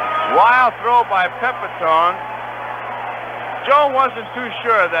wild throw by Pepitone. Joe wasn't too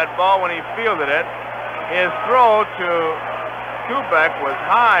sure of that ball when he fielded it. His throw to Kubek was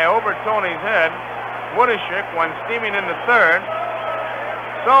high over Tony's head. Woodishick went steaming into third.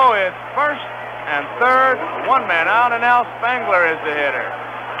 So it's first and third, one man out, and Al Spangler is the hitter.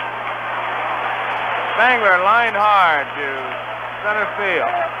 Spangler lined hard to center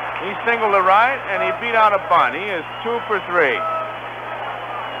field. He singled to right, and he beat out a bunt. He is 2 for 3.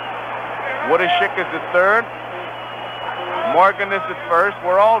 Woodishick is at third. Morgan is at first.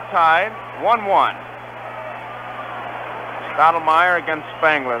 We're all tied, 1-1. Stottlemyre against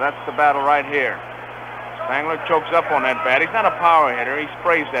Spangler. That's the battle right here. Spangler chokes up on that bat. He's not a power hitter. He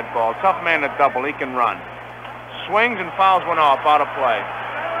sprays that ball. Tough man to double. He can run. Swings and fouls one off, out of play.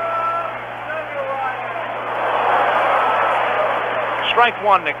 Strike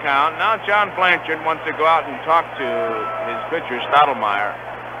 1 to count. Now John Blanchard wants to go out and talk to his pitcher, Stottlemyre.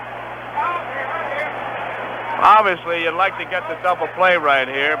 Obviously, you'd like to get the double play right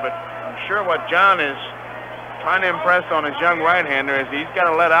here, but I'm sure what John is trying to impress on his young right-hander is he's got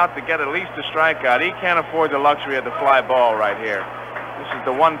to let out to get at least a strikeout. He can't afford the luxury of the fly ball right here. This is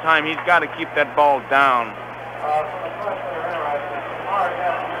the one time he's got to keep that ball down.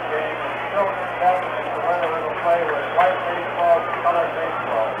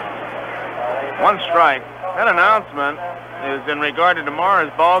 One strike. That announcement is in regard to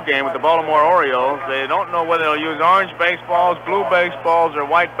tomorrow's ball game with the Baltimore Orioles. They don't know whether they'll use orange baseballs, blue baseballs, or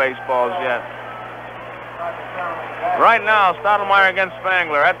white baseballs yet. Right now, Stottlemyre against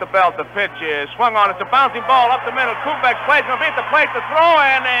Spangler at the belt. The pitch is swung on. It's a bouncing ball up the middle. Kubek's place going to be at the plate to throw,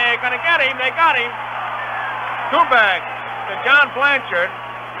 and they're going to get him. They got him. Kubek to John Blanchard,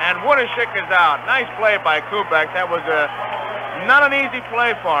 and Woodishick is out. Nice play by Kubek. That was not an easy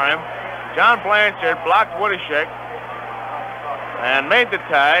play for him. John Blanchard blocked Woodishick and made the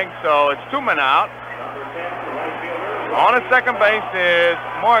tag, so it's 2 men out. On at second base is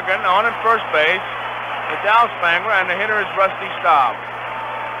Morgan. On at first base, it's Al Spangler, and the hitter is Rusty Staub.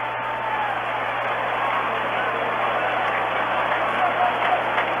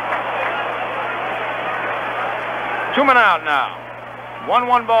 Two men out now.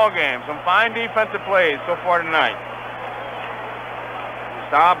 1-1 ball game. Some fine defensive plays so far tonight.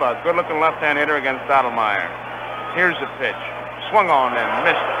 Staub, a good-looking left-hand hitter against Stottlemyre. Here's the pitch. Swung on and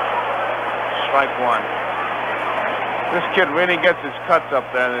missed it. Strike 1. This kid really gets his cuts up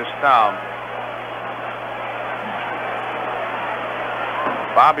there, this Staub.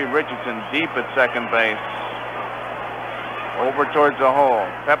 Bobby Richardson deep at second base. Over towards the hole.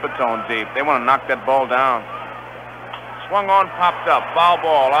 Pepitone deep. They want to knock that ball down. Swung on, popped up. Foul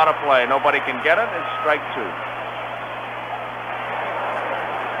ball, out of play. Nobody can get it. It's strike 2.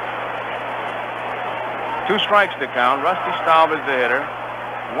 2 strikes to count. Rusty Staub is the hitter.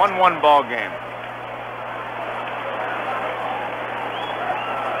 1-1 ball game.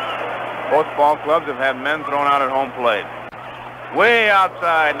 Both ball clubs have had men thrown out at home plate. Way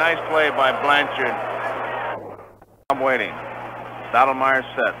outside. Nice play by Blanchard. I'm waiting. Stottlemyre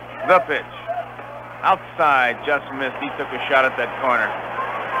set. The pitch. Outside. Just missed. He took a shot at that corner.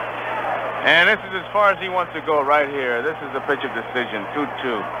 And this is as far as he wants to go right here. This is the pitch of decision.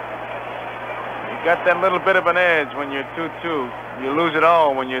 2-2. You got that little bit of an edge when you're 2-2. You lose it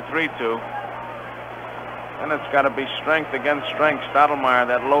all when you're 3-2. And it's got to be strength against strength. Stottlemyre,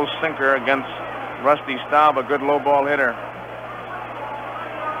 that low sinker against Rusty Staub, a good low ball hitter.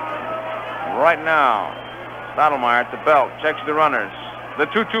 Right now, Stottlemyre at the belt, checks the runners. The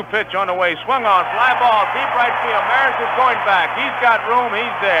 2-2 pitch on the way, swung on, fly ball, deep right field. Maris is going back. He's got room,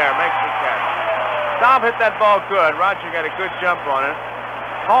 he's there, makes the catch. Staub hit that ball good. Roger got a good jump on it,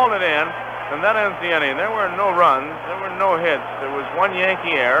 hauled it in. And that ends the inning. There were no runs. There were no hits. There was one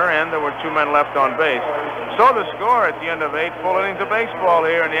Yankee error, and there were 2 men left on base. So the score at the end of 8 full innings of baseball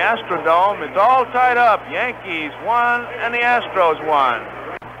here in the Astrodome. It's all tied up. Yankees won, and the Astros won.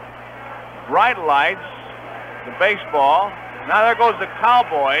 Bright lights, the baseball. Now there goes the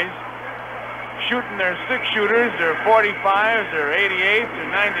Cowboys shooting their 6-shooters, their 45s, their 88s, their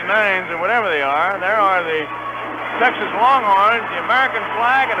 99s, or whatever they are. There are the Texas Longhorns, the American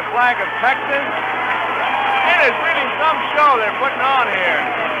flag, and the flag of Texas. It is really some show they're putting on here.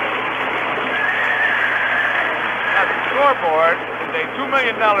 Now the scoreboard is a $2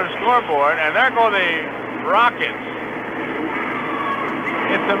 million scoreboard, and there go the Rockets.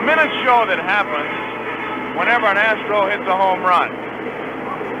 It's a minute show that happens whenever an Astro hits a home run.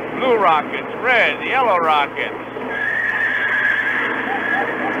 Blue Rockets, red, yellow Rockets.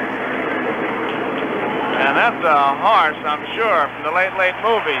 And that's a horse, I'm sure, from the late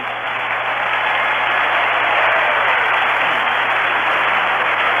movies.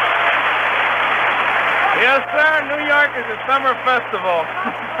 Yes, sir, New York is a summer festival.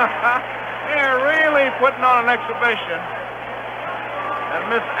 They're really putting on an exhibition. And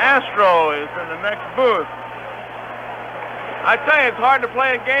Miss Astro is in the next booth. I tell you, it's hard to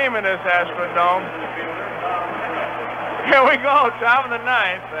play a game in this Astrodome. Here we go, top of the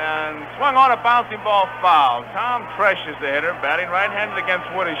 9th, and swung on a bouncing ball foul. Tom Tresh is the hitter, batting right-handed against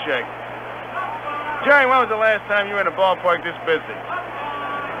Woodishake. Jerry, when was the last time you were in a ballpark this busy?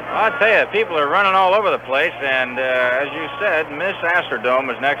 Well, I'll tell you, people are running all over the place, and as you said, Miss Astrodome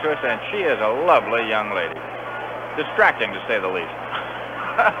is next to us, and she is a lovely young lady. Distracting, to say the least.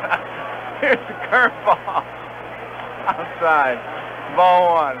 Here's the curveball. Outside.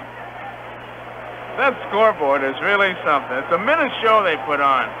 Ball 1. That scoreboard is really something. It's a minute show they put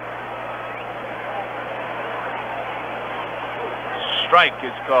on. Strike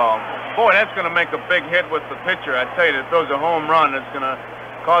is called. Boy, that's going to make a big hit with the pitcher. I tell you, that throws a home run. It's going to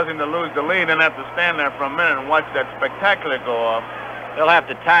cause him to lose the lead and have to stand there for a minute and watch that spectacular go off. They'll have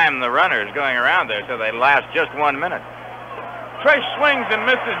to time the runners going around there so they last just 1 minute. Tresh swings and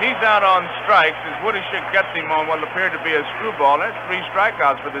misses. He's out on strikes as Woodishake gets him on what appeared to be a screwball. That's 3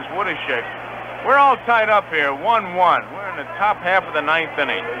 strikeouts for this Woodishake. We're all tied up here, 1-1. We're in the top half of the 9th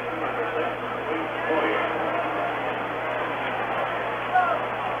inning.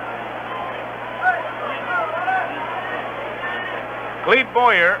 Clete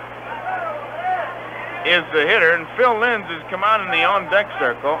Boyer is the hitter, and Phil Linz has come out in the on-deck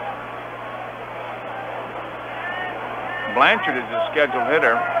circle. Blanchard is the scheduled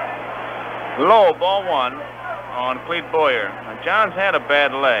hitter. Low, ball 1 on Clete Boyer. Now, John's had a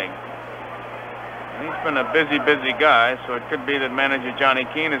bad leg. He's been a busy guy, so it could be that manager Johnny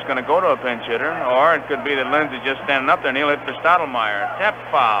Keene is going to go to a pinch hitter, or it could be that Lindsay just standing up there and he'll hit for Stottlemyre. Tap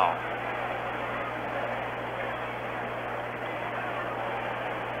foul.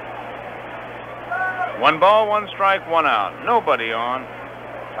 One ball, 1 strike, 1 out. Nobody on.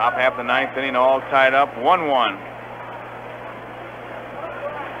 Top half of the 9th inning, all tied up, 1-1.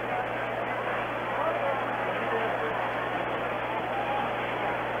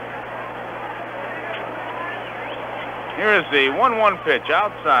 Here is the 1-1 pitch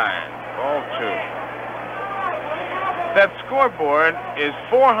outside, ball 2. That scoreboard is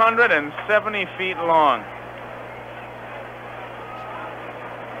 470 feet long.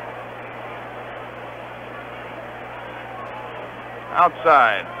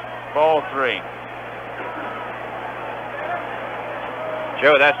 Outside, ball 3.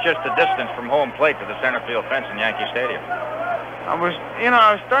 Joe, that's just the distance from home plate to the center field fence in Yankee Stadium. I was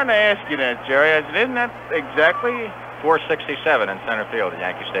starting to ask you that, Jerry. Isn't that exactly 467 in center field at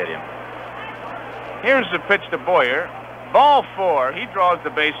Yankee Stadium. Here's the pitch to Boyer. Ball 4. He draws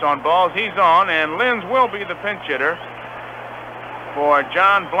the base on balls. He's on, and Linz will be the pinch hitter for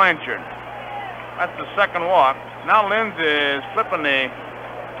John Blanchard. That's the second walk. Now Linz is flipping the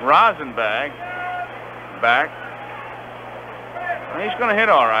Rosenbach back. He's going to hit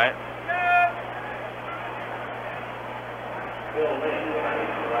all right.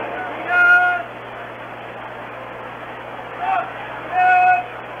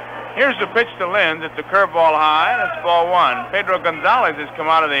 Here's the pitch to Linz. It's a curveball high, and it's ball one. Pedro Gonzalez has come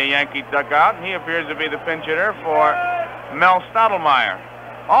out of the Yankee dugout, and he appears to be the pinch hitter for Mel Stottlemyre.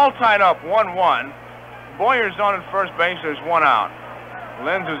 All tied up, 1-1. Boyer's on at first base. There's one out.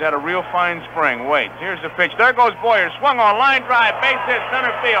 Linz, who's had a real fine spring, waits. Here's the pitch. There goes Boyer. Swung on, line drive, base hit,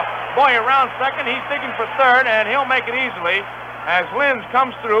 center field. Boyer round second. He's digging for third, and he'll make it easily as Linz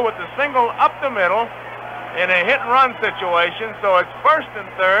comes through with the single up the middle in a hit-and-run situation. So it's first and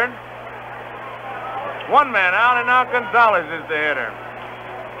third. One man out, and now Gonzalez is the hitter.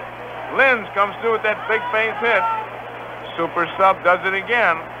 Linz comes through with that big base hit. Super sub does it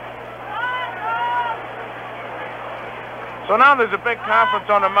again. So now there's a big conference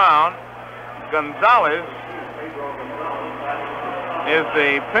on the mound. Gonzalez is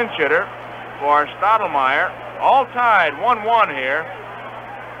the pinch hitter for Stottlemyre. All tied, 1-1 here.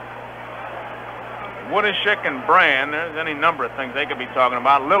 Woodishick and Brand, there's any number of things they could be talking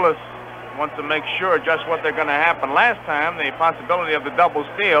about. Lillis wants to make sure just what they're going to happen. Last time, the possibility of the double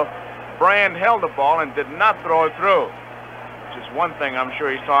steal, Brand held the ball and did not throw it through. Which is one thing I'm sure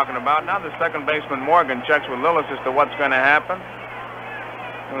he's talking about. Now the second baseman Morgan checks with Lillis as to what's going to happen.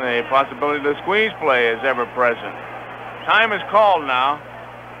 And the possibility of the squeeze play is ever present. Time is called now.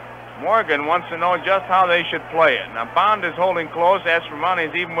 Morgan wants to know just how they should play it. Now Bond is holding close. Aspromani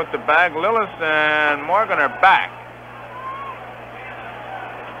is even with the bag. Lillis and Morgan are back.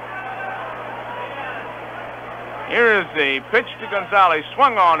 Here is the pitch to Gonzalez.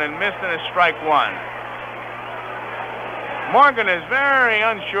 Swung on and missed, and it's strike one. Morgan is very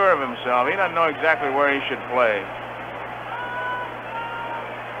unsure of himself. He doesn't know exactly where he should play.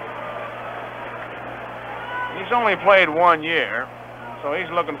 He's only played 1 year, so he's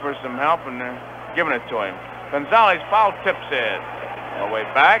looking for some help, and they're giving it to him. Gonzalez foul tips it. All the way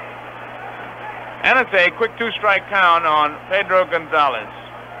back. And it's a quick two-strike count on Pedro Gonzalez.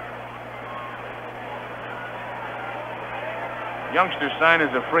 Youngster signed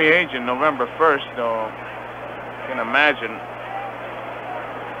as a free agent November 1st, so you can imagine.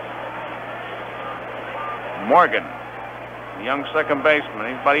 Morgan, the young second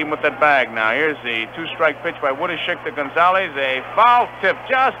baseman, he's about even with that bag now. Here's the two-strike pitch by Woodishick to Gonzalez. A foul tip,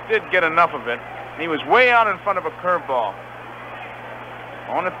 just did get enough of it. He was way out in front of a curveball.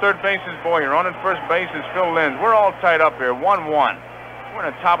 On at third base is Boyer. On at first base is Phil Linz. We're all tied up here, 1-1. We're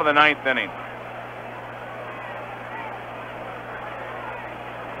in the top of the ninth inning.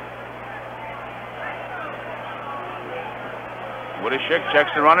 Woodishick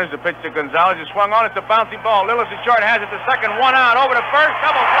checks the runners. The pitch to Gonzalez is swung on. It's a bouncy ball. Lillis is short, has it to second. One out. Over to first.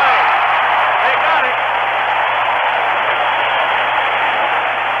 Double play. They got it.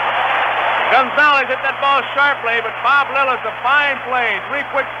 Gonzalez hit that ball sharply, but Bob Lillis, a fine play. 3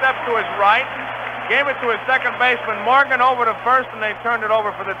 quick steps to his right. Gave it to his second baseman, Morgan, over to first, and they turned it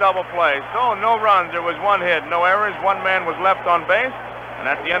over for the double play. So no runs. There was 1 hit. No errors. 1 man was left on base. And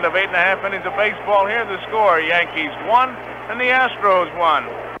at the end of 8.5 innings of baseball, here the score. Yankees 1 and the Astros 1.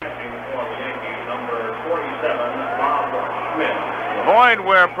 Void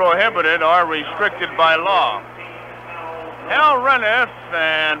where prohibited or restricted by law. Hal Renniff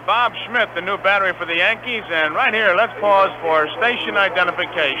and Bob Schmidt, the new battery for the Yankees. And right here, let's pause for station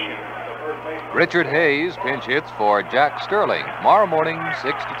identification. Richard Hayes pinch hits for Jack Sterling tomorrow morning,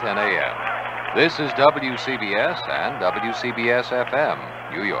 6 to 10 a.m. This is WCBS and WCBS FM,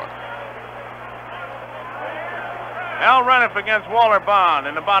 New York. Al Renniff against Walter Bond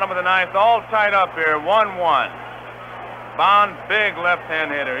in the bottom of the ninth, all tied up here, 1-1. Bond, big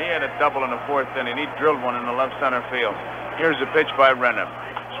left-hand hitter. He had a double in the 4th inning. He drilled one in the left center field. Here's the pitch by Renniff.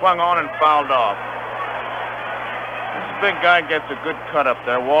 Swung on and fouled off. This big guy gets a good cut up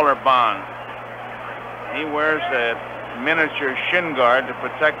there, Walter Bond. He wears a miniature shin guard to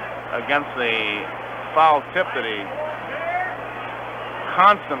protect against the foul tip that he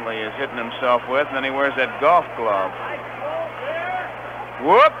constantly is hitting himself with, and then he wears that golf glove.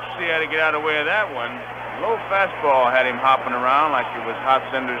 Whoops, he had to get out of the way of that one. Low fastball had him hopping around like it was hot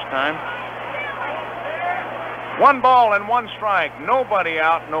cinders time. 1 ball and 1 strike. Nobody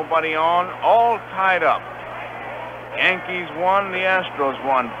out, nobody on, all tied up. Yankees 1, the Astros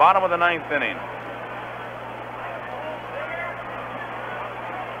 1. Bottom of the 9th inning.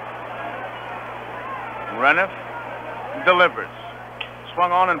 Renniff delivers.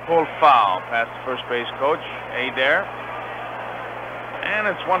 Swung on and pulled foul past the first base coach, Adair. And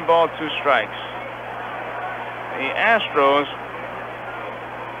it's 1 ball, 2 strikes. The Astros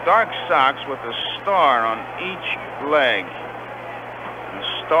dark socks with a star on each leg. A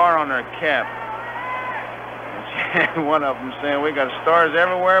star on their cap. One of them saying, we got stars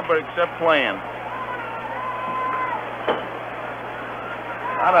everywhere but except playing.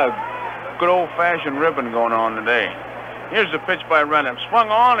 Not a good old-fashioned ribbon going on today. Here's the pitch by Renham. Swung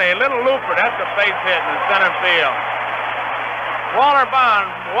on a little looper. That's a base hit in the center field. Walter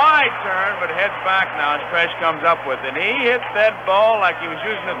Bond, wide turn, but heads back now as Tresh comes up with it. He hit that ball like he was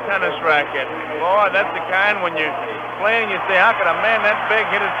using a tennis racket. Boy, that's the kind when you're playing, you say, how could a man that big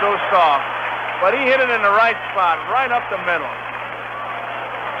hit it so soft? But he hit it in the right spot, right up the middle.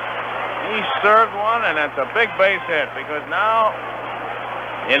 He served one, and that's a big base hit because now,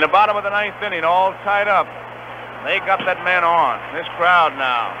 in the bottom of the ninth inning, all tied up, they got that man on. This crowd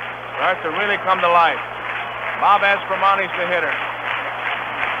now starts to really come to life. Bob Aspromonte's the hitter.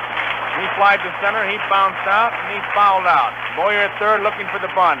 He flied to center, he bounced out, and he fouled out. Boyer at third looking for the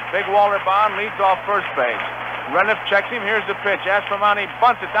bunt. Big Walter Bond leads off first base. Renniff checks him. Here's the pitch. Aspromonte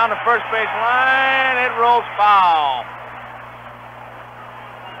bunts it down the first base line. It rolls foul.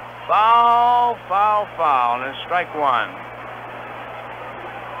 Foul, foul, foul. And it's strike one.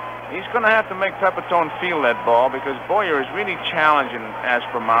 He's going to have to make Pepitone feel that ball because Boyer is really challenging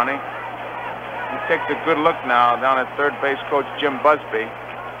Aspromonte. He takes a good look now down at third base coach Jim Busby.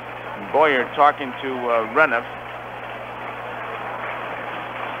 And Boyer talking to Renniff.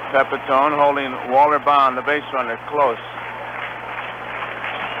 Pepitone holding Walter Bond, the base runner, close.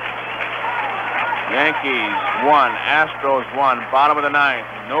 Yankees 1, Astros 1, bottom of the ninth.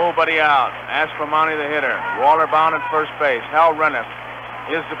 Nobody out. Aspromonte the hitter. Walter Bond at first base. Hal Renniff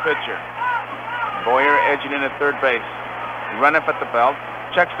is the pitcher. Boyer edging in at third base. Renniff at the belt.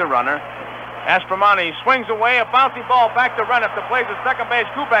 Checks the runner. Aspromonte swings away, a bouncy ball back to Renniff to play the second base.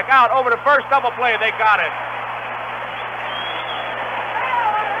 Kubek out over to first, double play. They got it.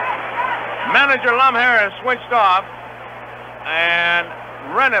 Manager Lum Harris switched off, and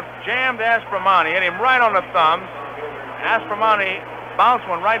Renniff jammed Aspromonte, hit him right on the thumbs. Aspromonte bounced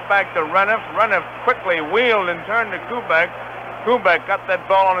one right back to Renniff. Renniff quickly wheeled and turned to Kubek. Kubek got that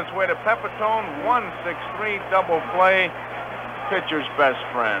ball on its way to Pepitone. 1-6-3 double play. Pitcher's best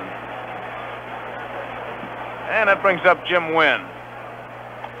friend. And that brings up Jim Wynn.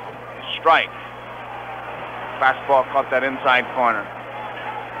 Strike. Fastball caught that inside corner.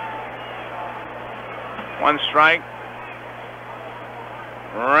 One strike.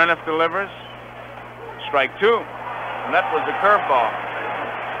 Renniff delivers. Strike two. And that was the curveball.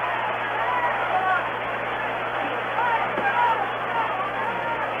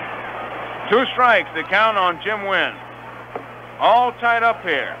 Two strikes to count on Jim Wynn. All tied up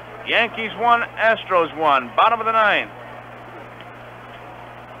here. Yankees 1, Astros 1, bottom of the ninth.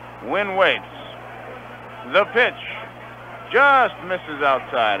 Wynn waits. The pitch just misses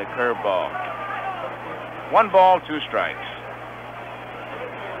outside, a curveball. 1 ball, 2 strikes.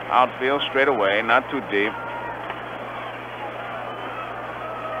 Outfield straight away, not too deep.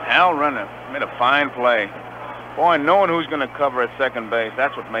 Hal Renniff made a fine play. Boy, knowing who's going to cover at second base,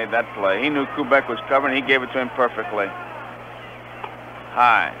 that's what made that play. He knew Kubek was covering, he gave it to him perfectly.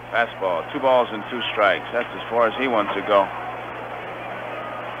 High, fastball, 2 balls and 2 strikes. That's as far as he wants to go.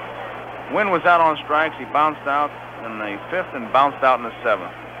 Wynn was out on strikes. He bounced out in the 5th and bounced out in the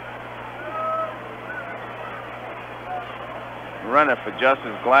 7th. Renniff adjusts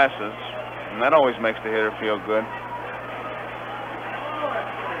his glasses, and that always makes the hitter feel good.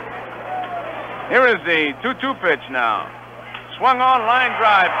 Here is the 2-2 pitch now. Swung on, line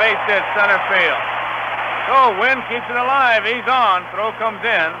drive, base hit, center field. So Wynn keeps it alive. He's on. Throw comes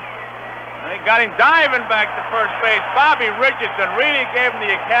in. They got him diving back to first base. Bobby Richardson really gave him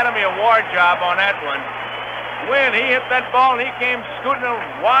the Academy Award job on that one. Wynn, he hit that ball, and he came scooting a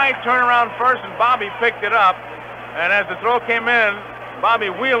wide turnaround first, and Bobby picked it up. And as the throw came in, Bobby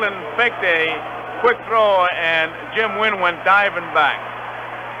Whelan faked a quick throw, and Jim Wynn went diving back.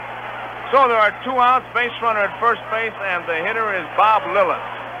 So there are 2 outs, base runner at first base, and the hitter is Bob Lillis.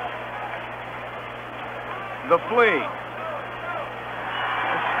 The flea.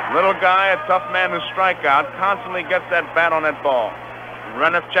 This little guy, a tough man who strike out, constantly gets that bat on that ball.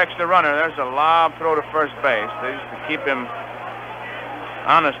 Renniff checks the runner. There's a lob throw to first base. They used to keep him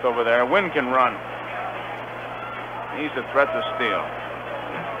honest over there. Wynn can run. He's a threat to steal.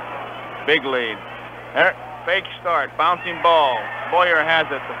 Big lead. Fake start, bouncing ball. Boyer has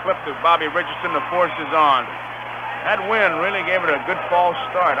it. The flip to Bobby Richardson. The force is on. That Wynn really gave it a good false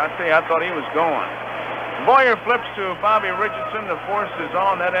start. I tell you, I thought he was going. Boyer flips to Bobby Richardson. The force is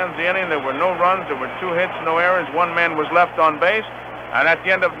on. That ends the inning. There were no runs. There were 2 hits, no errors. 1 man was left on base. And at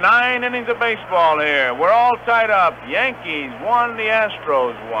the end of 9 innings of baseball here, we're all tied up. Yankees won, the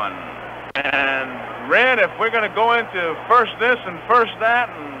Astros won. And Red, if we're going to go into first this and first that,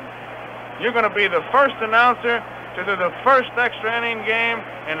 and you're going to be the first announcer to do the first extra inning game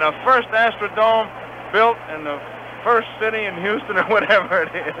in the first Astrodome built in the first city in Houston or whatever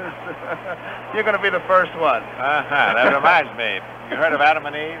it is. You're going to be the first one. That reminds me. You heard of Adam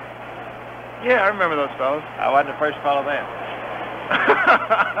and Eve? Yeah, I remember those fellows. I wasn't the first fellow then.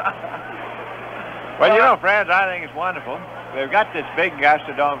 Well, you know, friends, I think it's wonderful. We've got this big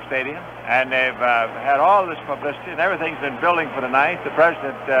Astrodome stadium, and they've had all this publicity, and everything's been building for tonight. The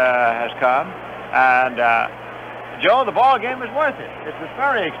president has come, and Joe, the ball game is worth it. It's a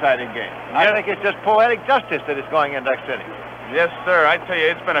very exciting game. I think it's just poetic justice that it's going in next inning. Yes, sir. I tell you,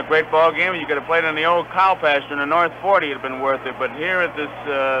 it's been a great ball game. You could have played in the old cow pasture in the North 40. It'd have been worth it. But here at this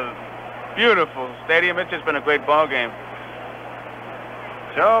beautiful stadium, it's just been a great ball game.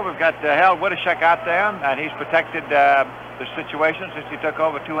 So we've got Hal Wittishek out there, and he's protected the situation since he took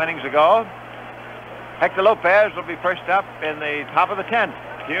over 2 innings ago. Hector Lopez will be first up in the top of the 10th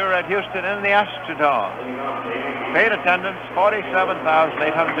here at Houston in the Astrodome. Paid attendance,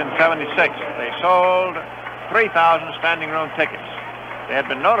 47,876. They sold 3,000 standing room tickets. They had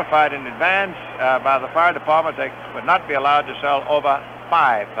been notified in advance by the fire department they would not be allowed to sell over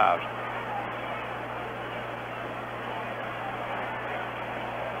 5,000.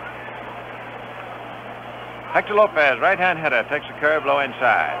 Hector Lopez, right-hand hitter, takes a curve low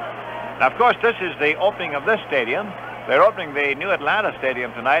inside. Now, of course, this is the opening of this stadium. They're opening the new Atlanta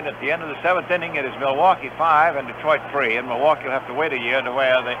Stadium tonight. At the end of the 7th inning, it is Milwaukee 5 and Detroit 3, and Milwaukee will have to wait a year to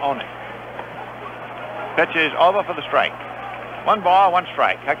where they own it. Pitch is over for the strike. 1 ball, 1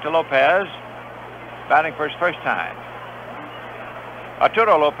 strike. Hector Lopez batting for his first time.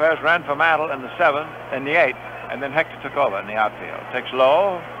 Arturo Lopez ran for Mantle in the 7th and the 8th, and then Hector took over in the outfield. Takes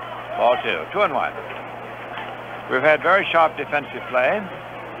low, ball 2, 2-1. We've had very sharp defensive play.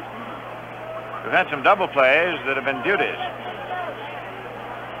 We've had some double plays that have been beauties.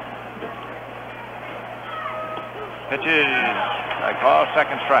 Pitches, I call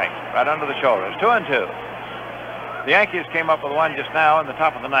second strike, right under the shoulders. 2-2. The Yankees came up with one just now in the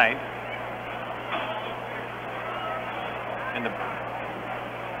top of the 9th.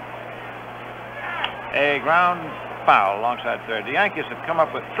 A ground foul alongside third. The Yankees have come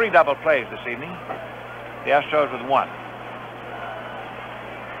up with 3 double plays this evening. The Astros with 1.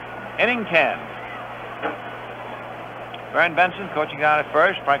 Inning 10. Vern Benson coaching down at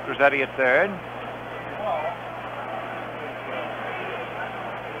first. Frank Rossetti at third.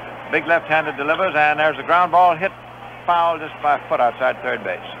 Big left-handed delivers, and there's a ground ball hit foul just by a foot outside third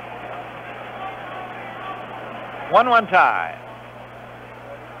base. 1-1 tie.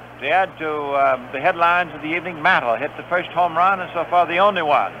 To add to the headlines of the evening, Mantle hit the first home run, and so far the only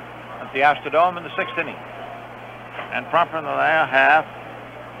one at the Astrodome in the 6th inning. And promptly in the latter half,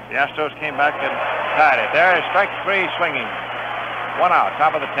 the Astros came back and tied it. There is strike 3 swinging. 1 out,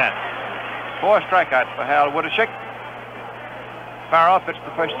 top of the 10th. 4 strikeouts for Hal Wittishek. Farrell pitched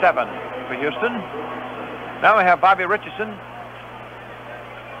the first 7 for Houston. Now we have Bobby Richardson,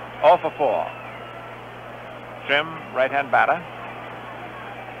 0 for 4. Trim, right-hand batter.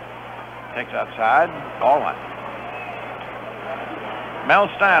 Takes outside, ball 1. Mel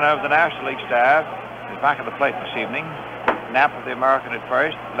Steiner of the National League staff is back at the plate this evening. Knapp of the American at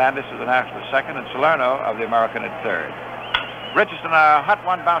first, Landis of the National at second, and Salerno of the American at third. Richardson, a hot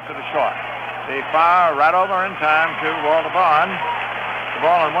one bouncer to short. The fire right over in time to Walter Bond. The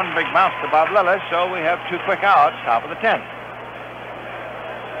ball on 1 big bounce to Bob Lillis, so we have 2 quick outs, top of the 10th.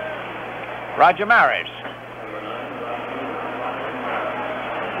 Roger Maris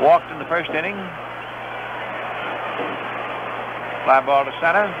walked in the first inning. Fly ball to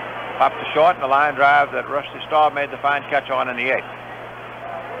center, popped to short, and the line drive that Rusty Staub made the fine catch on in the 8th.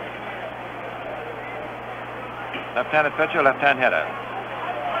 Left-handed pitcher, left-hand hitter.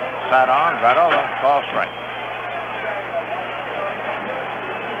 Side on, right over, ball strike.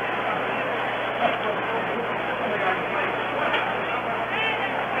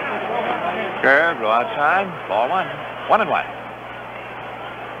 Curve, low outside, ball 1. 1-1.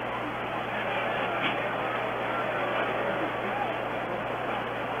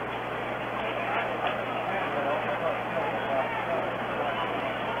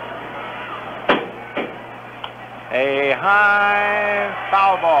 A high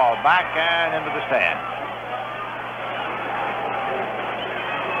foul ball back and into the stand.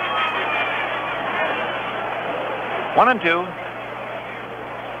 One and 2.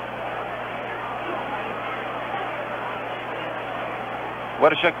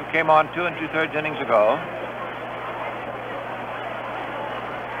 Wittishek, who came on 2 2/3 innings ago.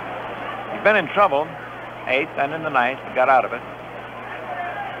 He's been in trouble, 8th and in the 9th, but got out of it.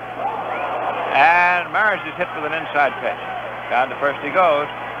 And Maris is hit with an inside pitch. Down to first he goes.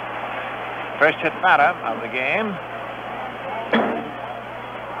 First hit batter of the game.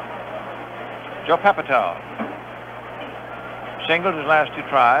 Joe Pepitone. Singled his last 2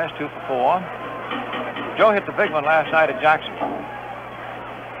 tries, 2 for 4. Joe hit the big one last night at Jackson.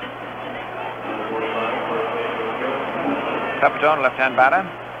 Pepitone, left-hand batter.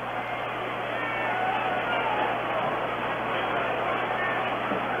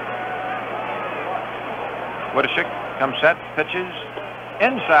 Woodishick comes set, pitches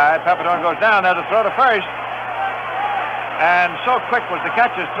inside. Pepitone goes down. There's a throw to first. And so quick was the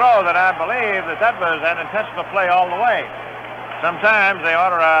catcher's throw that I believe that was an intentional play all the way. Sometimes they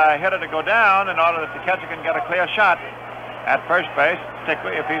order a hitter to go down in order that the catcher can get a clear shot at first base,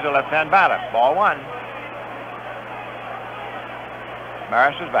 particularly if he's a left-hand batter. Ball 1.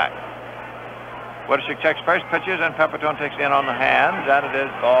 Maris is back. Woodishick checks first, pitches, and Pepitone takes in on the hands, and it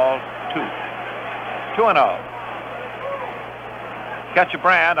is ball 2. 2-0. Catcher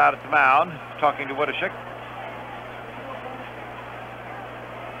Brand out at the mound, talking to Woodishick.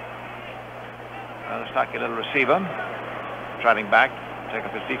 The stocky little receiver, trotting back, take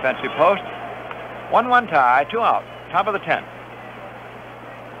up his defensive post. 1-1 tie, 2 out, top of the 10th.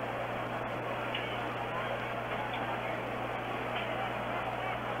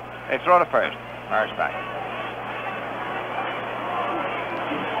 They throw to first. Maris back.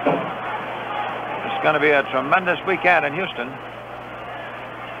 It's going to be a tremendous weekend in Houston.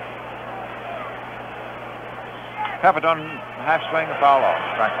 Pepitone, half swing, a foul off,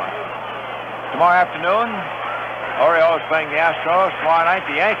 strike 1. Tomorrow afternoon, Orioles playing the Astros. Tomorrow night,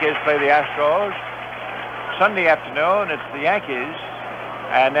 the Yankees play the Astros. Sunday afternoon, it's the Yankees.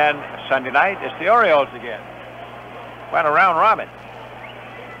 And then Sunday night, it's the Orioles again. Went a round robin.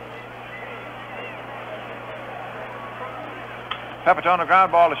 Pepitone, a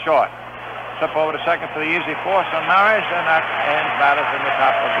ground ball to short. Slip over to second for the easy force on Maris, and that ends batters in the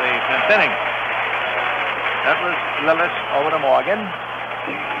top of the 10th inning. That was Lillis over to Morgan.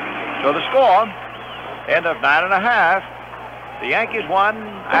 So the score, end of 9½. The Yankees won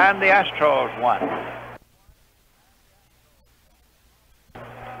and the Astros won.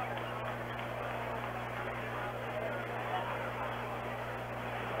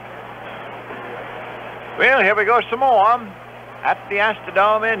 Well, here we go some more at the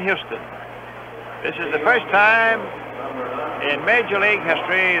Astrodome in Houston. This is the first time in Major League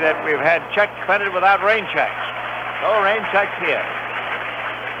history that we've had checks printed without rain checks. No rain checks here.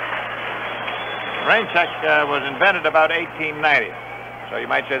 Rain check was invented about 1890. So you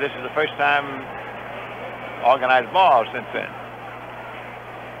might say this is the first time organized ball since then.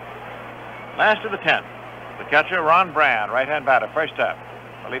 Last of the 10th. The catcher, Ron Brand, right-hand batter, first up.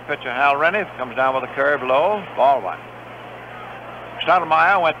 Relief pitcher, Hal Renniff, comes down with a curve low, ball 1.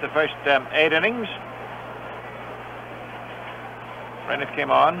 Stottlemyre went the first 8 innings. Renniff came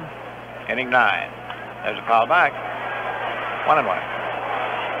on, inning 9. There's a foul back. 1-1.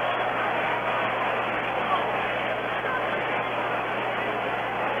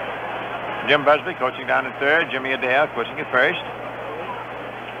 Jim Busby coaching down at third. Jimmy Adair coaching at first.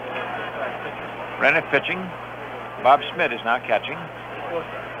 Renniff pitching. Bob Smith is now catching.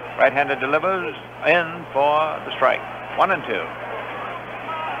 Right-hander delivers in for the strike. 1-2.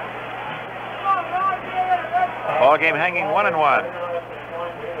 Ball game hanging 1-1.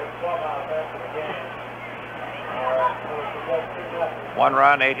 One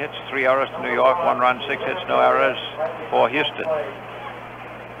run, 8 hits, 3 errors to New York. 1 run, 6 hits, no errors for Houston.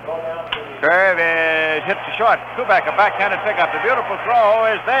 Curve is hit to short. Kubek, a backhanded pickup. The beautiful throw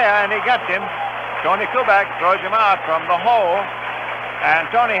is there, and he gets him. Tony Kubek throws him out from the hole. And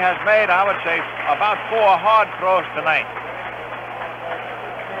Tony has made, I would say, about 4 hard throws tonight.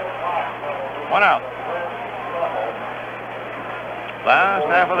 1 out. Last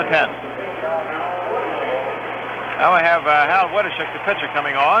half of the 10th. Now we have Hal Woodishick, the pitcher,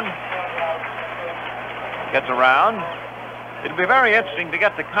 coming on. Gets around. It'll be very interesting to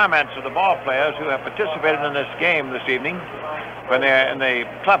get the comments of the ball players who have participated in this game this evening when they're in the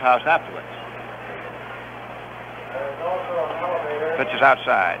clubhouse afterwards. Pitch is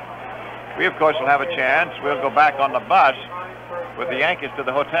outside. We, of course, will have a chance. We'll go back on the bus with the Yankees to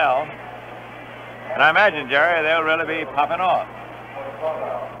the hotel. And I imagine, Jerry, they'll really be popping off.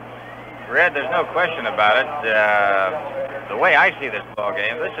 Red, there's no question about it. The way I see this ball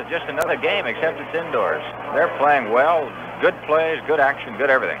game, this is just another game, except it's indoors. They're playing well, good plays, good action, good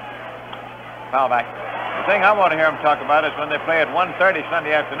everything. Foul back. The thing I want to hear them talk about is when they play at 1:30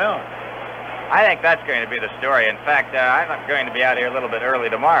 Sunday afternoon. I think that's going to be the story. In fact, I'm going to be out here a little bit early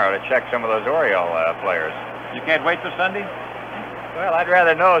tomorrow to check some of those Oriole players. You can't wait till Sunday? Well, I'd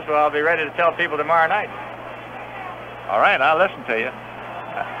rather know, so I'll be ready to tell people tomorrow night. All right, I'll listen to you.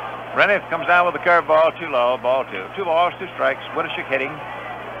 Renniff comes down with the curveball, too low, ball 2. 2 balls, 2 strikes. Wittishik hitting.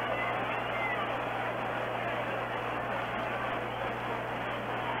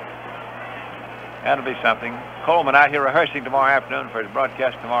 That'll be something. Coleman out here rehearsing tomorrow afternoon for his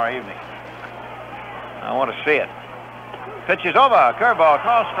broadcast tomorrow evening. I want to see it. Pitch is over. Curveball,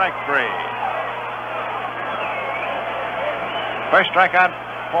 call strike 3. First strikeout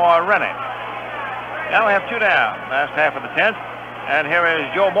for Rennick. Now we have 2 down. Last half of the 10th. And here is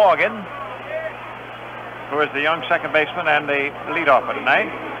Joe Morgan, who is the young second baseman and the leadoff tonight.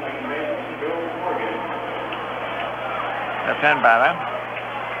 Left-hand batter.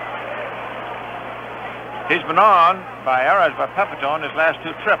 He's been on by errors by Pepitone his last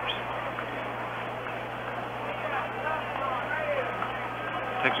 2 trips.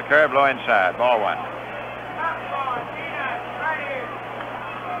 Takes a curve low inside. Ball 1.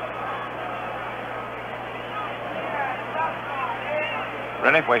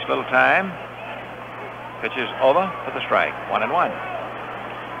 Rennick wastes little time. Pitches over for the strike. 1-1.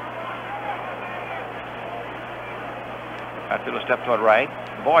 Outfielder step toward right.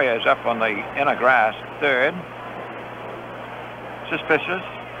 Boyer is up on the inner grass, third. Suspicious.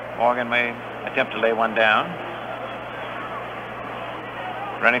 Morgan may attempt to lay one down.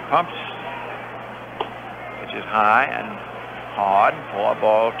 Rennick pumps. Pitches high and hard for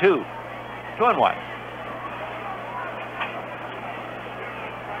ball 2. 2-1.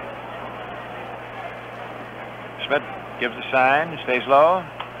 Smith gives the sign, stays low.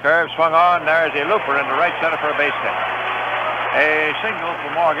 Curve swung on. There's a looper into right center for a base hit. A single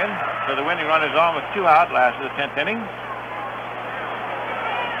for Morgan, so the winning run is on with 2 out, last of the 10th inning.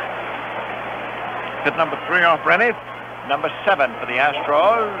 Hit number 3 off Rennick, number 7 for the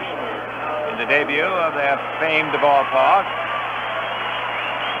Astros in the debut of their famed ballpark.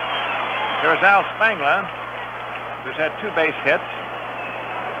 Here's Al Spangler, who's had 2 base hits.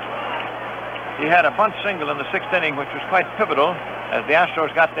 He had a bunt single in the 6th inning, which was quite pivotal as the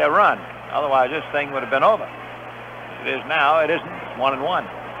Astros got their run. Otherwise, this thing would have been over. It is now. It isn't. It's 1-1.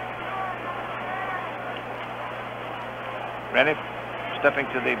 Rennick stepping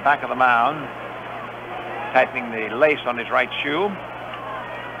to the back of the mound, tightening the lace on his right shoe.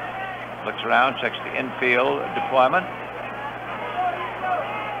 Looks around, checks the infield deployment.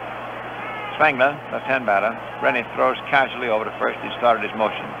 Spangler, left-hand batter. Rennick throws casually over to first. He started his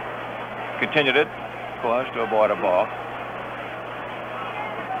motion. Continued it, of course, to avoid a ball.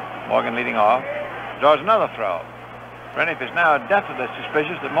 Morgan leading off. Draws another throw. Rennick is now definitely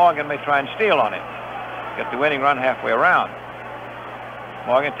suspicious that Morgan may try and steal on him. Get the winning run halfway around.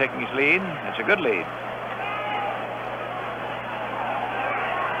 Morgan taking his lead. It's a good lead.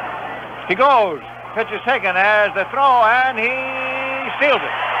 He goes. Pitch is taken as the throw, and he steals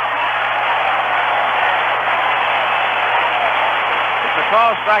it. It's a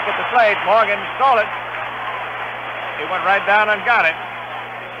call strike at the plate. Morgan stole it. He went right down and got it.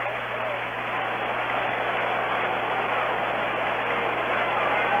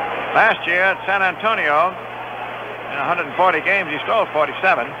 Last year at San Antonio, in 140 games, he stole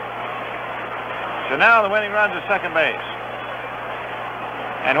 47. So now the winning run's at second base.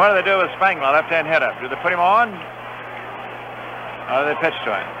 And what do they do with Spangler, left-hand hitter? Do they put him on? Or do they pitch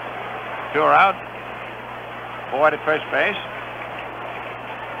to him? 2 are out. Boyd at first base.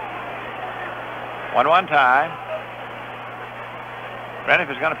 1-1 tie.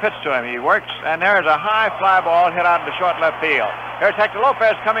 Rennick is going to pitch to him. He works, and there's a high fly ball hit out into short left field. Here's Hector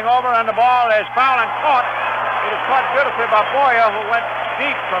Lopez coming over, and the ball is foul and caught. It is caught beautifully by Boyer, who went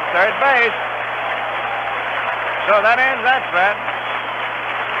deep from third base. So that ends that threat.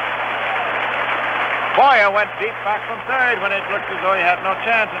 Boyer went deep back from third when it looked as though he had no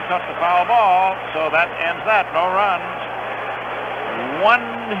chance and took the foul ball. So that ends that. No runs.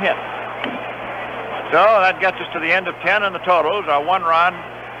 1 hit. So that gets us to the end of 10, and the totals are 1 run,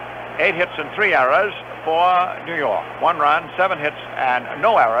 8 hits and 3 errors for New York. 1 run, 7 hits and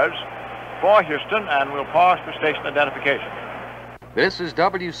no errors for Houston, and we'll pause for station identification. This is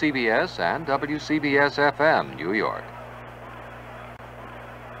WCBS and WCBS FM, New York.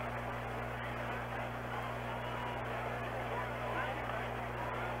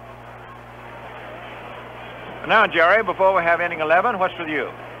 Now, Jerry, before we have inning 11, what's with you?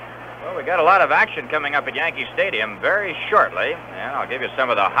 Well, we got a lot of action coming up at Yankee Stadium very shortly, and I'll give you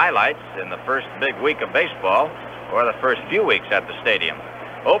some of the highlights in the first big week of baseball, or the first few weeks at the stadium.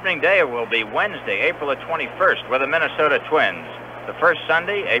 Opening day will be Wednesday, April the 21st, with the Minnesota Twins. the first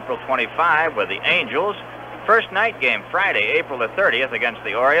Sunday, April 25, with the Angels. First night game, Friday, April the 30th, against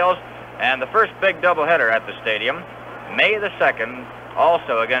the Orioles. And the first big doubleheader at the stadium, May the 2nd,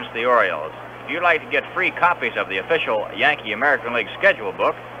 also against the Orioles. If you'd like to get free copies of the official Yankee American League schedule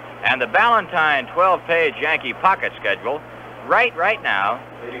book and the Ballantine 12-page Yankee pocket schedule, write right now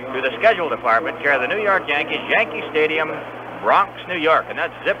to the schedule department, care of the New York Yankees, Yankee Stadium, Bronx, New York, and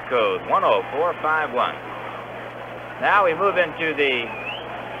that's zip code 10451. Now we move into the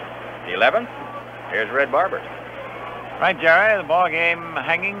 11th. Here's Red Barber. Right, Jerry, the ball game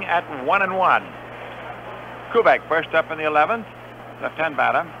hanging at 1-1. Kubek first up in the 11th. Left-hand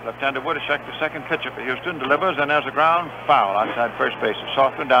batter. Left-hander Woodashek, the second pitcher for Houston, delivers, and there's a ground foul outside first base. A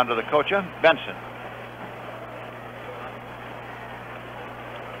soft one down to the catcher, Benson.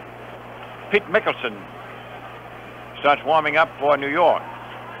 Pete Mickelson starts warming up for New York.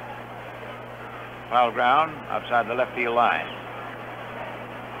 Foul ground outside the left field line.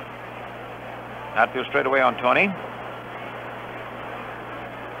 Outfield straight away on Tony.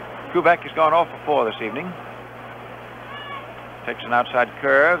 Kubek has gone 0 for 4 this evening. Takes an outside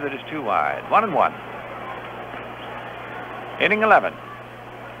curve that is too wide. 1-1. Inning 11.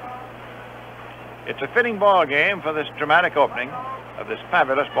 It's a fitting ball game for this dramatic opening of this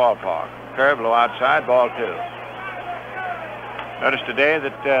fabulous ballpark. Curve low outside, ball 2. Notice today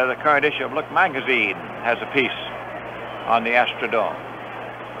that the current issue of Look magazine has a piece on the Astrodome.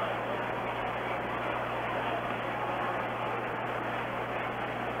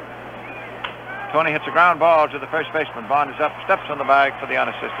 Tony hits a ground ball to the first baseman. Bond is up, steps on the bag for the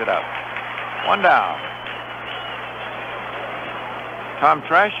unassisted out. 1 down. Tom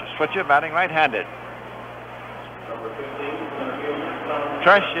Tresh, switcher, batting right-handed.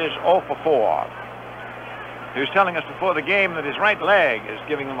 Tresh is 0 for 4. He was telling us before the game that his right leg is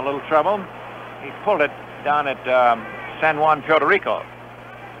giving him a little trouble. He pulled it down at San Juan, Puerto Rico.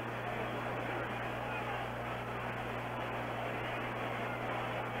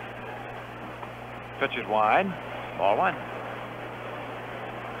 Pitch is wide. Ball 1.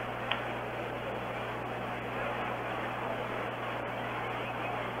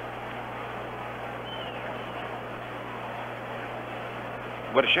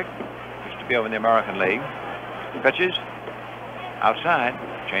 Woodashek used to be over in the American League. Pitches outside,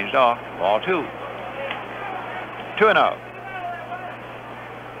 changed off. Ball 2. 2-0.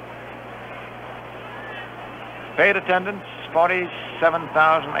 Paid attendance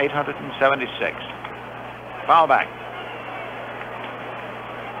 47,876. Foul back.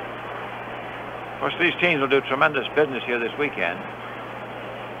 Of course, these teams will do tremendous business here this weekend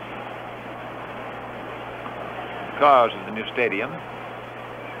because of the new stadium.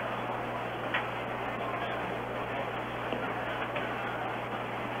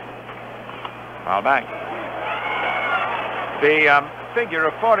 Foul back. The figure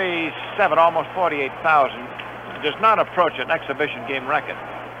of 47, almost 48,000, does not approach an exhibition game record.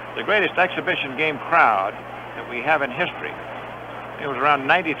 The greatest exhibition game crowd that we have in history, it was around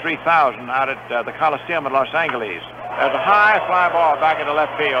 93,000 out at the Coliseum in Los Angeles. There's a high fly ball back into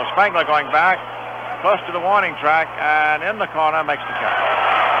left field. Spangler going back, close to the warning track, and in the corner makes the catch.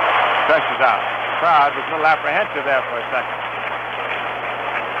 Stretches out. The crowd was a little apprehensive there for a second.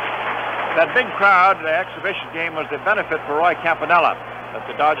 That big crowd, the exhibition game, was the benefit for Roy Campanella that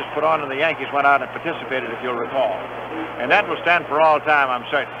the Dodgers put on, and the Yankees went out and participated, if you'll recall. And that will stand for all time, I'm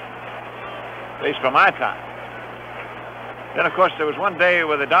certain, at least for my time. Then, of course, there was one day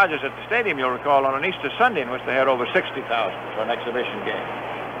with the Dodgers at the stadium, you'll recall, on an Easter Sunday in which they had over 60,000 for an exhibition game.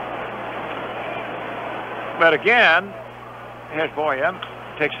 But again, here's Boyer.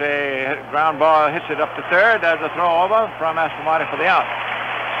 Takes a ground ball, hits it up to third. There's a throw over from Astromonte for the out.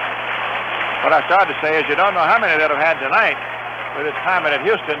 What I started to say is you don't know how many they'd have had tonight with its time at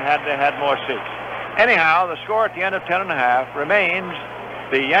Houston had they had more seats. Anyhow, the score at the end of 10.5 remains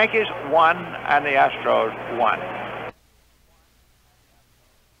the Yankees 1 and the Astros 1.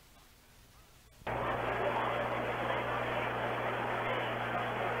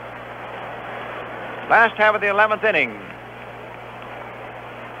 Last half of the 11th inning.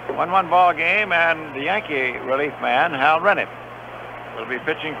 1-1 ball game, and the Yankee relief man, Hal Rennick, will be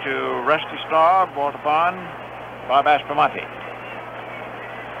pitching to Rusty Staub, brought upon Bob Aspromonte.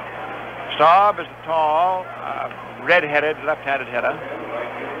 Staub is a tall, red-headed, left-handed hitter.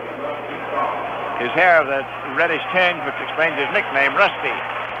 His hair of that reddish tinge, which explains his nickname, Rusty.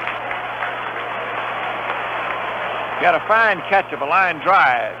 He had a fine catch of a line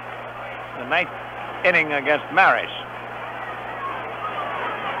drive in the 9th inning against Maris.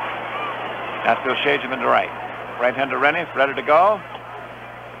 Outfield shades him into right. Right-hander Rennie, ready to go.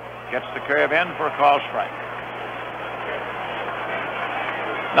 Gets the curve in for a call strike.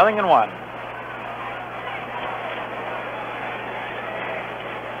 0-1.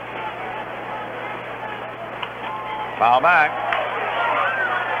 Foul back.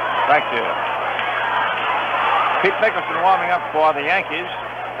 Strike 2. Pete Nicholson warming up for the Yankees.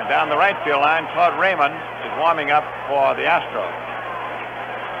 And down the right field line, Todd Raymond is warming up for the Astros.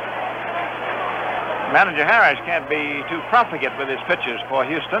 Manager Harris can't be too profligate with his pitchers for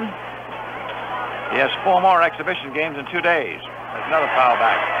Houston. He has 4 more exhibition games in 2 days. There's another foul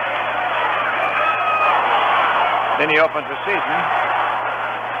back. Then he opens the season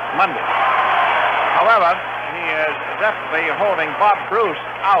Monday. However, he is definitely holding Bob Bruce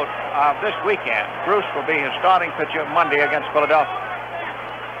out of this weekend. Bruce will be his starting pitcher Monday against Philadelphia.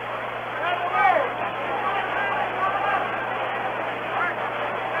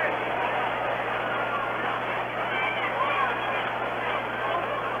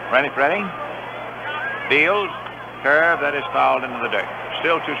 Freddie. Deals. Curve that is fouled into the dirt.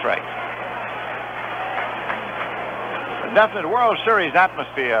 Still 2 strikes. A definite World Series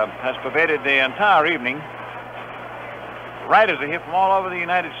atmosphere has pervaded the entire evening. Writers are here from all over the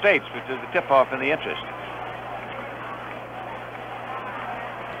United States, which is the tip-off in the interest.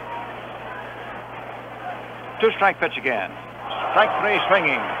 Two-strike pitch again. Strike 3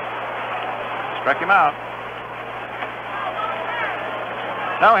 swinging. Struck him out.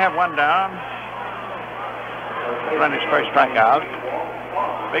 Now we have 1 down. Run his first strikeout.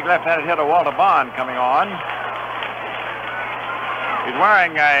 Big left-handed hitter Walter Bond coming on. He's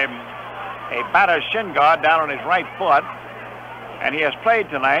wearing a batter's shin guard down on his right foot, and he has played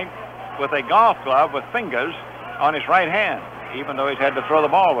tonight with a golf glove with fingers on his right hand, even though he's had to throw the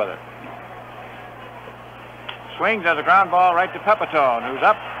ball with it. Swings as a ground ball right to Pepitone, who's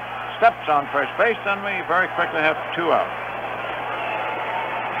up, steps on first base, and we very quickly have 2 out.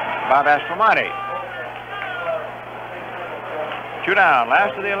 Bob Aspromonte. 2 down,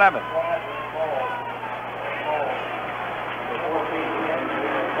 last of the 11th.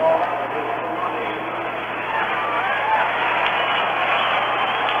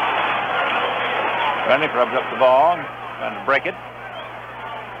 Bennick rubs up the ball, trying to break it.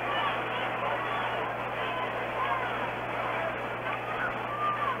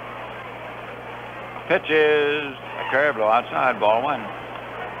 Pitch is a curve blow outside, ball 1.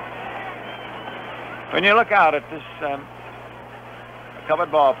 When you look out at this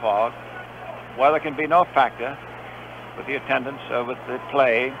covered ballpark, weather can be no factor with the attendance or with the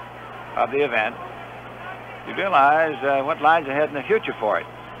play of the event. You realize what lies ahead in the future for it.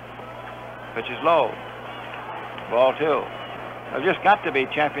 Pitch is low. Ball 2. There's just got to be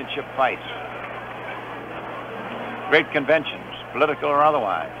championship fights. Great conventions, political or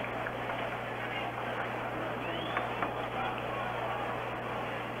otherwise.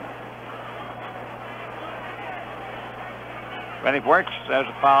 Rennick works, there's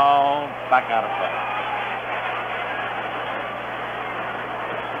a foul, back out of play.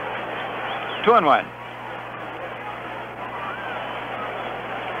 2-1.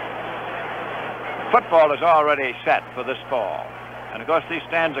 Football is already set for this fall. And of course these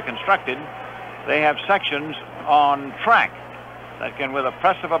stands are constructed. They have sections on track that can, with a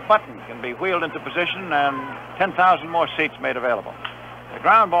press of a button, can be wheeled into position and 10,000 more seats made available. The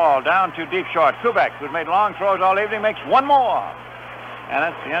ground ball down to deep short. Kubek, who's made long throws all evening, makes 1 more. And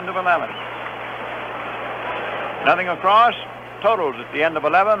that's the end of 11. Nothing across. Totals at the end of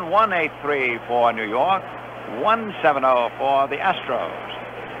 11. 183 for New York. 170 for the Astros.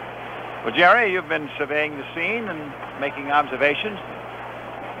 Well, Jerry, you've been surveying the scene and making observations,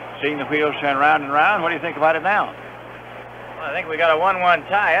 seeing the wheels turn round and round. What do you think about it now? Well, I think we got a 1-1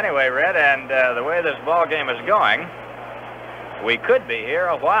 tie anyway, Red, and the way this ball game is going, we could be here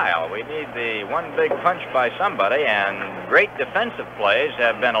a while. We need the one big punch by somebody, and great defensive plays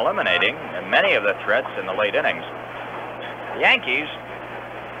have been eliminating many of the threats in the late innings. The Yankees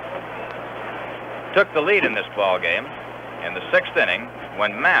took the lead in this ball game in the 6th inning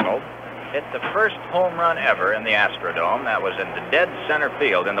when Mantle hit the first home run ever in the Astrodome. That was in the dead center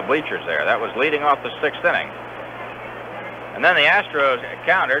field in the bleachers there. That was leading off the 6th inning. And then the Astros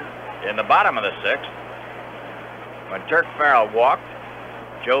countered in the bottom of the 6th when Turk Farrell walked.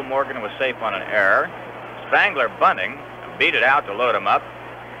 Joe Morgan was safe on an error. Spangler bunting beat it out to load him up.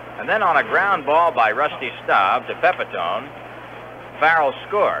 And then on a ground ball by Rusty Staub to Pepitone, Farrell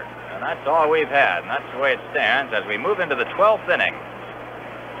scored. And that's all we've had, and that's the way it stands as we move into the 12th inning.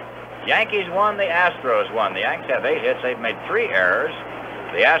 Yankees won, the Astros won. The Yankees have 8 hits. They've made 3 errors.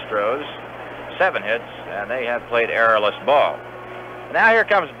 The Astros, 7 hits, and they have played errorless ball. Now here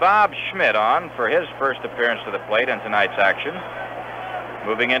comes Bob Schmidt on for his first appearance to the plate in tonight's action.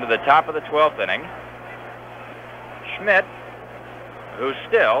 Moving into the top of the 12th inning. Schmidt, who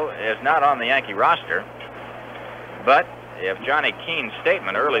still is not on the Yankee roster. But if Johnny Keane's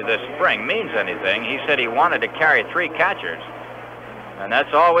statement early this spring means anything, he said he wanted to carry 3 catchers. And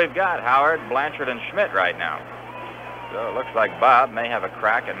that's all we've got, Howard, Blanchard, and Schmidt right now. So it looks like Bob may have a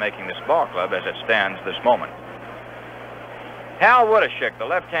crack at making this ball club as it stands this moment. Hal Woodeshick, the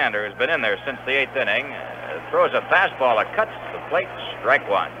left-hander, has been in there since the 8th inning. Throws a fastball that cuts the plate, strike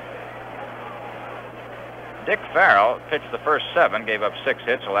 1. Dick Farrell pitched the first 7, gave up 6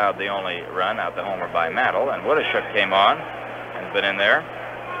 hits, allowed the only run out the homer by Mantle, and Woodeshick came on and has been in there.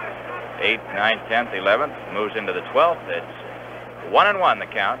 8th, 9th, 10th, 11th, moves into the 12th. It's 1-1 the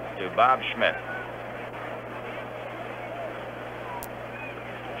count to Bob Schmidt.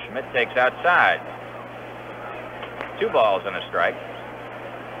 Schmidt takes outside. 2 balls and a strike.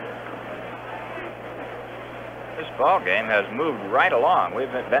 This ball game has moved right along.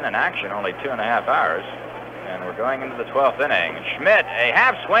 We've been in action only 2.5 hours, and we're going into the 12th inning. Schmidt, a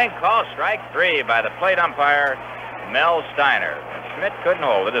half swing call, strike 3 by the plate umpire, Mel Steiner. Schmidt couldn't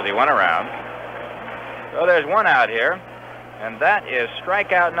hold it as he went around. So there's 1 out here, and that is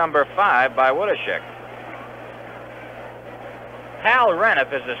strikeout number 5 by Woodeshick. Hal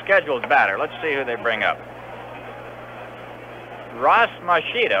Renniff is the scheduled batter. Let's see who they bring up. Ross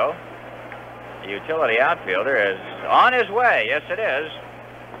Machito, the utility outfielder, is on his way. Yes, it is.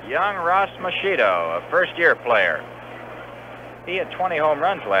 Young Ross Machito, a first-year player. He had 20 home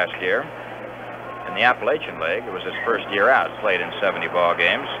runs last year in the Appalachian League. It was his first year out, played in 70 ball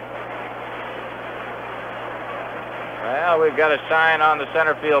games. Well, we've got a sign on the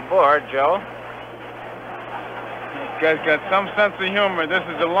center field board, Joe. This guy's got some sense of humor. This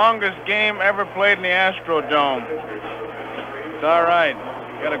is the longest game ever played in the Astrodome. It's all right.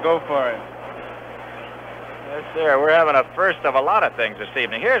 You got to go for it. Yes, sir. We're having a first of a lot of things this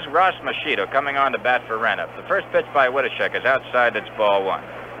evening. Here's Ross Machito coming on to bat for Renniff. The first pitch by Woodeshick is outside. It's ball 1.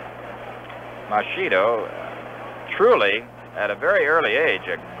 Machito, truly, at a very early age,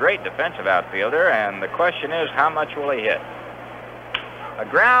 a great defensive outfielder, and the question is, how much will he hit? A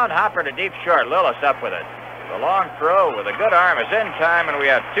ground hopper to deep short. Lillis up with it. The long throw with a good arm is in time, and we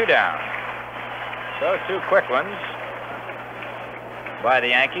have 2 down. So 2 quick ones by the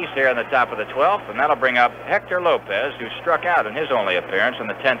Yankees here in the top of the 12th, and that'll bring up Hector Lopez, who struck out in his only appearance in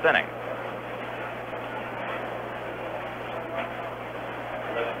the 10th inning.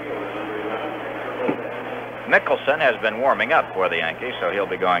 Mickelson has been warming up for the Yankees, so he'll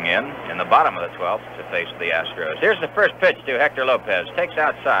be going in the bottom of the 12th to face the Astros. Here's the first pitch to Hector Lopez. Takes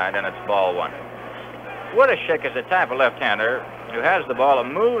outside, and it's ball 1. Woodeshick is the type of left-hander who has the ball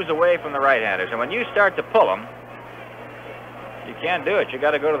and moves away from the right-handers, and when you start to pull him, you can't do it. You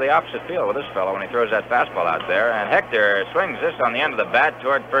got to go to the opposite field with this fellow when he throws that fastball out there. And Hector swings this on the end of the bat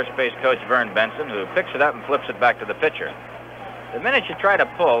toward first base coach Vern Benson, who picks it up and flips it back to the pitcher. The minute you try to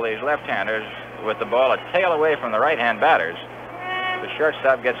pull these left-handers with the ball a tail away from the right-hand batters, the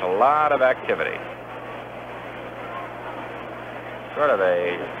shortstop gets a lot of activity. Sort of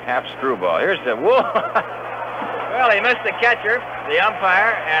a half screwball. Here's the whoa. Well, he missed the catcher, the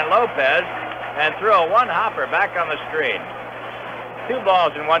umpire, and Lopez, and threw a 1-hopper back on the screen. 2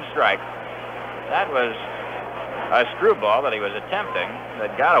 balls and 1 strike. That was a screwball that he was attempting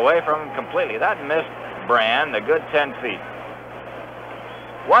that got away from him completely. That missed Brand a good 10 feet.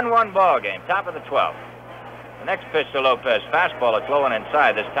 1-1 ball game, top of the 12th. The next pitch to Lopez, fastball that's low and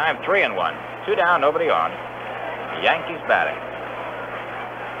inside. This time 3-1. 2 down, nobody on. The Yankees batting.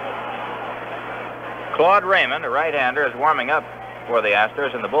 Claude Raymond, a right-hander, is warming up for the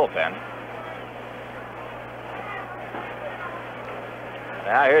Astros in the bullpen.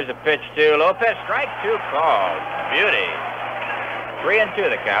 Now here's a pitch to Lopez. Strike 2 called. Beauty. 3-2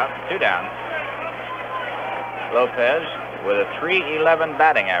 the count. 2 down. Lopez with a .311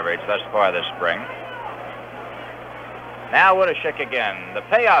 batting average thus far this spring. Now Woodeshick again. The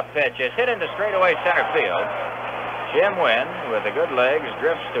payoff pitch is hit into straightaway center field. Jim Wynn, with the good legs,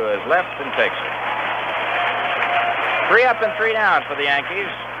 drifts to his left and takes it. 3 up and 3 down for the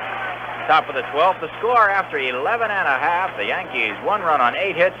Yankees. Top of the 12th. The score after 11 and a half. The Yankees 1 run on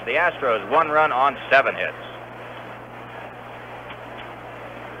 8 hits. The Astros 1 run on 7 hits.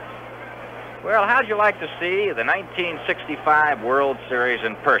 Well, how'd you like to see the 1965 World Series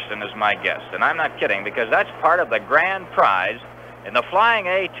in person as my guest? And I'm not kidding, because that's part of the grand prize in the Flying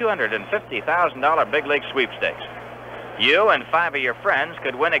A $250,000 Big League Sweepstakes. You and 5 of your friends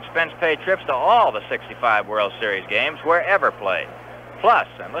could win expense-paid trips to all the 65 World Series games, wherever played. Plus,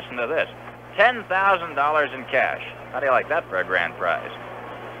 and listen to this, $10,000 in cash. How do you like that for a grand prize?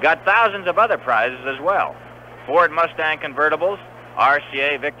 Got thousands of other prizes as well. Ford Mustang convertibles,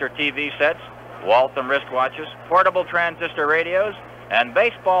 RCA Victor TV sets, Waltham wristwatches, portable transistor radios, and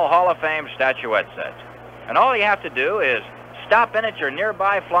Baseball Hall of Fame statuette sets. And all you have to do is stop in at your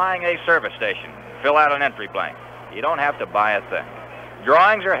nearby Flying A service station. Fill out an entry blank. You don't have to buy a thing.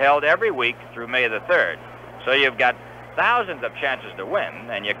 Drawings are held every week through May the 3rd. So you've got thousands of chances to win,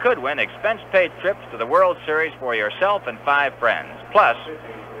 and you could win expense-paid trips to the World Series for yourself and 5 friends, plus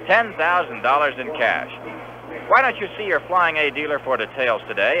 $10,000 in cash. Why don't you see your Flying A dealer for details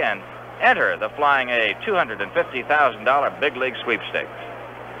today and enter the Flying A $250,000 Big League Sweepstakes?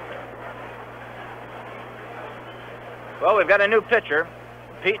 Well, we've got a new pitcher.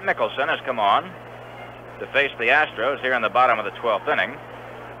 Pete Mickelson has come on to face the Astros here in the bottom of the 12th inning.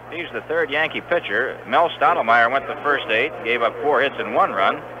 He's the 3rd Yankee pitcher. Mel Stottlemyre went the first 8, gave up 4 hits and 1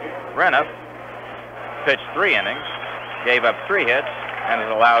 run. Renniff pitched 3 innings, gave up 3 hits, and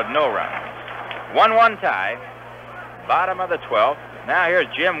has allowed no runs. 1-1 tie, bottom of the 12th. Now here's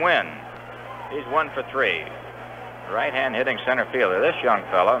Jim Wynn. He's 1 for 3. Right-hand hitting center fielder. This young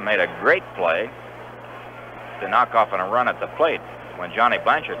fellow made a great play to knock off on a run at the plate when Johnny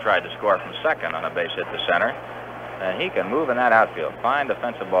Blanchard tried to score from second on a base hit to center. And he can move in that outfield. Fine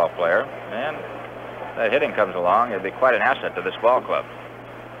defensive ball player. And if that hitting comes along, it'll be quite an asset to this ball club.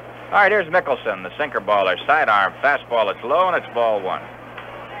 All right, here's Mickelson, the sinker baller. Sidearm fastball. It's low, and it's ball 1.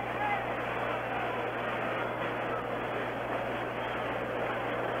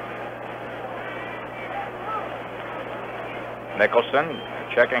 Mickelson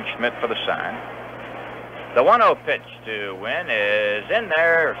checking Schmidt for the sign. The 1-0 pitch to Wynn is in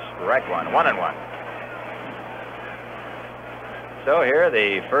there. Strike 1, 1-1. So here,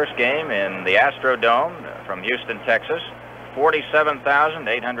 the first game in the Astrodome from Houston, Texas.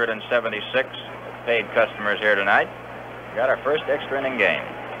 47,876 paid customers here tonight. We got our first extra inning game.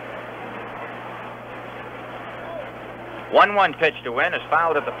 1-1 pitch to Wynn is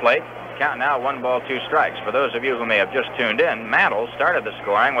fouled at the plate. Count now 1 ball, 2 strikes. For those of you who may have just tuned in, Mantle started the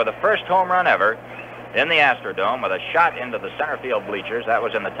scoring with the first home run ever in the Astrodome with a shot into the center field bleachers. That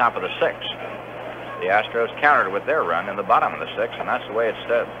was in the top of the 6th. The Astros countered with their run in the bottom of the 6th, and that's the way it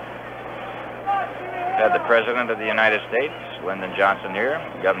stood. We've had the President of the United States, Lyndon Johnson, here,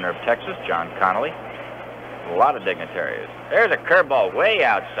 Governor of Texas, John Connally, a lot of dignitaries. There's a curveball way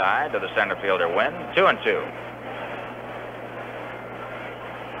outside to the center fielder, Wynn, 2-2.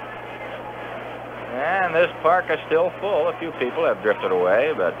 And this park is still full. A few people have drifted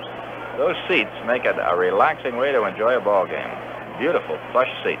away, but those seats make it a relaxing way to enjoy a ball game. Beautiful plush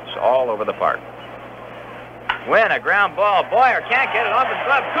seats all over the park. Wynn, a ground ball. Boyer can't get it off his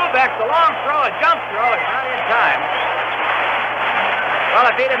glove. Kubek's a long throw, a jump throw. It's not in time. Well,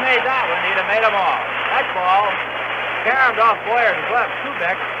 if he'd have made that one, he'd have made them all. That ball caromed off Boyer's glove.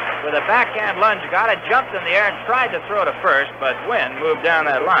 Kubek, with a backhand lunge, got it, jumped in the air, and tried to throw to first, but Wynn moved down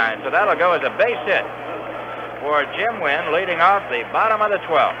that line. So that'll go as a base hit for Jim Wynn, leading off the bottom of the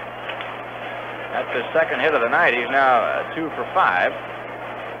 12th. That's his second hit of the night. He's now 2 for 5.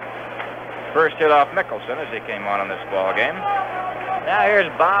 First hit off Mickelson as he came on in this ball game. Now here's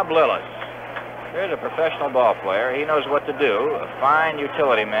Bob Lillis. Here's a professional ball player. He knows what to do. A fine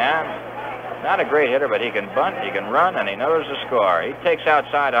utility man. Not a great hitter, but he can bunt, he can run, and he knows the score. He takes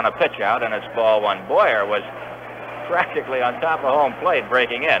outside on a pitch out, and it's ball 1. Boyer was practically on top of home plate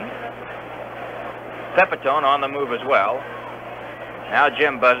breaking in. Pepitone on the move as well. Now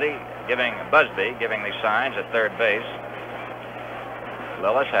Jim Busby giving the signs at third base.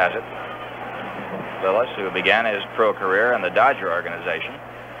 Lillis has it. Lillis, who began his pro career in the Dodger organization.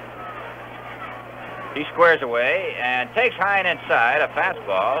 He squares away and takes high and inside a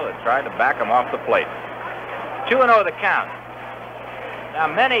fastball that tried to back him off the plate. 2-0 the count. Now,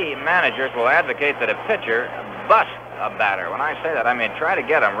 many managers will advocate that a pitcher bust a batter. When I say that, I mean try to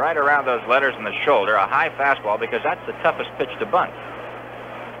get him right around those letters in the shoulder, a high fastball, because that's the toughest pitch to bunt.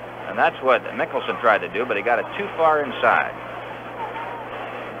 And that's what Mickelson tried to do, but he got it too far inside.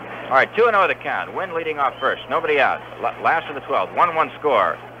 All right, 2-0 the count. Wynn leading off first. Nobody out. Last of the 12th. 1-1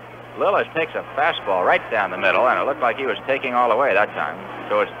 score. Lillis takes a fastball right down the middle, and it looked like he was taking all the way that time.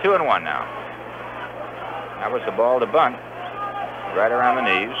 So it's 2-1 now. That was the ball to bunt. Right around the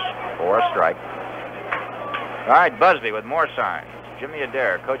knees for a strike. All right, Busby with more signs. Jimmy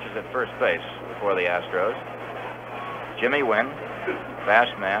Adair coaches at first base for the Astros. Jimmy Wynn,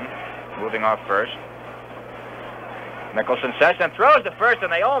 fast man, moving off first. Mickelson sets and throws to first,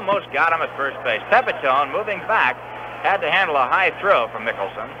 and they almost got him at first base. Pepitone, moving back, had to handle a high throw from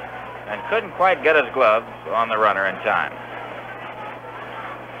Mickelson and couldn't quite get his glove on the runner in time.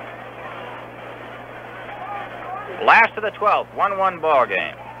 Last of the 12th, 1-1 ball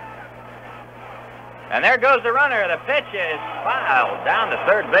game. And there goes the runner. The pitch is fouled down the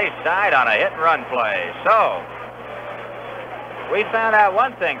third base side on a hit-and-run play. So, We found out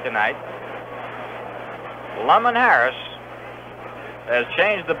one thing tonight. Lum and Harris has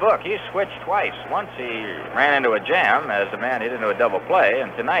changed the book. He's switched twice. Once he ran into a jam as the man hit into a double play,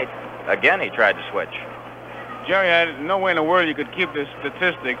 and tonight, again, he tried to switch. Jerry, there's no way in the world you could keep this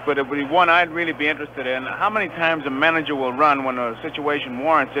statistic, but it would be one I'd really be interested in. How many times a manager will run when a situation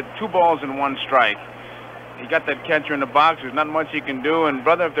warrants it? 2 balls and 1 strike. You got that catcher in the box. There's not much he can do. And,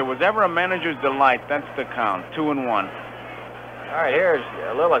 brother, if there was ever a manager's delight, that's the count. 2 and 1. All right, here's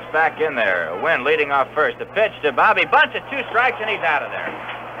Lillis back in there. Wynn leading off first. The pitch to Bobby Bunch at 2 strikes, and he's out of there.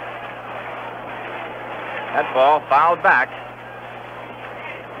 That ball fouled back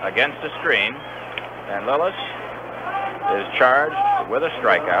against the screen. And Lillis is charged with a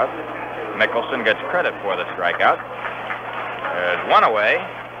strikeout. Mickelson gets credit for the strikeout. There's 1 away.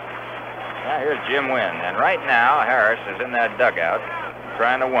 Now here's Jim Wynn. And right now, Harris is in that dugout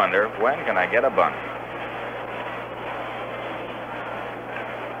trying to wonder, when can I get a bunt?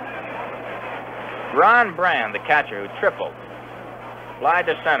 Ron Brand, the catcher, who tripled. Fly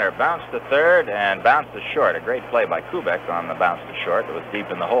to center, bounced to third, and bounced to short. A great play by Kubek on the bounce to short. It was deep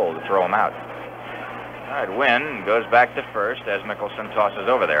in the hole to throw him out. All right, Wynn goes back to first as Mickelson tosses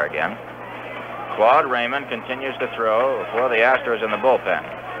over there again. Claude Raymond continues to throw for the Astros in the bullpen.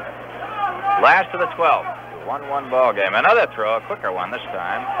 Last of the 12th, 1-1 ball game. Another throw, a quicker one this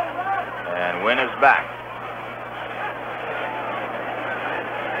time, and Wynn is back.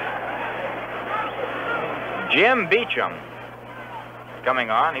 Jim Beecham coming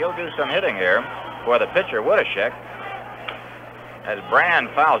on. He'll do some hitting here for the pitcher, Wodashek, as Brand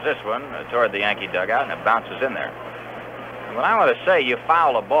fouls this one toward the Yankee dugout, and it bounces in there. And when I want to say you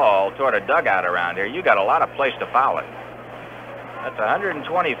foul a ball toward a dugout around here, you got a lot of place to foul it. That's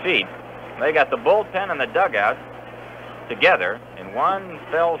 120 feet. They got the bullpen and the dugout together in one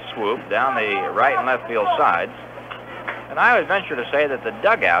fell swoop down the right and left field sides. And I would venture to say that the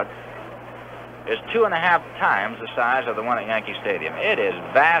dugout is 2.5 times the size of the one at Yankee Stadium. It is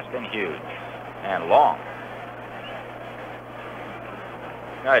vast and huge and long.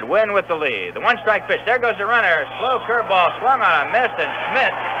 All right, Wynn with the lead. The 1-strike pitch. There goes the runner. Slow curveball swung on a miss, and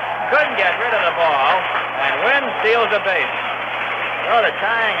Schmidt couldn't get rid of the ball, and Wynn steals a base. So the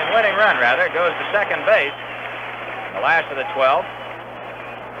tying and winning run, rather, goes to second base. The last of the 12th.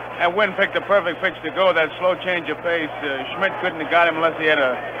 And Wynn picked the perfect pitch to go, that slow change of pace. Schmidt couldn't have got him unless he had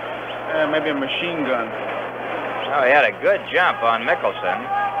maybe a machine gun. Oh, he had a good jump on Mickelson.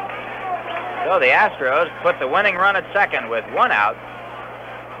 So the Astros put the winning run at second with 1 out.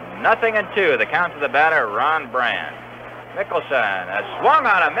 0-2, the count to the batter, Ron Brand. Mickelson has swung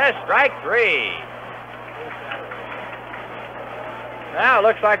on a miss, strike 3. Now it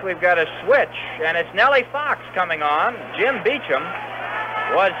looks like we've got a switch, and it's Nellie Fox coming on. Jim Beecham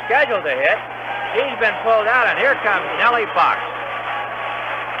was scheduled to hit. He's been pulled out, and here comes Nellie Fox.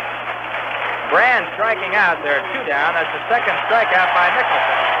 Brand striking out. There are 2 down. That's the second strikeout by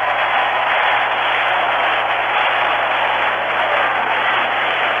Mickelson.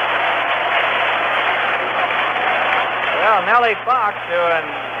 Well, Nellie Fox, who in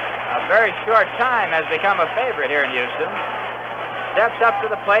a very short time has become a favorite here in Houston, steps up to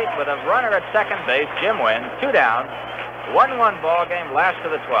the plate with a runner at second base, Jim Wynn, 2 down, 1-1 ball game, last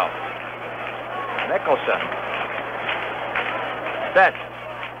of the 12th. Mickelson set,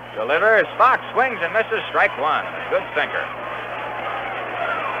 delivers. Fox swings and misses, strike 1. Good sinker.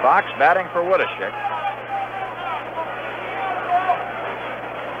 Fox batting for Wodashek.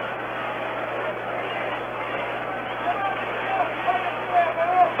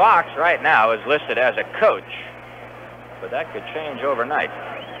 Fox right now is listed as a coach, but that could change overnight.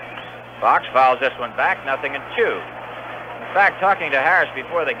 Fox fouls this one back, 0-2. In fact, talking to Harris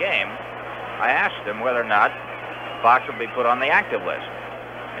before the game, I asked him whether or not Fox would be put on the active list.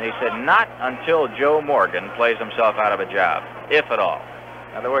 And he said not until Joe Morgan plays himself out of a job, if at all.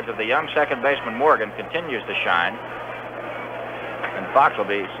 In other words, if the young second baseman Morgan continues to shine, then Fox will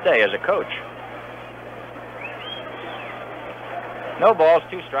stay as a coach. No balls,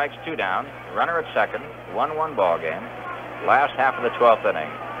 2 strikes, 2 down. Runner at second, 1-1 ball game. Last half of the 12th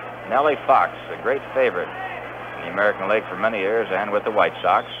inning. Nellie Fox, a great favorite in the American League for many years and with the White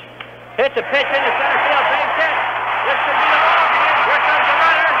Sox. Hits a pitch into center field, base hit. This could be the ball game. Here comes the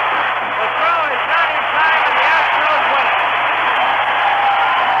runner. The throw is not in time, and the Astros win it.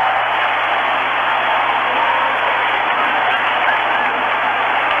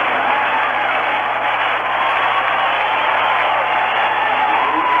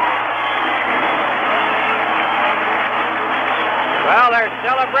 Well, there's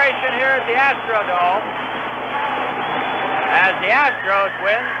celebration here at the Astrodome as the Astros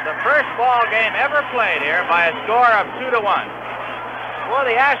win the first ball game ever played here by a score of 2-1. for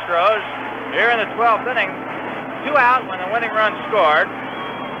the Astros here in the 12th inning. 2 out when the winning run scored.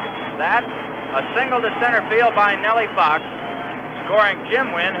 That, a single to center field by Nellie Fox, scoring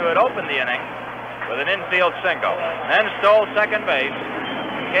Jim Wynn, who had opened the inning with an infield single. Then stole second base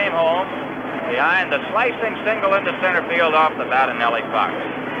and came home behind the slicing single into center field off the bat of Nellie Fox.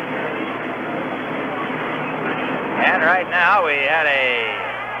 And right now we had a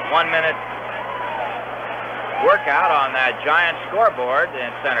 1-minute workout on that giant scoreboard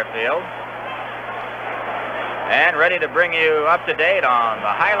in center field. And ready to bring you up to date on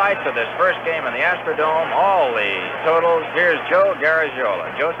the highlights of this first game in the Astrodome, all the totals. Here's Joe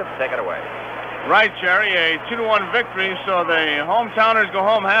Garagiola. Joseph, take it away. Right, Jerry, a 2-1 victory, so the hometowners go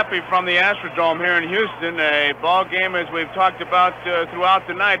home happy from the Astrodome here in Houston. A ball game, as we've talked about throughout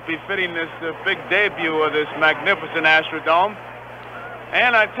the night, befitting this big debut of this magnificent Astrodome.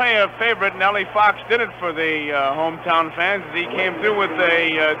 And I tell you, a favorite, Nellie Fox did it for the hometown fans as he came through with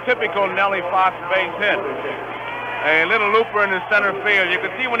a typical Nellie Fox base hit. A little looper in the center field. You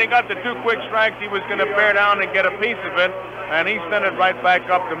could see when he got the 2 quick strikes, he was going to bear down and get a piece of it, and he sent it right back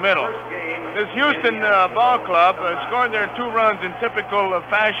up the middle. This Houston ball club scored their 2 runs in typical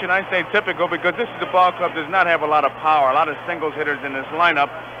fashion. I say typical because this is a ball club that does not have a lot of power, a lot of singles hitters in this lineup.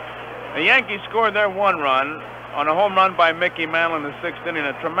 The Yankees scored their 1 run on a home run by Mickey Mantle in the 6th inning,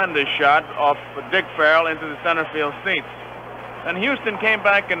 a tremendous shot off Dick Farrell into the center field seats. Then Houston came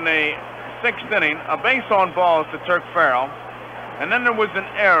back in the 6th inning, a base on balls to Turk Farrell, and then there was an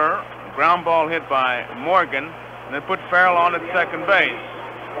error, a ground ball hit by Morgan, and it put Farrell on at second base.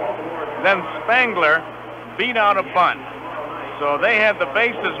 Then Spangler beat out a bunt, so they had the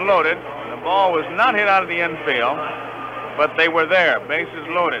bases loaded. The ball was not hit out of the infield, but they were there, bases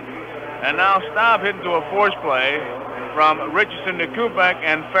loaded. And now Staub hit into a force play from Richardson to Kubek,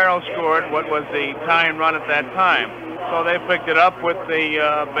 and Farrell scored what was the tying run at that time. So they picked it up with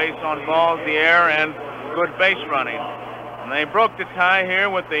the base on balls, the air, and good base running. And they broke the tie here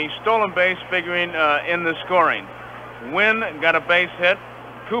with the stolen base figuring in the scoring. Wynn got a base hit.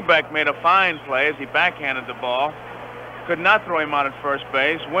 Kubek made a fine play as he backhanded the ball. Could not throw him out at first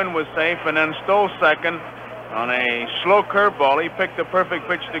base. Wynn was safe and then stole second on a slow curveball. He picked the perfect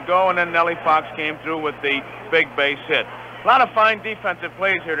pitch to go, and then Nellie Fox came through with the big base hit. A lot of fine defensive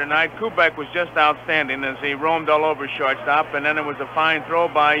plays here tonight. Kubek was just outstanding as he roamed all over shortstop, and then it was a fine throw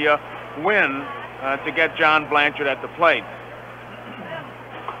by Wynn to get John Blanchard at the plate.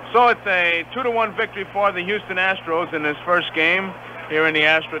 So it's a 2-1 victory for the Houston Astros in this first game here in the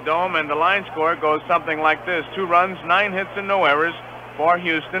Astrodome, and the line score goes something like this: 2 runs, 9 hits, and no errors for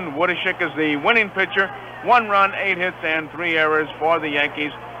Houston. Woodishick is the winning pitcher, 1 run, 8 hits, and 3 errors for the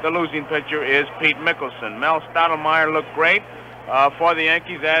Yankees. The losing pitcher is Pete Mickelson. Mel Stottlemyre looked great for the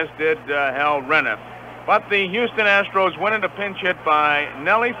Yankees, as did Hal Renniff. But the Houston Astros winning a pinch hit by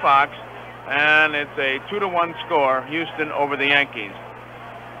Nellie Fox, and it's a 2-1 score, Houston over the Yankees.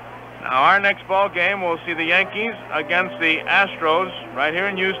 Now our next ball game, we'll see the Yankees against the Astros right here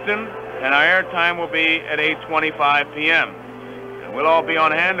in Houston, and our air time will be at 8:25 p.m. And we'll all be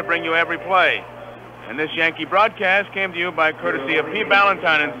on hand to bring you every play. And this Yankee broadcast came to you by courtesy of P.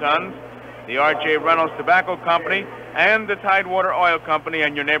 Ballantyne & Sons, the R.J. Reynolds Tobacco Company, and the Tidewater Oil Company,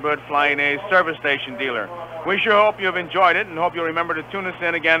 and your neighborhood Flying A's service station dealer. We sure hope you've enjoyed it, and hope you'll remember to tune us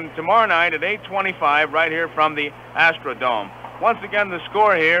in again tomorrow night at 8:25 right here from the Astrodome. Once again, the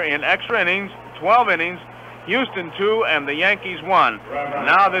score here in extra innings, 12 innings, Houston 2 and the Yankees 1.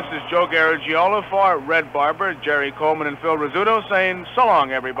 Now this is Joe Garagiola for Red Barber, Jerry Coleman, and Phil Rizzuto saying so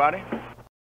long, everybody.